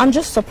 I'm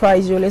just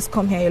surprised you always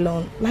come here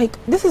alone. Like,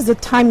 this is the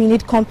time you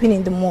need company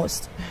the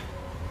most.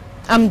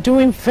 I'm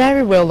doing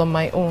very well on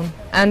my own.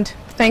 And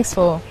thanks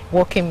for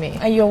walking me.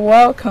 And you're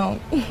welcome.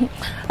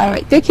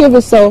 Alright, take care of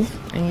yourself.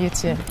 And you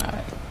too.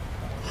 Alright.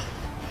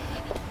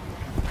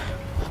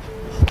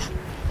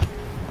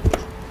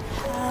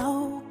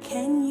 How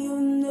can you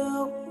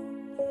know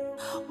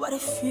what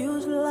it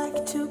feels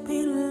like to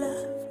be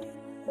loved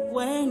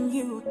when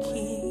you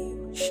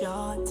keep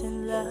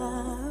shorting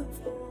love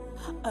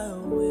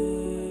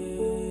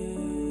away?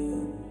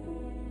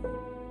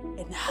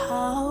 And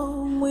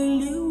how will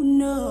you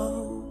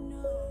know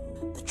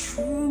the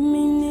true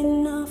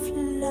meaning of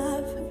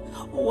love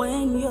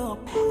when your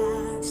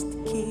past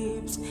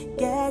keeps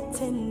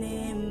getting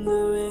in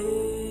the way?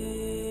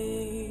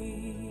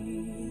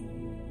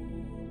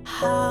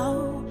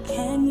 How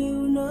can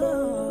you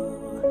know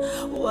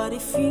what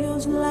it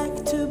feels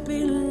like to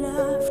be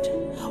loved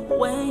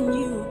when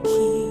you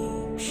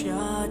keep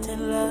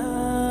shorting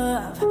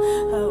love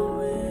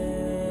away?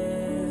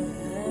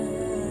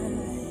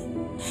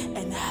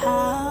 And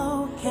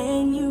how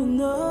can you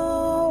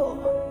know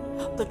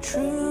the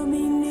true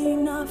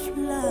meaning of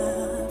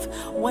love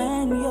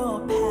when your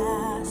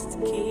past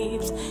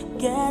keeps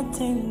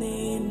getting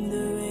in the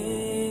way?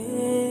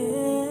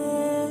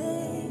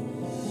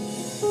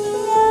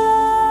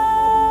 Love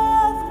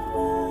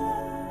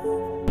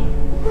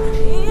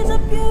is a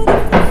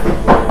beautiful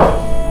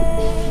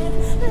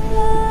thing.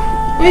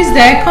 Who is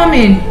there? Come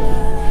in.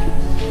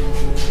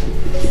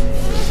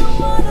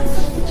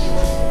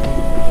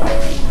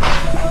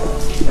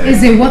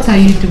 Udeze, what are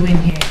you doing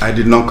here? I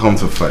did not come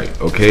to fight,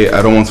 okay?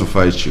 I don't want to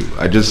fight you.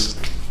 I just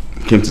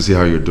came to see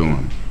how you're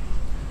doing.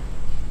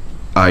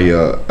 I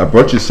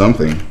brought you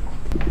something.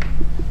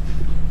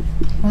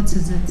 What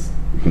is it?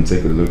 You can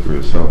take a look for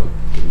yourself.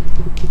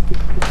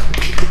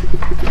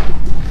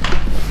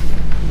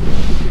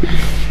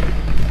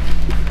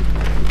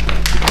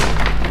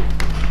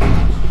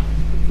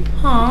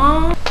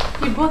 Aww,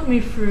 you bought me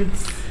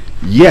fruits.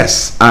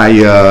 Yes, I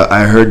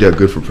heard they're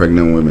good for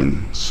pregnant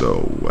women,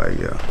 so I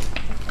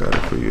got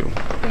it for you.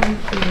 Thank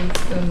you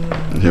so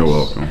much. You're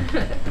welcome.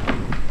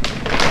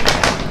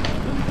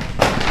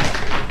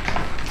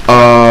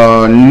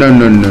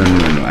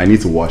 No. I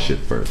need to wash it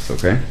first,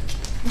 okay?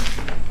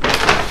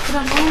 But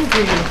I'm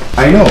hungry.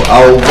 I know.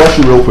 I'll wash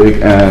it real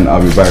quick and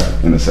I'll be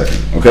back in a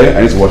second, okay?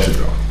 I need to wash it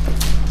though.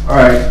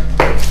 Alright.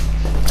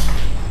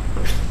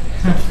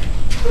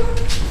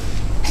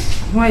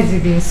 Why is he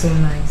being so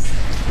nice?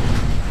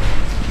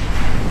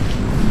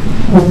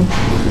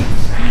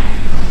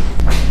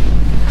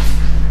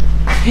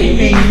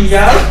 Hey,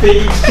 yeah,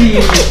 baby.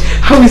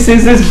 How is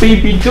this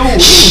baby doing?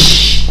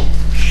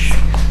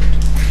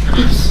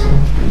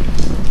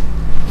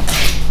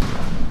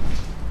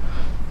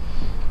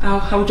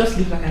 I'll just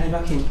leave like I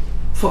never came.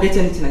 Forget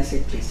anything I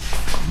said, please.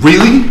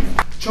 Really?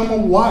 Choma,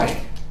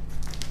 why?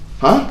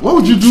 Huh? Why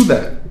would you do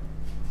that?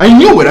 I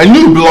knew it. I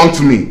knew it belonged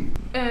to me.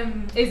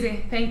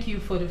 Udeze, thank you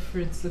for the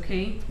fruits,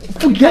 okay?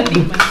 Forget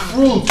the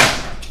fruits.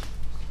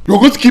 You're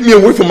going to keep me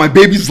away from my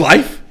baby's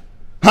life?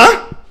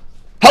 Huh?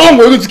 How long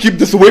were you going to keep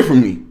this away from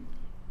me?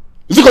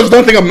 Is it because you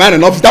don't think I'm man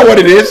enough? Is that what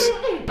it is?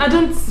 I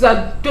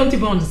don't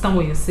even understand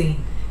what you're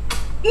saying.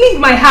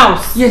 Leave my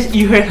house. Yes,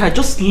 you heard her.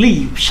 Just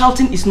leave.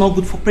 Shouting is not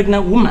good for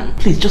pregnant women.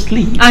 Please, just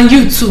leave. And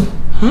you too.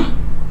 Huh?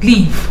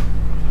 Leave.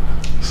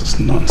 This is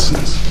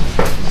nonsense.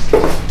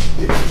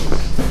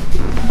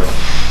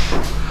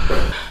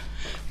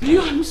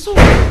 Leo, I'm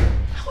sorry.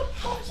 How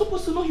am I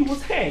supposed to know he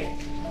was here?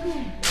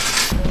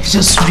 You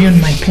just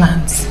ruined my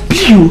plans.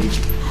 Leo!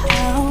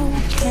 How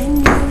can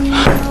you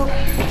know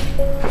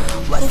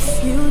what it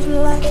feels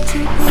like to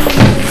be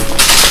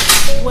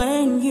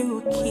when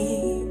you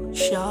keep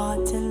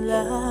shorting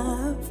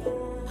love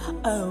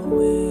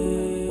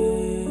away?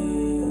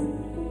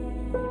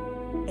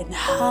 And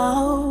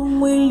how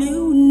will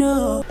you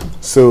know?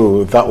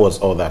 So that was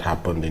all that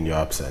happened in your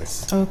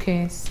absence.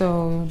 Okay,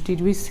 so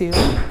did we seal?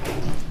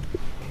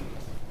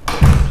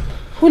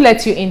 Who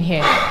let you in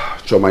here?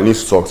 Choma, I need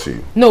to talk to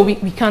you. No, we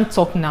can't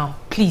talk now.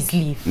 Please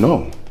leave.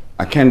 No,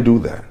 I can't do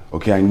that.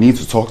 Okay, I need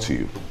to talk to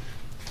you.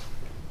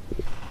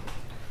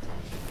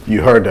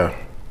 You heard her.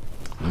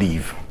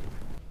 Leave.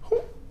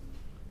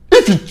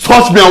 If you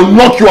touch me, I'll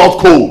knock you out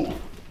cold.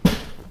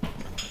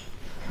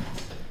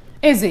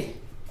 Udeze,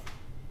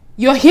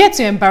 you're here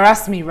to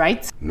embarrass me,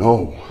 right?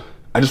 No,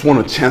 I just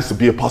want a chance to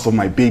be a part of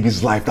my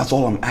baby's life. That's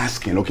all I'm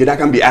asking, okay? That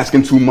can't be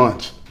asking too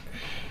much.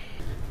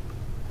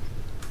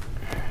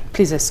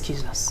 Please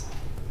excuse us.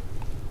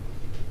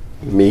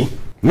 Me?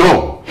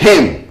 No,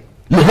 him!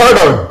 You heard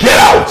her! Get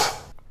out!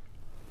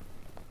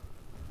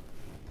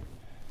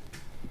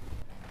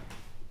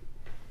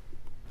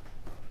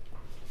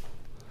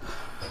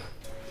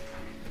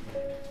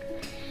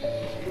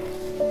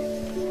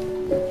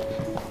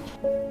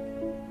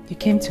 You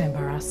came to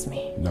embarrass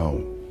me.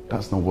 No,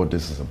 that's not what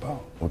this is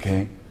about,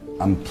 okay?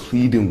 I'm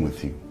pleading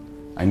with you.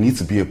 I need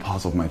to be a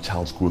part of my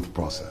child's growth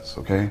process,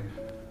 okay?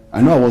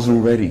 I know I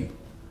wasn't ready,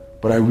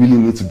 but I really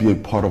need to be a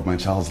part of my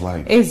child's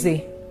life.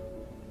 Eze,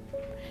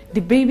 the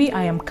baby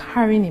I am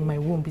carrying in my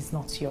womb is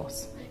not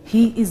yours.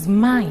 He is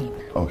mine.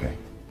 Okay,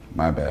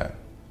 my bad.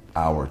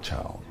 Our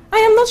child. I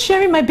am not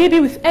sharing my baby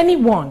with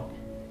anyone.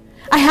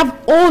 I have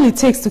all it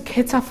takes to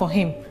cater for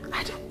him.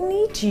 I don't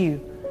need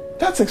you.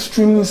 That's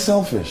extremely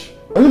selfish.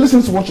 Are you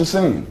listening to what you're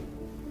saying?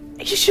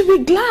 You should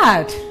be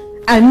glad.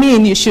 I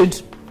mean, you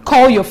should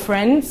call your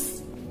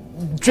friends,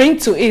 drink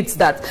to it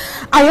that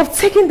I have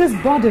taken this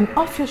burden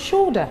off your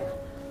shoulder.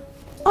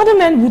 Other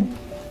men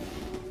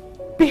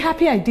would be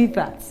happy I did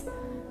that.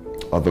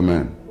 Other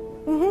men?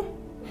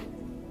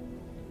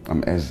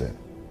 I'm Eze.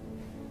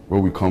 Where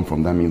we come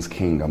from, that means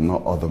king. I'm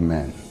not other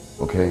men,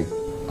 okay?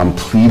 I'm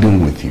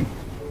pleading with you.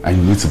 I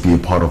need to be a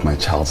part of my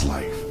child's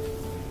life.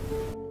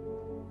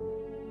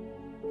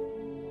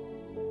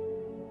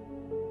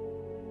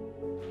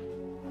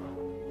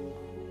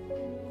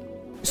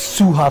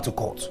 Sue her to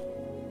court.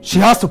 She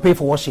has to pay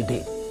for what she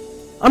did.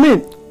 I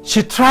mean,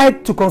 she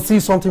tried to conceal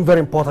something very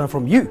important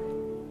from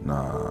you.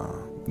 Nah,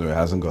 no, it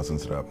hasn't gotten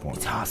to that point.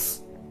 It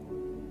has.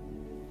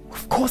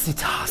 Of course it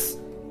has.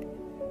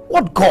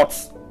 What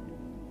guts?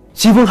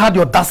 She even had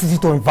the audacity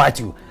to invite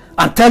you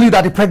and tell you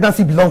that the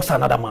pregnancy belongs to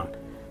another man.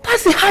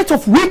 That's the height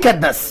of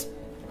wickedness.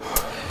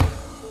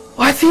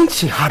 I think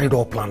she had it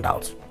all planned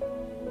out.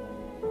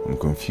 I'm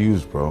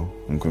confused, bro.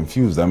 I'm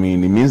confused. I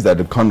mean, it means that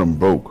the condom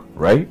broke,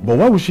 right? But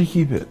why would she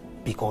keep it?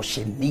 Because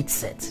she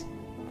needs it.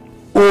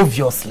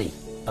 Obviously,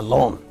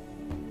 alone.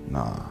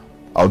 Nah,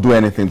 I'll do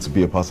anything to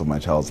be a part of my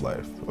child's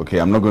life, okay?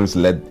 I'm not going to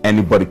let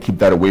anybody keep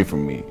that away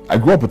from me. I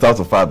grew up without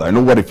a father. I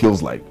know what it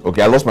feels like,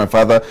 okay? I lost my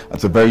father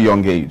at a very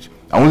young age.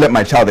 I won't let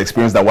my child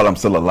experience that while I'm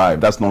still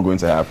alive. That's not going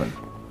to happen.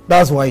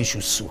 That's why you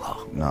should sue her.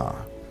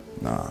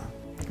 Nah.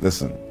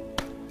 Listen,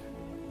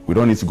 we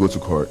don't need to go to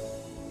court.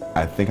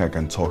 I think I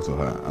can talk to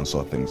her and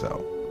sort things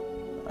out.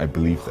 I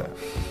believe that.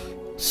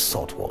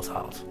 Sort what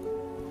out?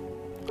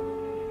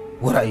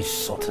 What are you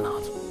sorting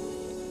out?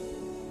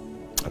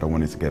 I don't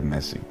want it to get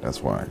messy,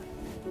 that's why.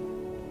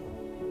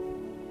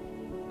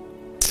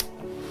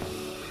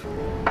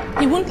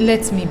 He won't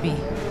let me be,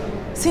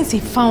 since he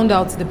found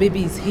out the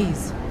baby is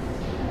his.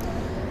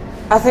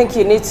 I think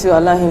you need to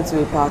allow him to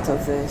be part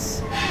of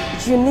this.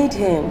 You need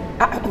him.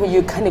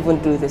 You can't even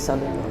do this on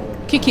your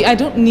own. Kiki, I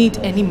don't need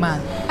any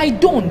man. I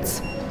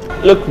don't.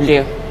 Look,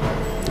 Leo,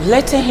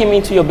 letting him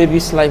into your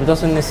baby's life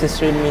doesn't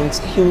necessarily mean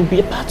he will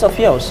be a part of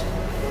yours.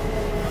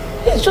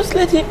 Please, just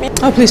let him in.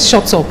 Oh, please,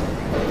 shut up.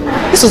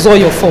 This is all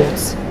your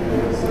fault.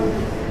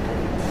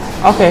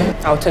 Okay,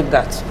 I'll take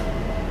that.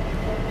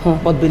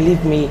 But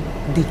believe me,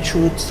 the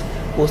truth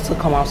will still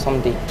come out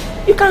someday.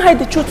 You can't hide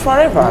the truth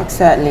forever.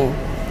 Exactly.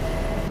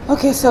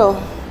 Okay, so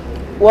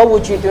what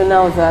would you do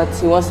now that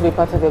he wants to be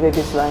part of your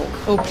baby's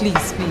life? Oh,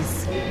 please,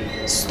 please.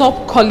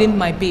 Stop calling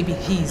my baby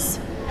his.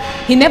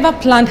 He never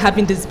planned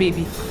having this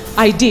baby.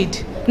 I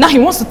did. Now he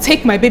wants to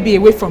take my baby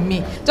away from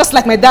me, just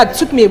like my dad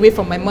took me away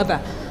from my mother.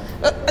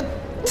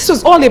 This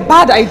was all a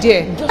bad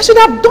idea. I should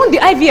have done the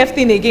IVF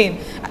thing again.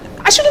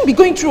 I shouldn't be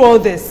going through all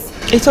this.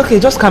 It's okay,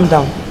 just calm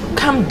down.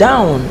 Calm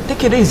down.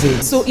 Take it easy.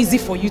 It's so easy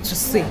for you to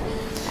say.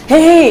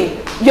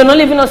 Hey, you're not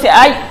leaving us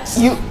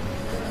here.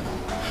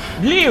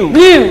 Blue.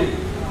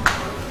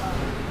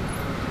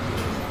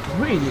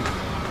 Really?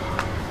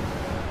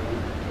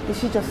 Did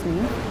she just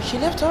leave? She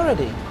left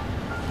already.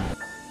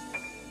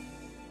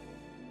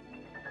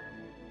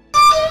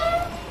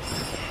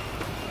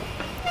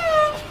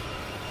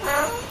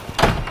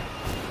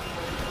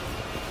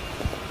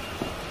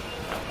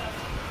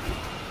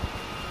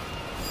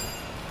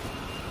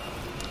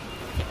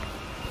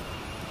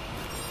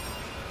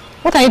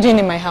 What are you doing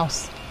in my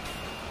house?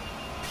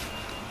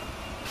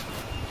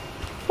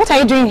 What are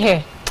you doing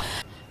here?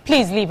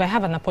 Please leave. I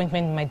have an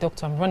appointment with my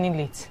doctor. I'm running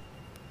late.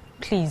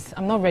 Please,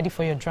 I'm not ready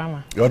for your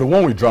drama. You're the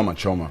one with drama,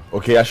 Choma.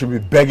 Okay, I should be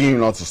begging you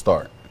not to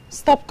start.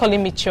 Stop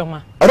calling me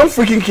Choma. I don't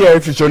freaking care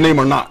if it's your name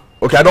or not.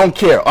 Okay, I don't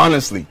care,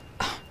 honestly.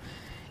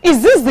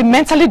 Is this the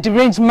mentally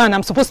deranged man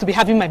I'm supposed to be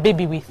having my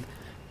baby with?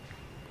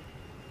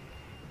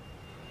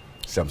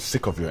 See, I'm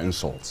sick of your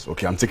insults.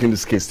 Okay, I'm taking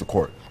this case to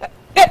court.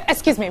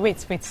 Excuse me,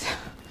 wait.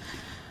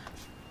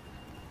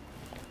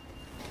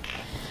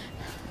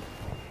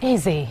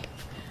 Eze,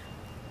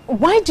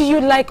 why do you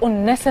like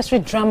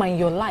unnecessary drama in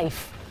your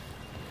life?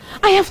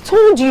 I have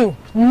told you,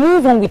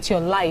 move on with your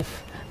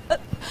life.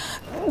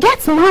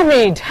 Get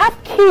married, have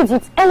kids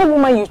with any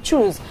woman you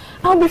choose.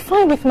 I'll be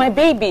fine with my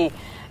baby.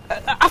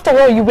 After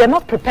all, you were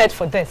not prepared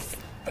for this.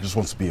 I just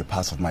want to be a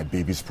part of my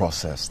baby's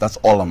process. That's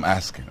all I'm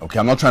asking, okay?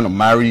 I'm not trying to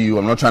marry you.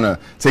 I'm not trying to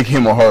take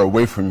him or her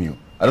away from you.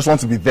 I just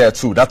want to be there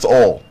too, that's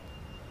all.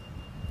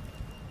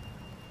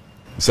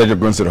 You said you're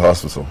going to the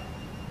hospital.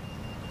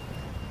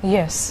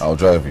 Yes. I'll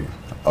drive you.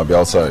 I'll be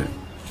outside.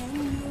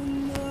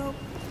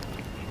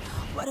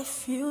 What it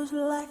feels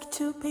like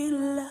to be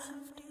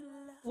loved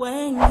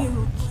when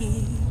you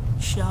keep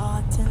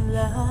short and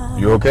love.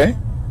 You okay?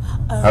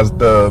 Has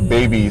the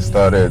baby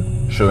started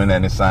showing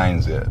any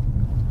signs yet?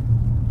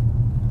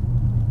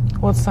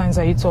 What signs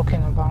are you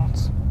talking about?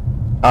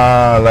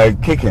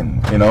 Like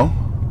kicking, you know?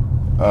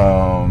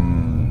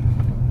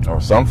 Or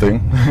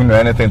something. You know,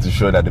 anything to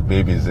show that the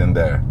baby is in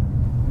there.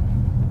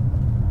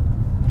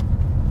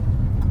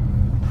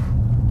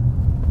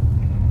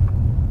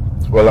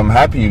 Well, I'm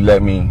happy you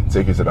let me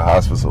take you to the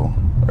hospital.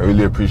 I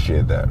really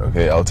appreciate that,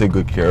 okay? I'll take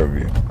good care of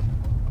you.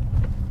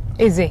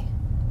 Izzy,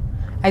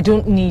 I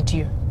don't need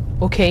you,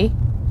 okay?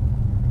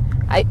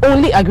 I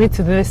only agreed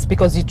to this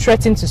because you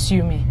threatened to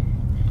sue me.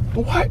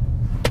 What?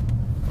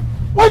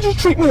 Why'd you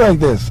treat me like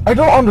this? I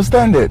don't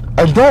understand it.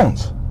 I don't.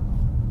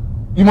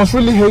 You must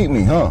really hate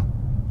me, huh?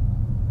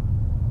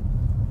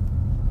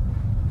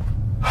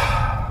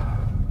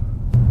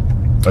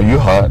 Are you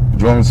hot?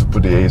 Do you want me to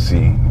put the AC,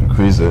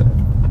 increase it?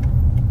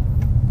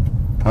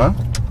 Huh?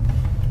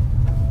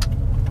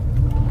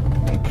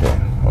 Okay,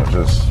 I'll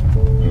just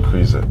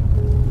increase it.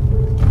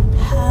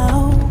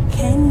 How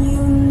can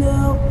you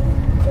know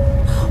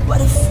what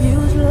it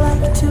feels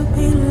like to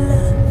be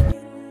loved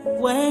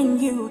when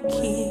you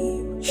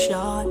keep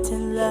short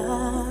and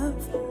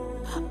love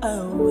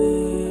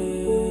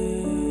away?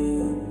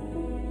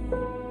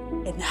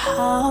 And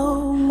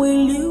how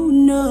will you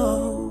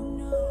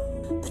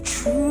know the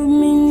true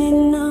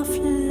meaning of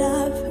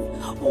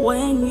love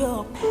when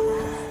you're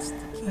past?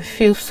 I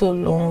feel so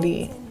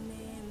lonely.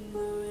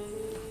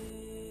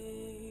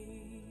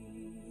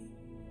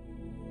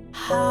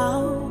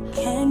 How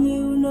can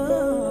you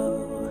know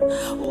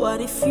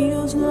what it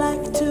feels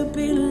like to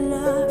be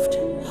loved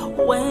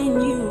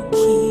when you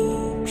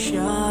keep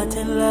short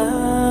and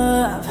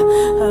love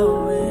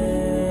away?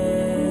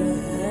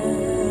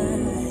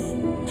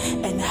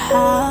 And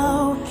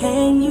how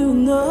can you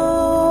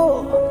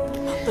know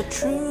the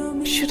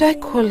true? Should I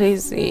call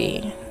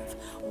Izzy?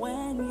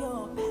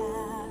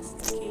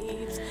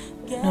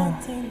 No.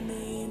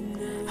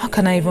 How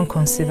can I even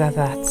consider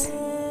that?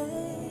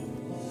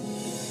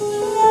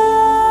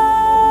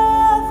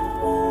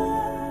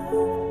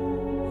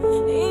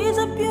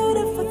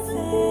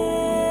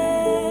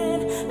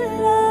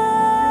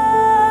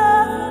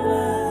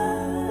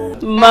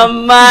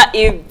 Mama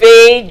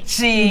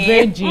Ibeji.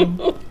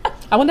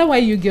 I wonder why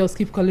you girls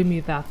keep calling me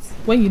that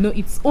when you know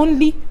it's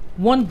only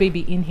one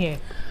baby in here.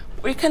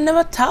 We can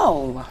never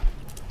tell.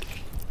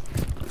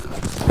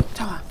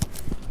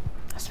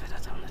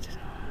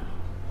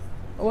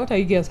 What are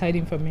you girls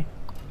hiding from me?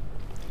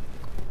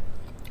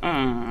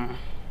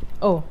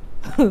 Oh,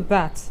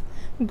 that.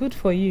 Good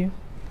for you.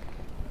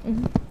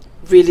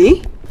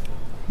 Really?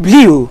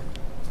 Blue,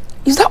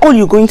 is that all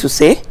you're going to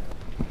say?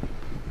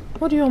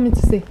 What do you want me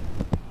to say?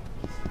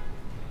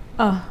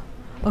 Ah,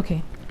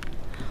 okay.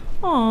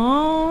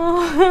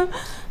 Aww,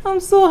 I'm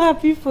so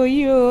happy for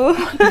you.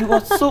 You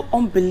are so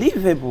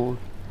unbelievable.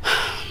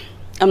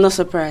 I'm not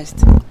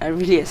surprised. I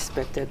really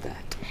expected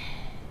that.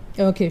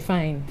 Okay,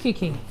 fine.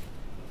 Kiki,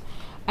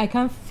 I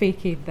can't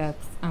fake it that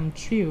I'm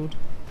thrilled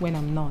when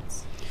I'm not.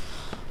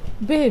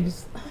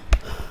 Babes,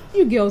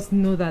 you girls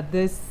know that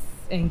this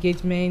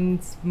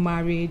engagement,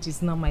 marriage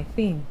is not my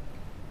thing.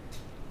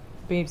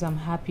 Babes, I'm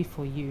happy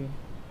for you.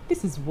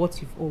 This is what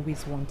you've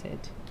always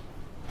wanted.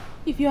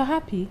 If you're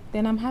happy,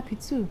 then I'm happy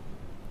too.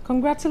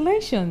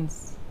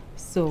 Congratulations.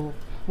 So,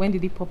 when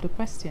did he pop the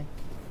question?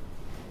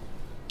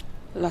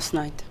 Last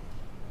night.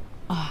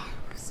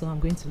 So I'm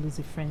going to lose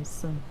a friend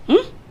soon.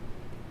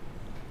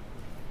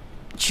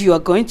 You are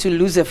going to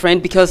lose a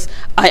friend because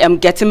I am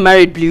getting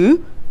married,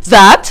 Blue?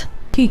 That?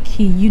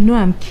 Kiki, you know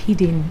I'm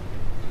kidding.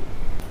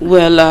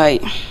 Well,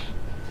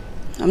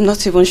 I'm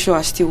not even sure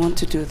I still want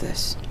to do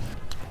this.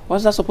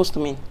 What's that supposed to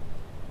mean?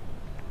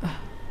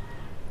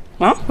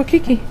 Huh? But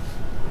Kiki,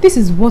 this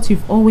is what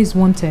you've always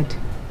wanted.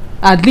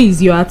 At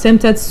least your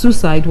attempted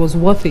suicide was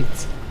worth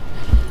it.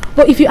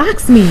 But if you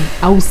ask me,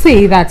 I will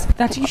say that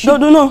you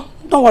should... No,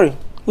 don't worry.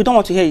 We don't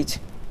want to hear it.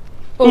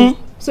 Oh,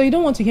 so you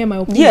don't want to hear my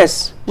opinion?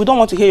 Yes, we don't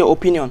want to hear your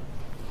opinion.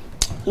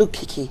 Look,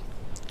 Kiki,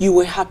 you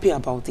were happy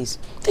about this.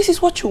 This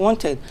is what you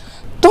wanted.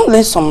 Don't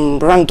let some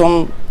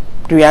random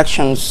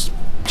reactions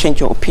change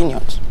your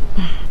opinions.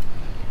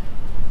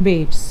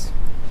 Babes,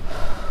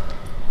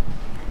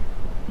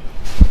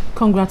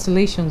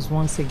 congratulations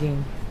once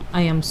again.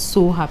 I am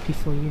so happy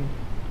for you.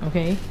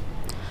 Okay?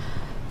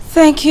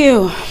 Thank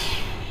you.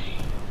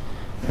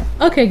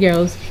 Okay,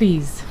 girls,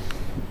 please.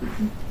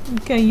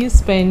 Can you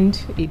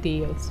spend a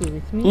day or two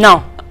with me?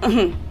 No.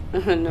 No,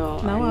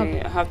 Now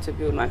I have to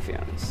be with my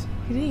fiance.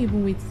 You didn't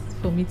even wait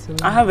for me to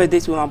learn. I have a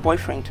date with my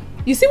boyfriend.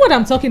 You see what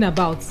I'm talking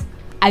about?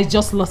 I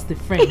just lost a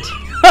friend.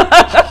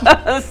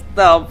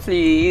 Stop,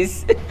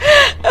 please.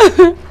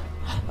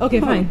 Okay,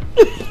 fine.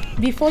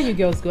 Before you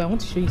girls go, I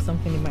want to show you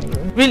something in my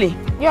room. Really?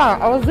 Yeah,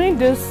 I was doing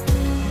this.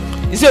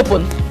 Is it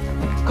open?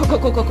 Go.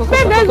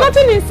 Babe, there's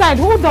nothing inside.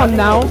 Hold on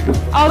now.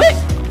 I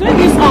was doing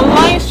this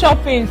online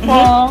shopping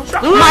for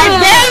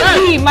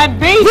my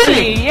baby.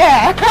 Really?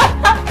 Yeah.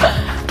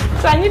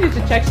 So I needed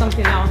to check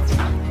something out.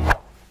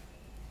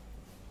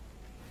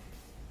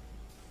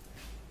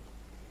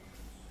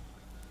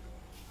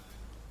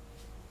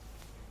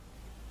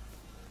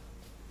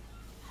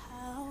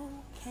 How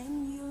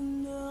can you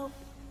know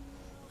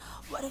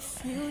what it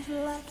feels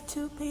like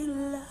to be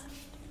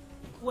loved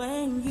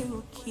when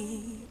you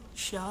keep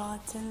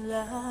shorting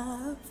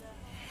love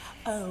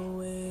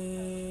away?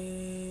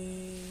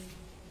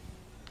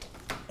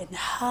 And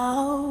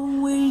how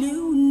will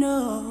you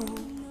know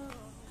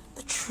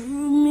the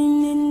true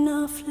meaning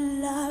of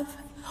love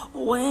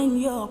when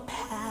your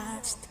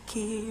past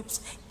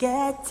keeps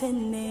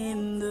getting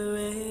in the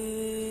way?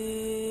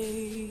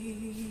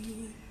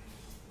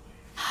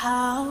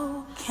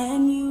 How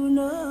can you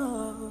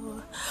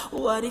know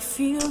what it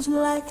feels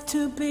like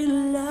to be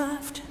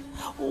loved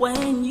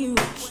when you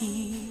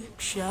keep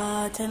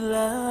shutting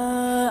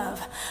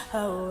love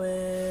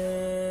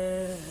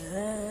away?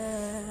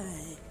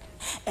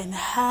 And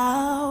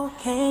how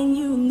can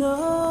you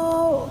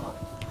know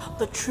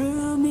the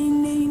true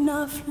meaning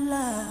of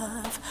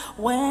love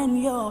when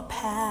your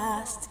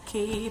past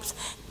keeps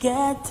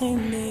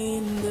getting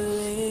in the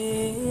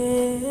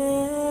way?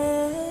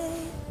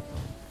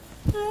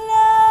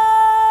 Love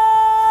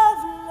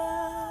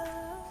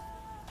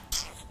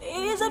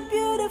is a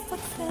beautiful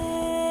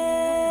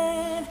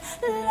thing.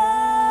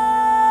 Love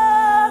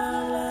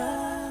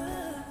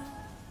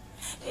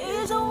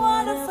is a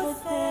wonderful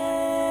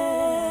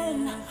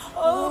thing.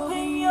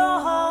 Open your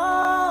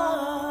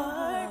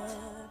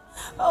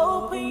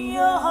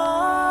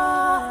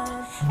heart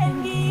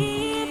and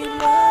give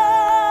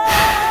love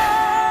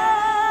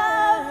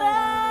a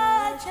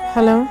chance.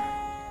 Hello?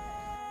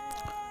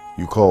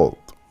 You called?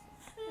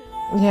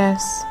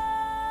 Yes.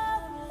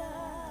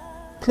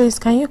 Please,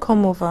 can you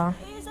come over?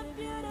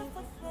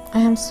 I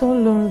am so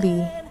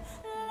lonely.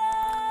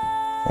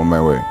 On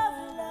my way.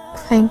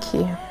 Thank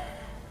you.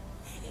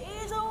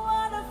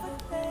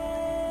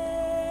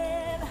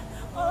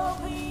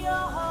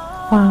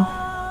 Wow.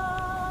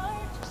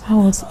 That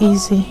was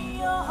easy.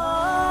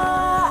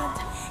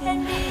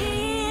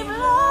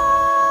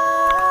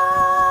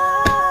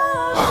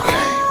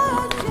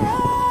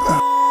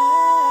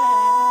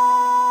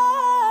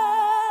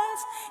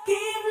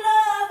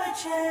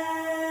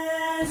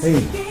 Hey,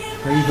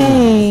 how you doing?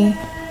 Hey.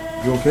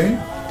 You okay?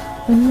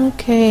 I'm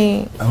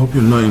okay. I hope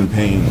you're not in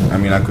pain. I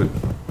mean, I could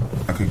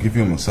give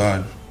you a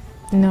massage.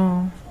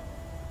 No.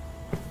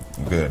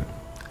 Good.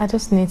 I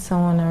just need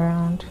someone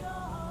around.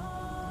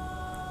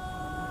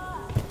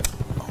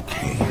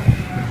 Okay.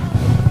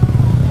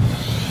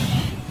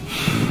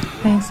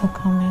 Thanks for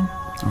coming.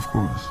 Of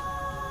course.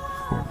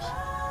 Of course.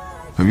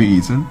 Have you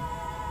eaten?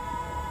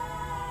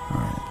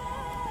 Alright.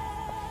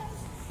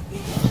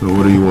 So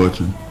what are you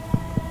watching?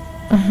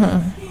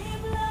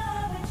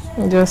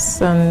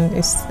 Just an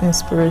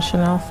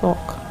inspirational folk.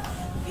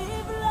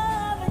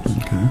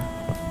 Okay.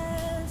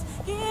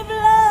 Give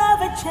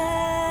love a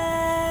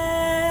chance.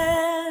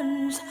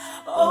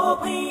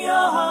 Open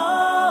your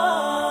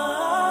heart.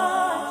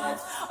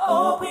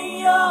 Open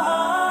your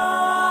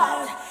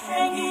heart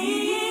and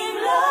give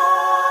love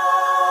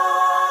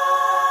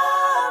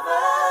a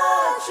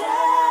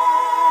chance.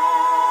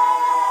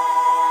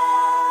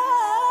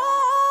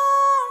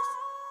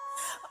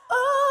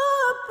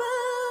 Open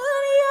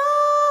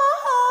your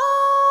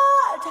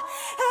heart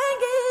and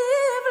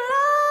give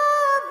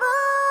love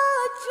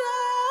a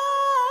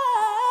chance.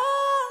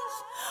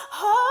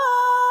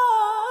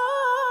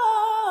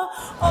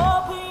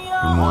 Open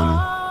your Good morning.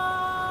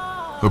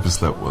 Hope you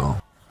slept well.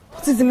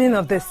 What is the meaning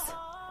of this?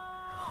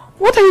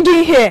 What are you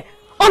doing here?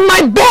 On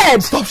my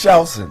bed! Stop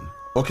shouting,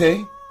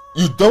 okay?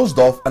 You dozed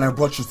off and I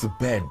brought you to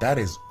bed. That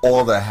is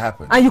all that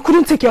happened. And you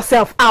couldn't take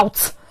yourself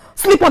out?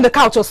 Sleep on the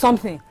couch or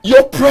something?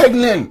 You're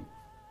pregnant!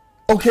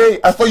 Okay,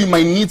 I thought you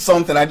might need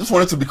something. I just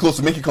wanted to be close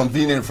to make it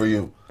convenient for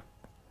you.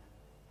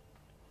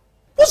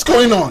 What's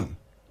going on?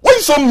 Why are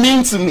you so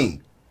mean to me?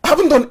 I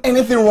haven't done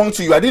anything wrong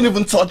to you. I didn't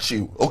even touch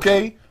you,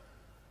 okay?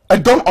 I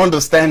don't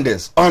understand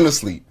this,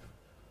 honestly.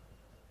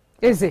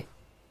 Eze,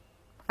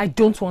 I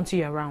don't want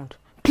you around.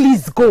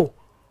 Please go.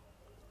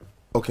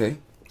 Okay,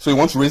 so you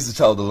want to raise the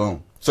child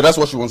alone. So that's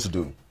what you want to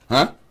do,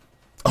 huh?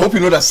 I hope you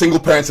know that single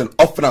parenting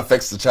often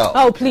affects the child.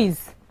 Oh,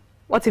 please.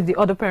 What if the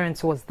other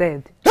parent was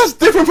dead? That's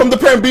different from the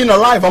parent being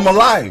alive. I'm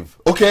alive,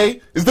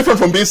 okay? It's different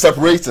from being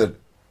separated.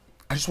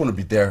 I just want to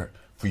be there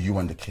for you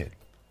and the kid,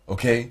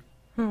 okay?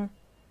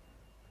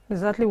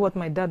 Exactly what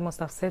my dad must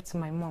have said to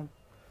my mom.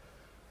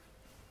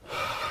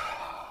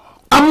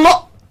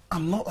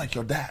 I'm not like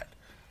your dad.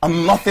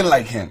 I'm nothing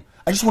like him.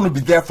 I just want to be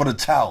there for the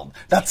child.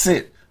 That's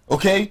it,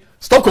 okay?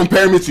 Stop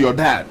comparing me to your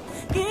dad.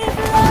 give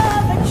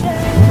love a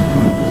chance.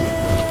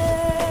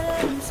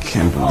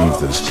 Can't believe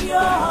this.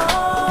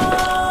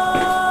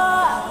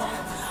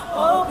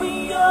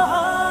 Open your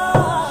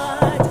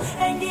heart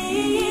and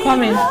give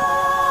Come in. love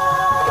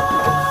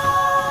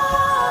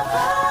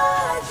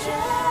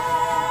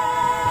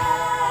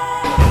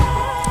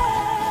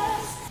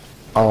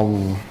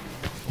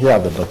Here are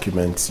the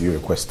documents you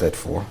requested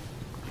for.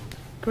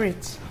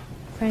 Great.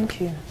 Thank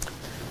you.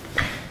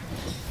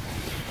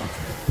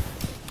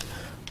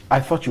 I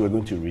thought you were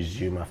going to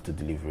resume after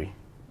delivery.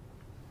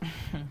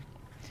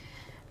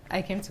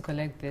 I came to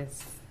collect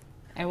this.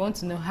 I want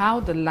to know how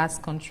the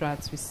last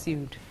contract we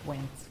sealed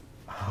went.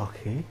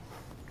 Okay.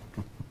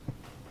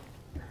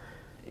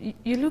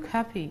 You look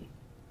happy.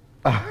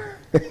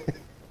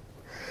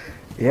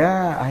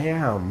 Yeah, I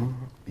am.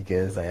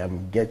 Because I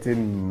am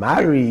getting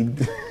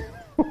married.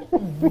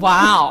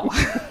 Wow.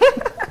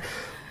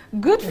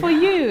 Good for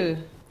you.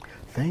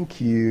 Thank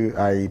you.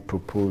 I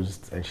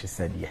proposed and she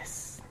said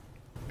yes.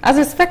 As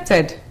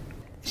expected,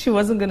 she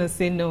wasn't going to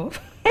say no.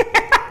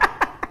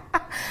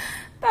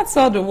 That's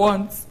all they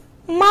want.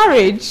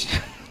 Marriage.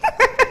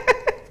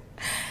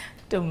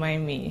 Don't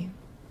mind me.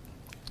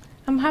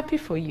 I'm happy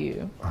for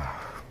you.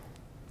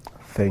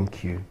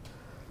 Thank you.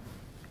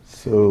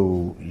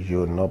 So,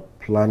 you're not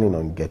planning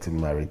on getting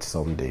married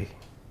someday?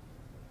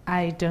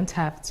 I don't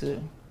have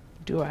to,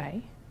 do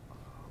I?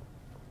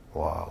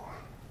 Wow.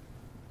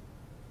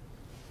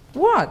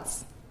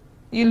 What?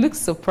 You look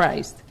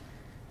surprised.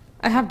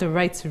 I have the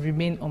right to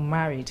remain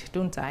unmarried,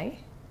 don't I?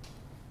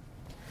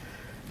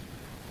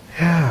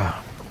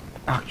 Yeah,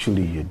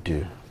 actually you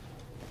do.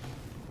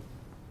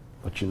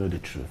 But you know the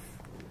truth.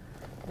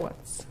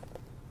 What?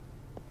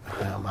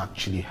 I am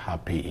actually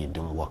happy it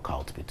didn't work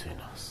out between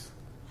us.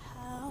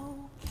 How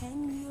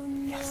can you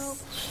know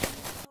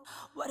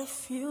what it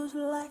feels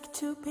like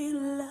to be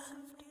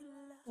loved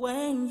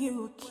when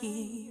you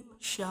keep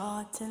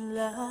shorting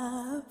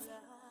love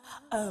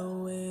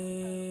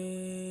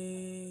away?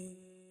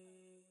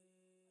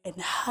 And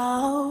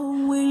how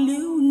will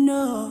you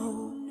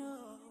know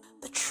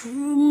the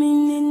true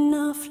meaning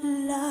of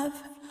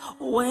love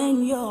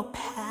when your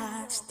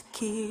past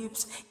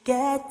keeps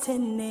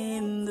getting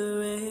in the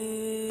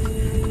way?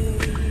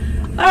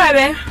 Alright,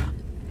 babe.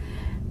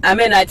 I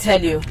mean, I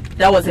tell you,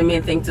 that was the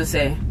main thing to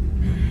say.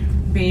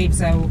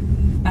 Babes, I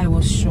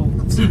was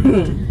shocked.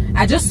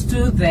 I just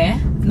stood there,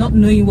 not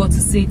knowing what to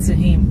say to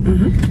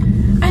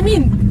him. I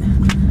mean,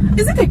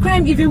 is it a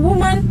crime if a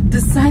woman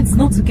decides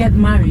not to get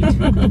married?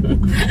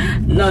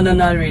 No,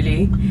 not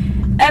really.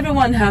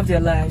 Everyone have their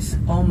lives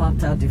all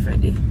mapped out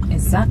differently.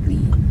 Exactly.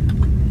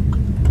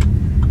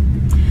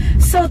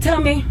 So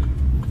tell me,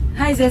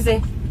 how is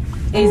Eze?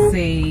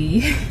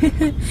 Eze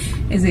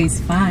is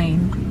fine.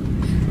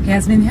 He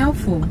has been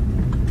helpful.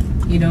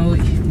 You know,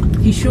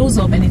 he shows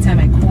up anytime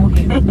I call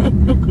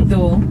him.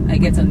 Though I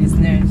get on his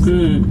nerves.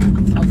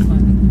 How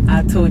fun.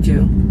 I told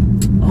you,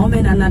 all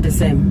men are not the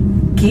same.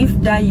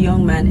 Give that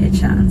young man a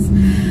chance.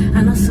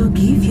 And also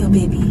give your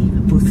baby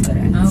both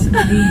parents. Oh,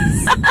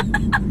 please.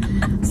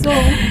 So,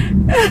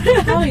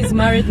 how is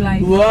married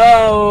life?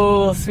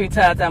 Whoa,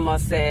 sweetheart, I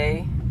must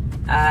say,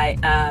 I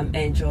am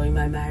enjoying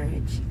my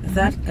marriage.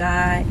 That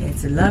guy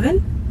is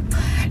loving.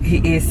 He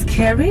is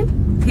caring.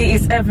 He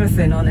is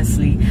everything,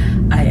 honestly.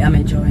 I am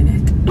enjoying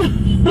it.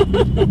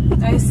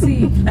 I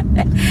see.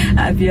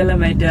 Abiola,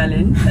 my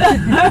darling.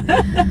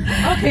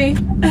 Okay.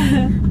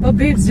 But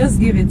babes, just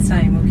give it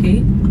time,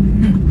 okay?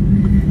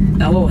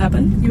 Now what will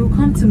happen? You will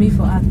come to me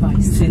for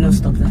advice. See, no,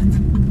 stop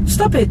that.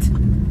 Stop it.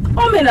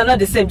 All men are not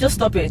the same. Just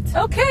stop it.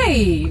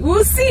 Okay.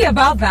 We'll see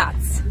about that.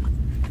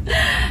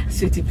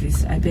 Sweetie,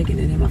 please, I beg in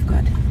the name of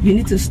God. You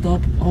need to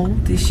stop all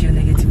this your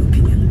negative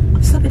opinion.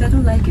 Stop it, I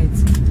don't like it.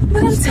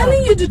 But I'm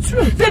telling you the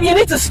truth. Babe, you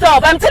need to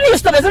stop. I'm telling you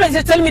stop. As long as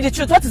you're telling me the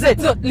truth. What is it?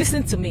 Look,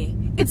 listen to me.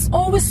 It's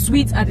always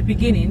sweet at the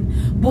beginning,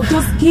 but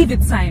just give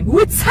it time.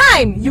 With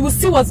time, you will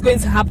see what's going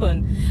to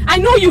happen. I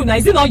know you now.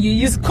 Is it not you?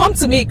 You come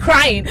to me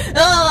crying.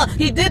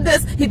 He did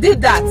this, he did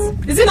that.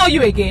 Is it not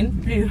you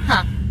again?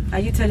 Huh? Are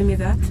you telling me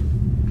that?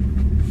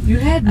 You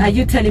heard me. Are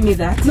you telling me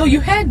that? No, you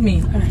heard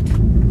me. All right.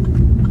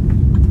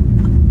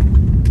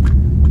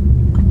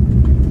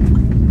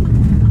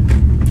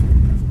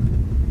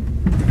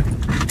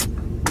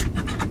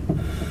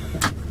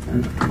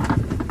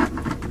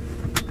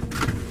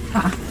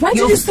 Why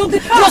did you stop the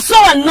car? You're so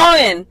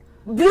annoying.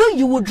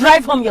 You will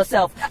drive home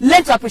yourself.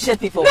 Learn to appreciate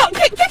people. No,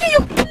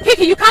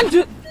 Kiki, you can't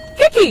do.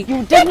 Kiki,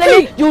 you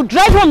definitely you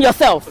drive home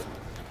yourself.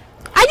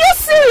 Are you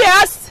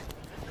serious?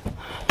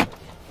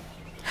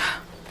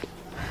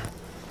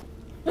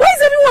 Why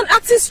is everyone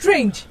acting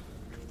strange?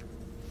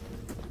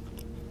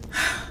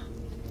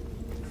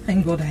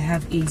 Thank God I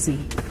have Easy.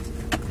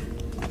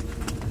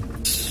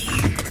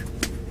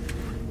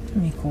 Let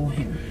me call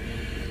him.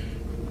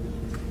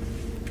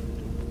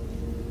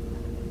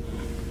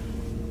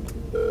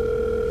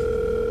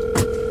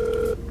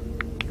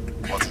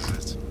 What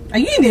is it? Are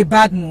you in a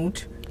bad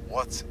mood?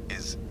 What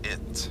is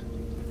it?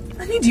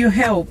 I need your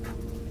help.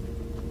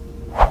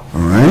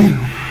 Alright.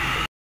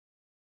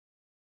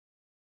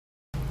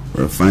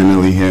 We're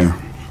finally here.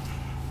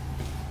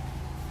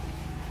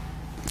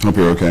 Hope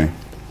you're okay.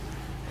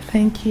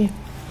 Thank you.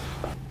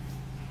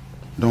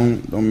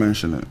 Don't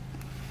mention it.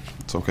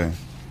 It's okay.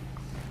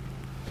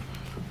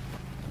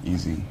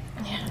 Easy.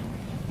 Yeah.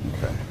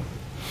 Okay.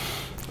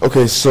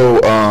 Okay, so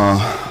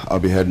I'll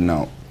be heading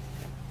out.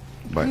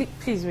 Bye.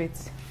 Please wait.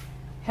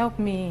 Help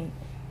me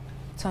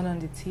turn on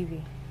the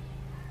TV.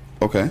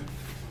 Okay.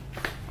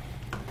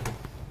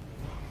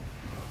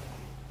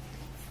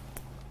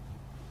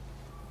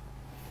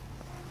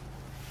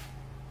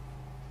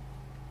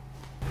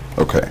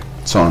 Okay,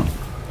 it's on.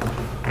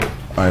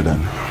 Alright then.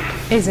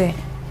 Eze.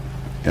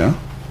 Yeah?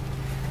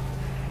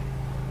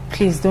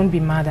 Please don't be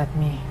mad at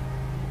me.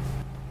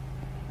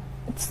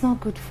 It's not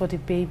good for the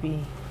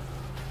baby.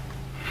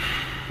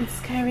 It's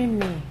scaring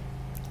me.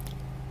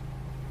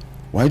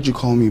 Why'd you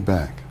call me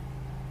back?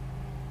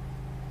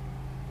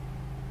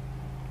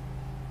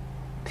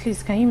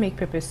 Please, can you make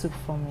pepper soup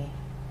for me?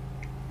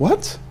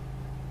 What?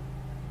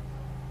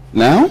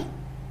 Now?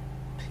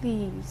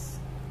 Please.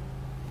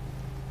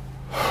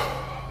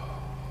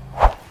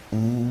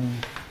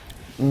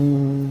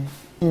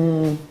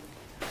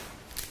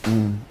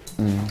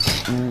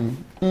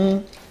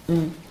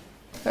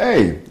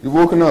 Hey, you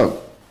woken up?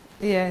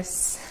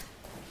 Yes.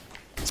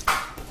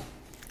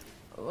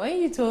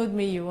 When you told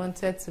me you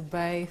wanted to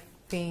buy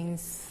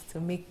things to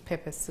make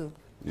pepper soup,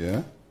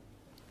 Yeah?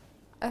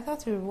 I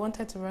thought you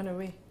wanted to run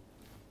away.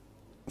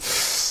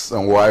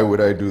 And why would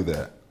I do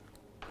that?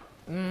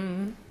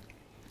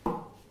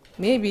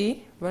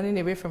 Maybe running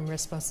away from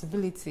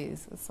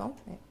responsibilities or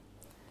something.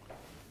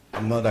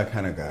 I'm not that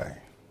kind of guy.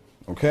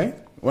 Okay?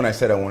 When I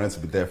said I wanted to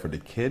be there for the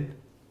kid,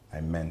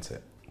 I meant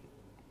it.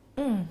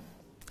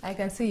 I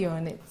can see you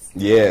on it.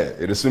 Yeah,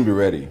 it'll soon be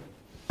ready.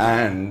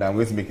 And I'm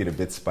going to make it a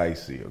bit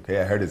spicy, okay?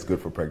 I heard it's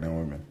good for pregnant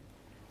women.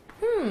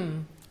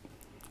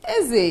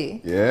 Is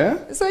it?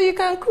 Yeah? So you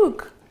can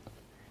cook?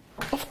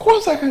 Of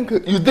course I can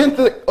cook. You didn't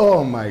think,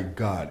 oh my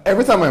God.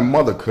 Every time my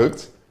mother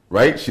cooked,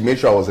 right, she made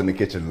sure I was in the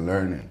kitchen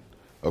learning.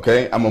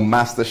 Okay? I'm a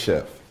master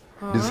chef.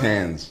 These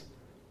hands,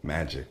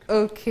 magic.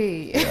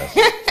 Okay. Yes.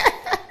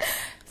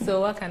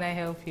 So what can I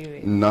help you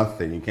with?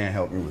 Nothing. You can't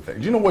help me with that.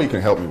 Do you know what you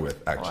can help me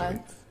with, actually?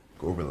 What?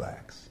 Go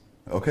relax.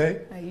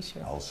 Okay? Are you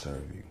sure? I'll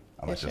serve you.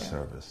 I'm at your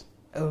service.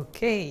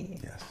 Okay.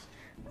 Yes.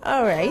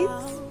 All right.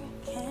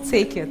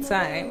 Take your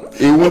time.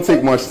 It won't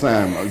take much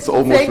time. It's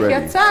almost Take ready.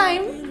 your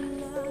time.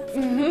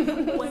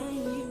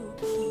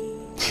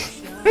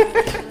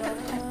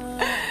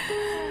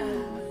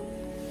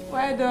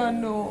 Why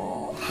don't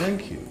know?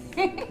 Thank you.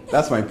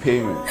 That's my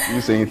payment.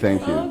 You saying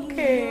thank you.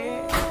 Okay.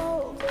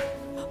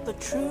 The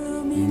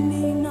true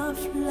meaning of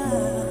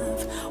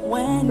love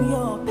when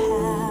your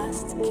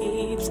past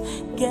keeps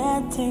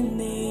getting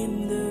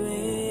in the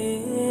way.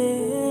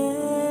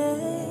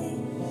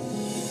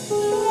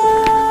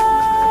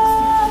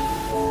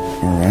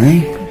 All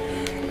right.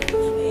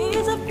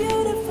 It's a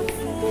beautiful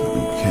thing.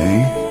 Okay.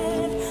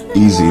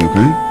 Easy,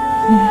 okay?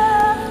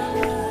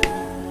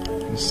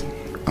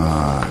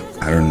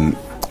 I don't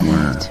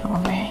want to.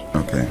 Alright.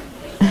 Okay.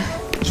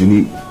 Do you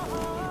need?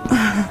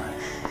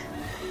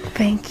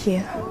 Thank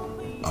you.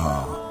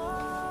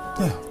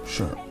 Yeah,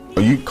 sure.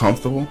 Are you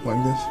comfortable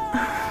like this?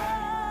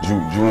 Do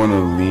you want to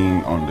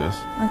lean on this?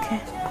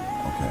 Okay.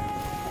 Okay.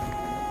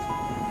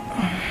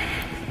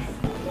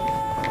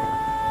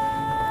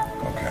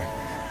 Okay.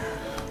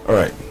 All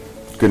right.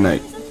 Good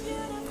night.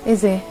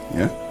 Izzy,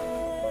 Yeah?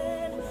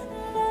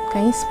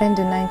 can you spend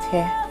the night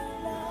here?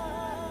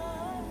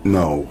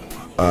 No,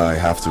 I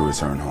have to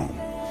return home.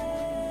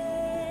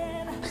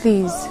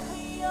 Please,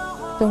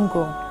 don't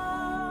go.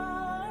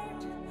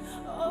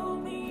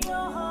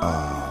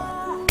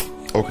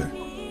 Okay.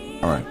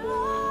 All right.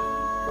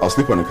 I'll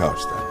sleep on the couch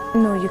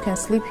then. No, you can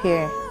sleep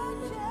here.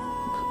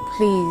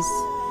 Please,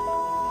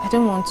 I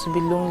don't want to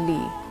be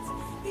lonely.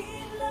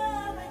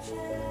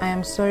 I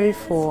am sorry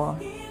for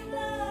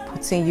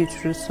putting you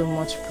through so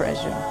much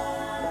pressure.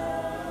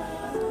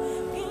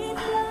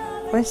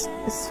 But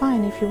it's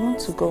fine if you want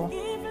to go.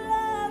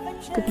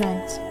 Good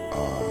night.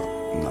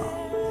 No.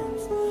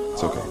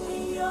 It's okay.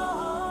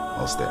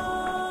 I'll stay.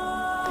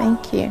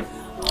 Thank you.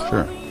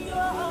 Sure.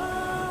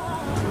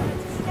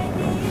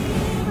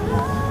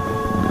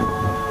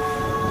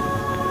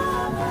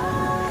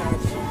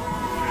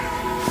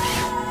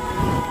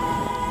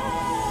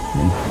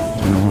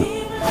 You know what?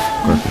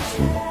 Perfect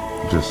for you.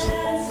 Just.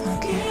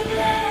 Okay.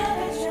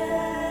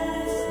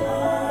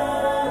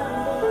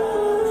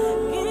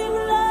 Give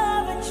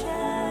love a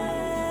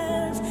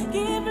chance.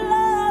 Give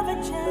love a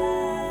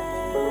chance.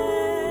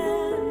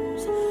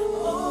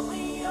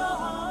 Open your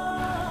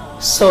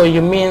heart. So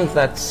you mean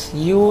that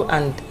you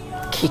and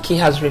Kiki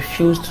has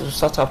refused to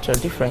sort out your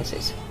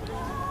differences?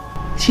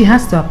 She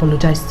has to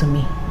apologize to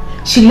me.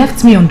 She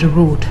left me on the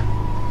road.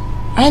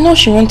 I know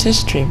she went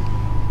extreme,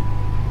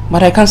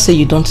 but I can't say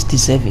you don't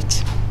deserve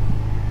it.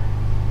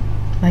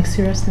 Like,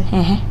 seriously?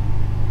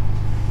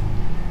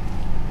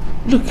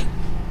 Look,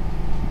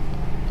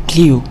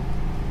 Leo,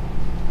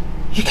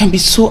 you can be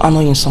so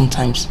annoying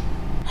sometimes.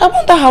 I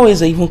wonder how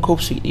Eze even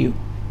copes with you.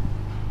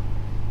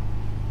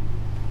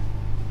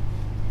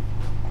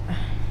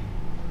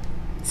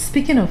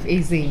 Speaking of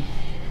Eze,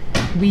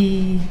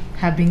 we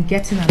have been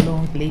getting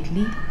along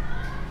lately,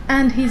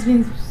 and he's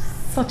been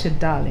such a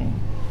darling.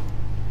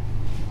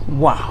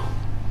 Wow,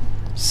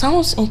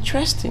 sounds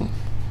interesting.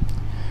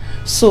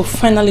 So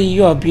finally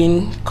you are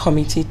being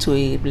committed to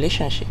a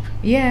relationship?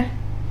 Yeah,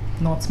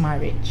 not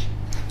marriage.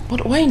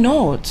 But why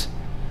not?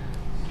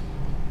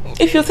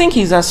 If you think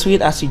he's as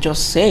sweet as you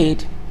just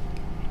said,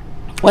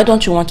 why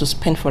don't you want to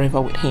spend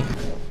forever with him?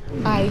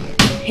 I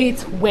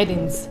hate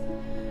weddings.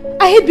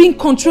 I hate being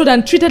controlled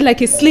and treated like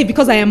a slave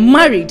because I am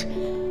married.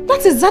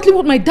 That's exactly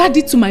what my dad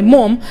did to my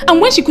mom, and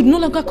when she could no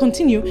longer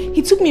continue,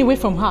 he took me away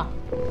from her.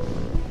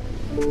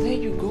 There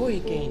you go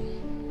again.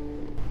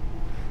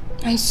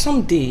 And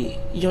someday,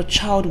 your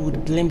child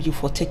would blame you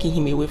for taking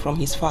him away from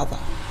his father.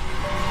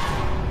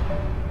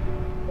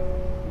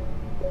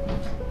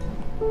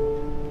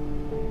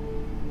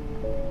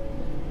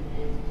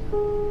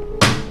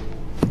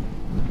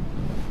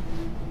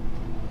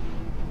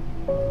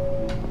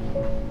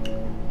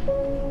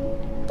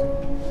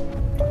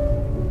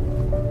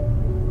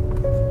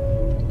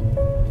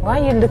 Why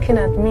are you looking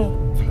at me?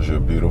 Because you're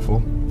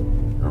beautiful.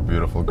 You're a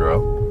beautiful girl.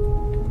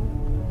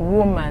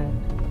 Woman.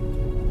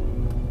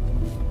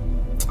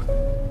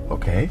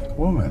 Okay,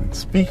 woman.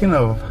 Speaking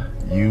of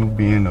you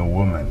being a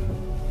woman,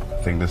 I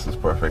think this is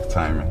perfect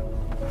timing.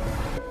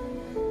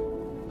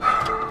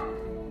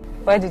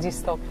 Why did you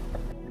stop?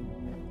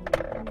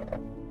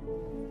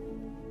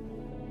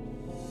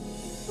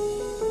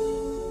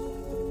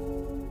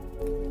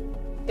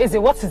 Izzy,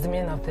 what is the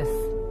meaning of this?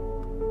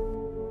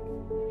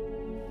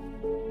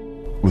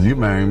 Will you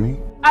marry me?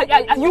 Are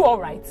you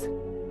alright?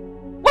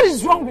 What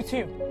is wrong with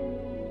you?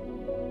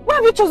 Why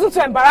have you chosen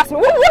to embarrass me?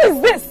 What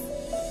is this?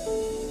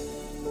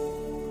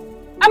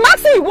 I'm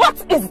asking you,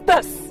 what is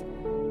this?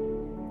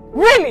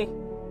 Really?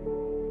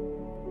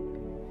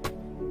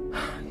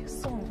 You're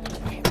so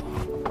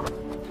unbelievable.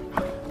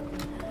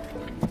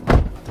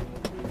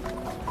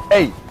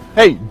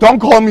 Hey, don't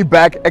call me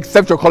back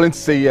except you're calling to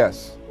say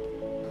yes.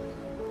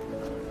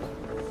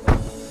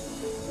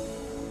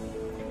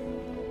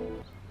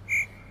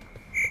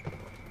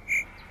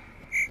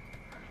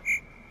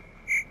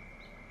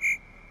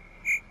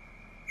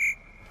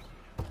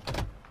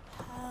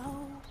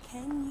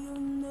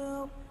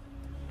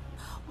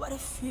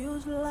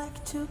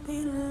 To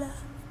be loved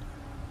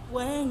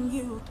when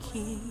you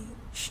keep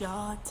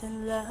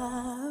shorting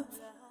love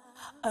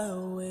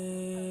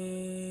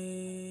away.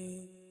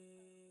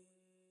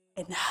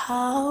 And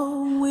how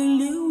will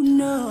you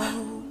know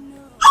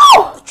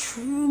the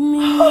true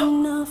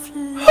meaning of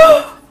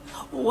love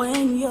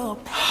when your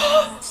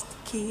past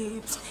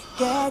keeps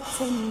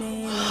getting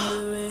in the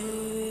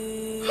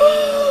way?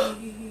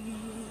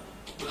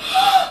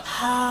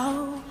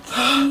 How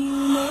can you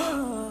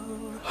know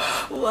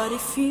what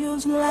it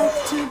feels like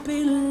to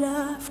be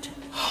loved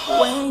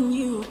when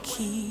you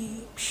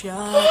keep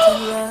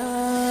shutting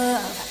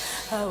love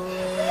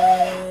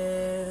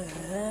away?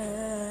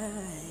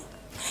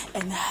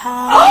 And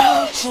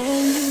how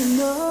can you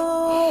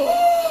know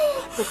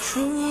the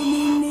true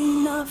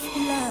meaning of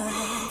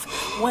love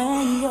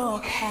when your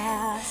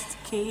past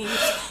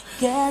keeps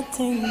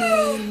getting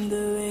in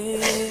the way?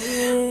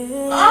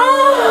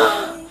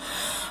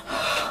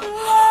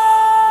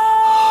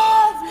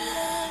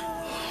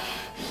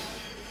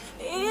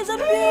 It's a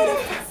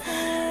beautiful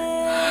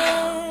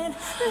thing.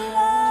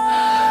 Love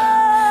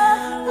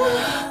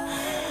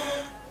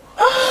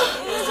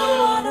is a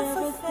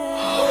wonderful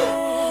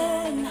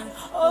thing.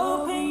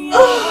 Open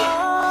your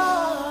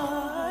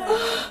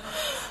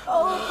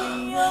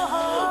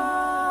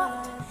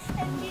heart,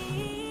 and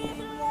give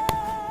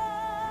love.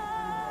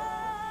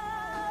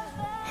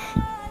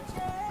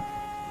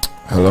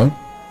 Hello?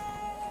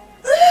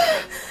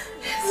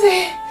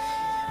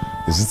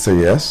 Is it a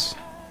yes?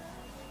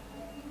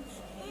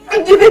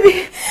 The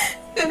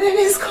baby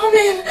is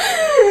coming.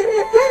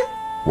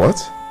 What?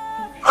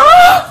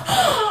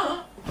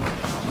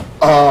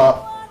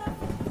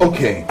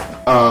 Okay.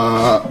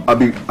 I'll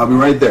be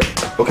right there.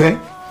 Okay.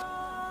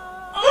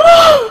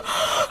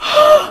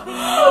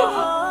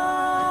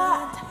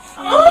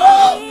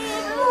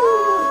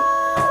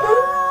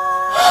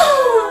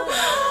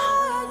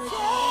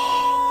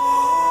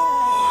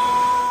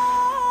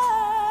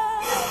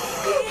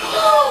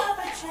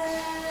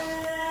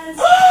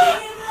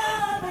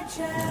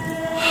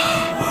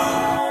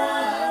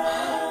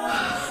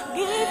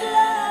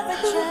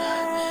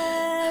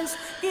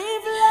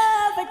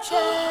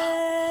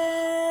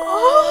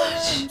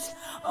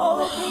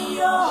 Open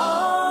your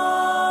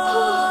heart.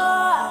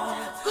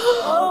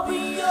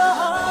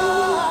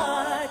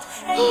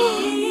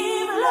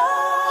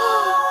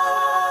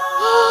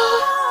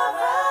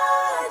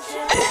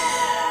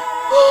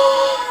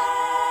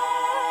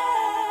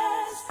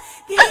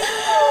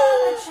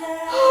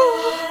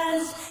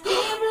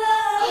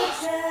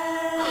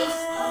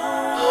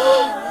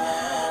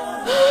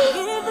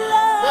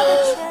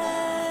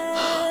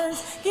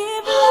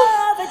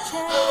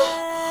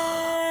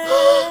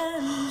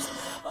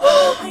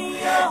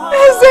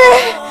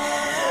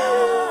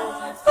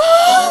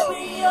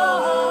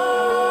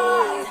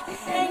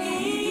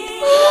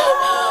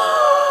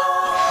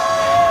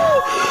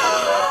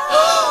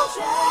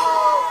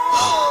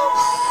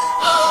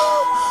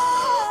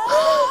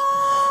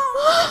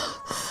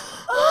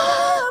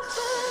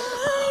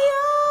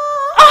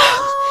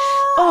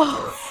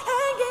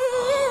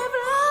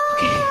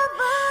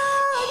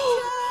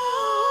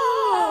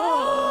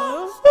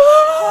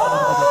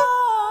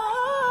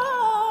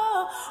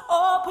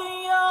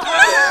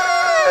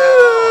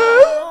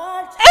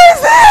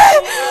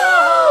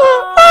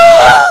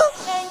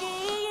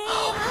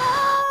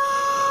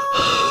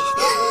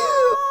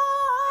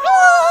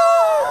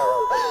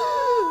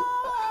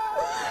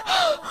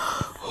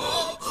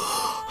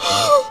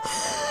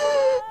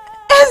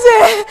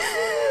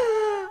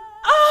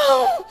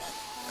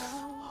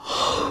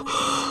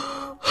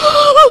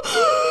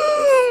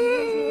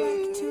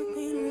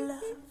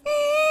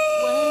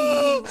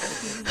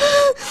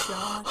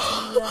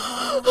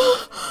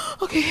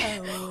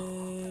 Okay.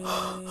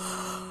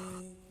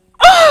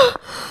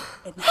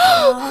 And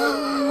how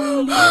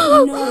will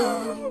you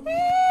know the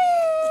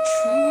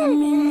true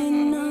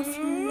meaning of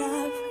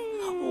love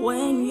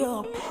when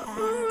your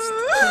past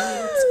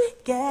keeps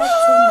getting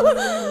in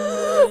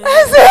the way?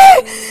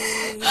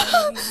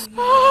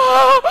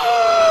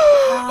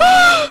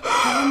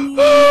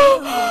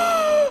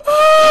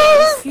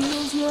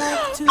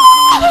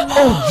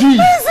 Oh, geez.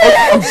 Okay,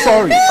 I'm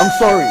sorry.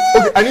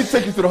 Okay, I need to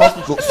take you to the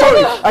hospital.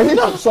 Sorry.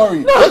 I'm sorry.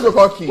 No. Where's your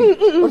car key?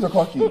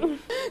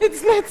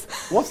 It's late.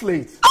 What's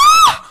late?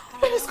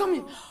 Baby's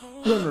coming.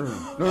 No.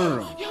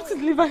 You have to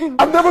deliver him.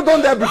 I've never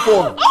done that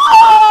before.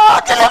 Oh,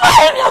 deliver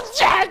him, you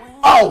jet.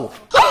 Ow.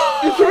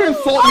 You shouldn't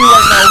insult me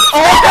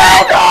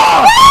right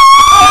now.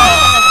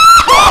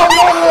 Oh,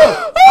 no.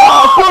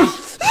 Push.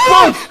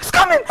 It's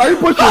coming. Are you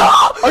pushing?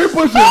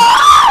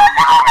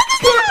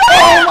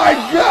 Oh, my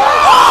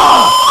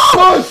God.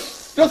 Push.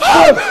 Just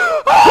push.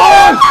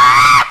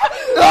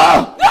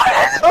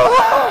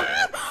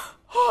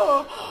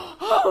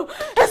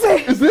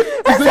 Is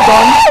it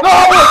done? No,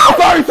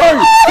 sorry,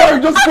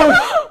 just push.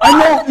 I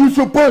know you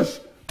should push.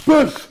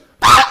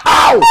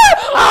 Ow.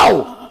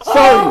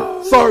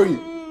 Sorry.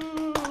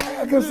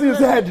 I can see his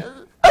head.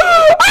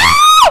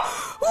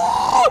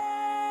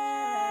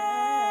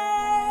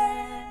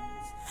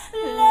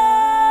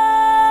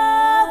 Love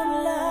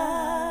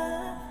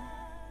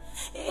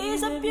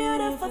is a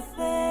beautiful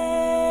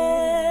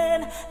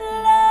thing.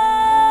 Love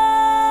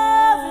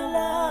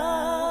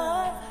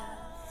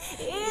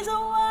is a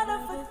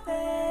wonderful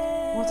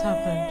thing. What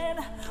happened?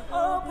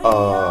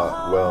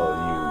 Well,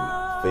 you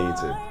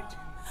fainted.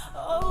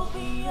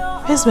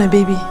 Where's my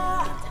baby?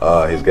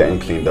 He's getting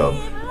cleaned up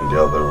in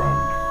the other room.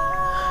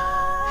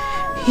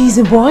 He's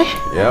a boy?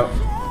 Yep.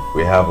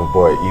 We have a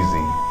boy,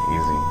 easy.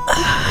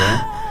 Okay?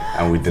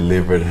 And we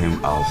delivered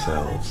him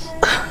ourselves.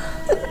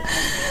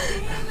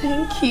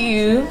 Thank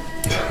you.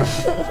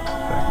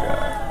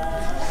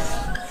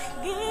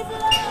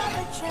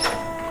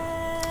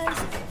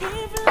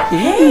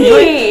 Thank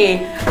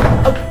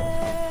God.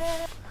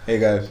 Hey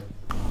guys.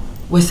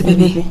 Where's the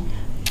baby?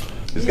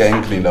 He's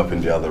getting cleaned up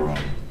in the other room.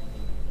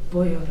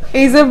 Boy.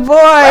 He's a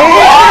boy.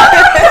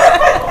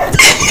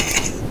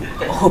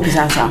 Hope he's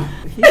handsome.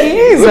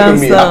 He's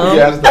handsome.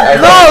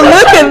 No,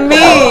 look at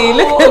me.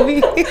 Look at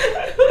me.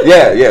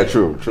 Yeah,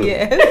 true.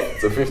 Yes.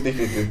 It's a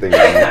 50-50 thing.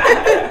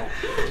 Right?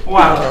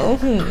 Wow.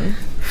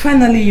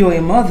 Finally, you're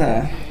a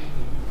mother.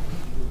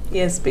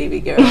 Yes, baby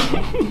girl.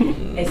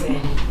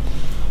 Listen,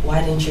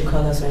 why didn't you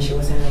call us when she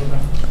was in labor?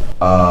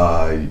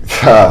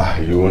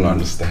 You won't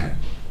understand.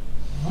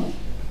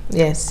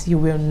 Yes, you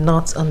will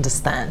not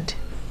understand.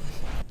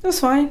 That's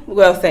fine.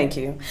 Well, thank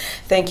you.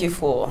 Thank you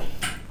for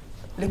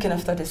looking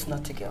after this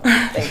naughty girl.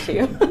 Thank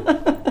you.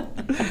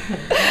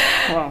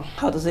 Wow.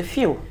 How does it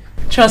feel?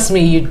 Trust me,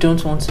 you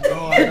don't want to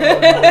know.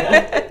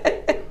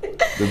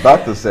 The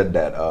doctor said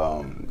that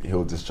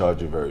he'll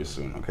discharge you very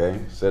soon, okay?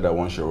 Said that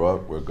once you're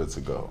up, we're good to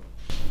go.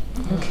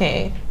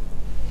 Okay.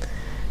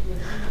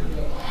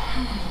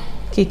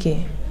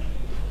 Kiki,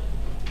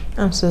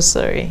 I'm so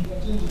sorry.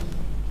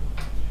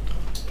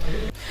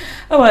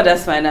 Oh, well,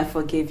 that's fine. I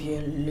forgave you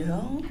a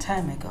long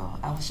time ago.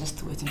 I was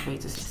just waiting for you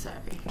to say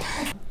sorry.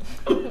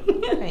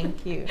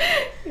 Thank you.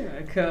 You're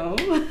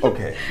welcome.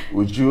 Okay,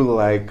 would you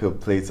like a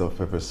plate of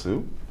pepper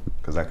soup?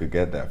 Because I could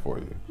get that for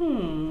you.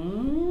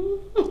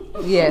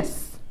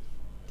 Yes.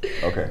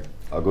 Okay,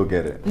 I'll go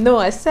get it. No,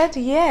 I said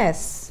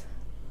yes.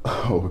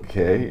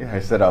 Okay, I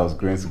said I was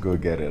going to go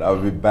get it. I'll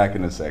be back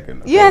in a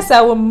second. Okay? Yes,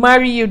 I will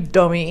marry you,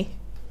 dummy.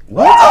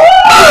 What? No.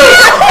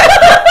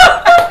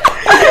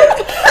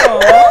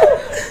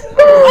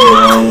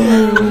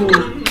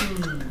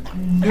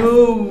 Thank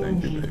you,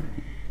 baby.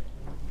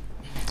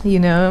 You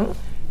know,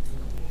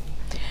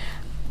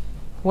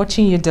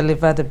 watching you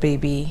deliver the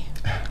baby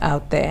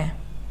out there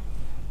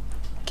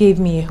gave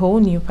me a whole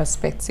new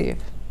perspective.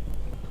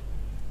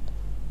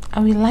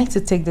 I would like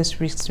to take this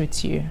risk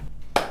with you.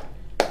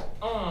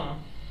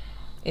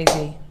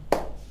 Izzy,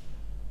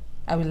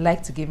 I would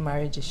like to give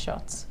marriage a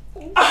shot.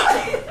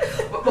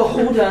 But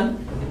hold on.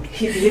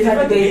 He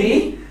delivered the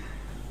baby?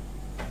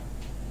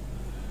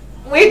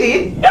 We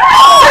did.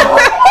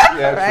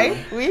 Yeah, right?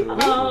 True.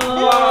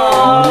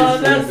 Oh,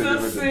 that's so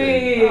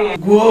sweet.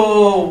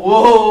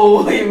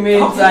 Whoa. It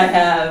means I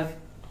have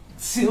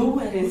 2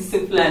 weddings to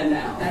plan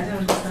now. I don't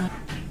understand.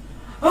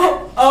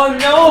 Oh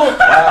no.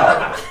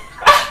 Wow.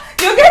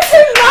 You're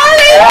getting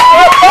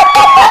married.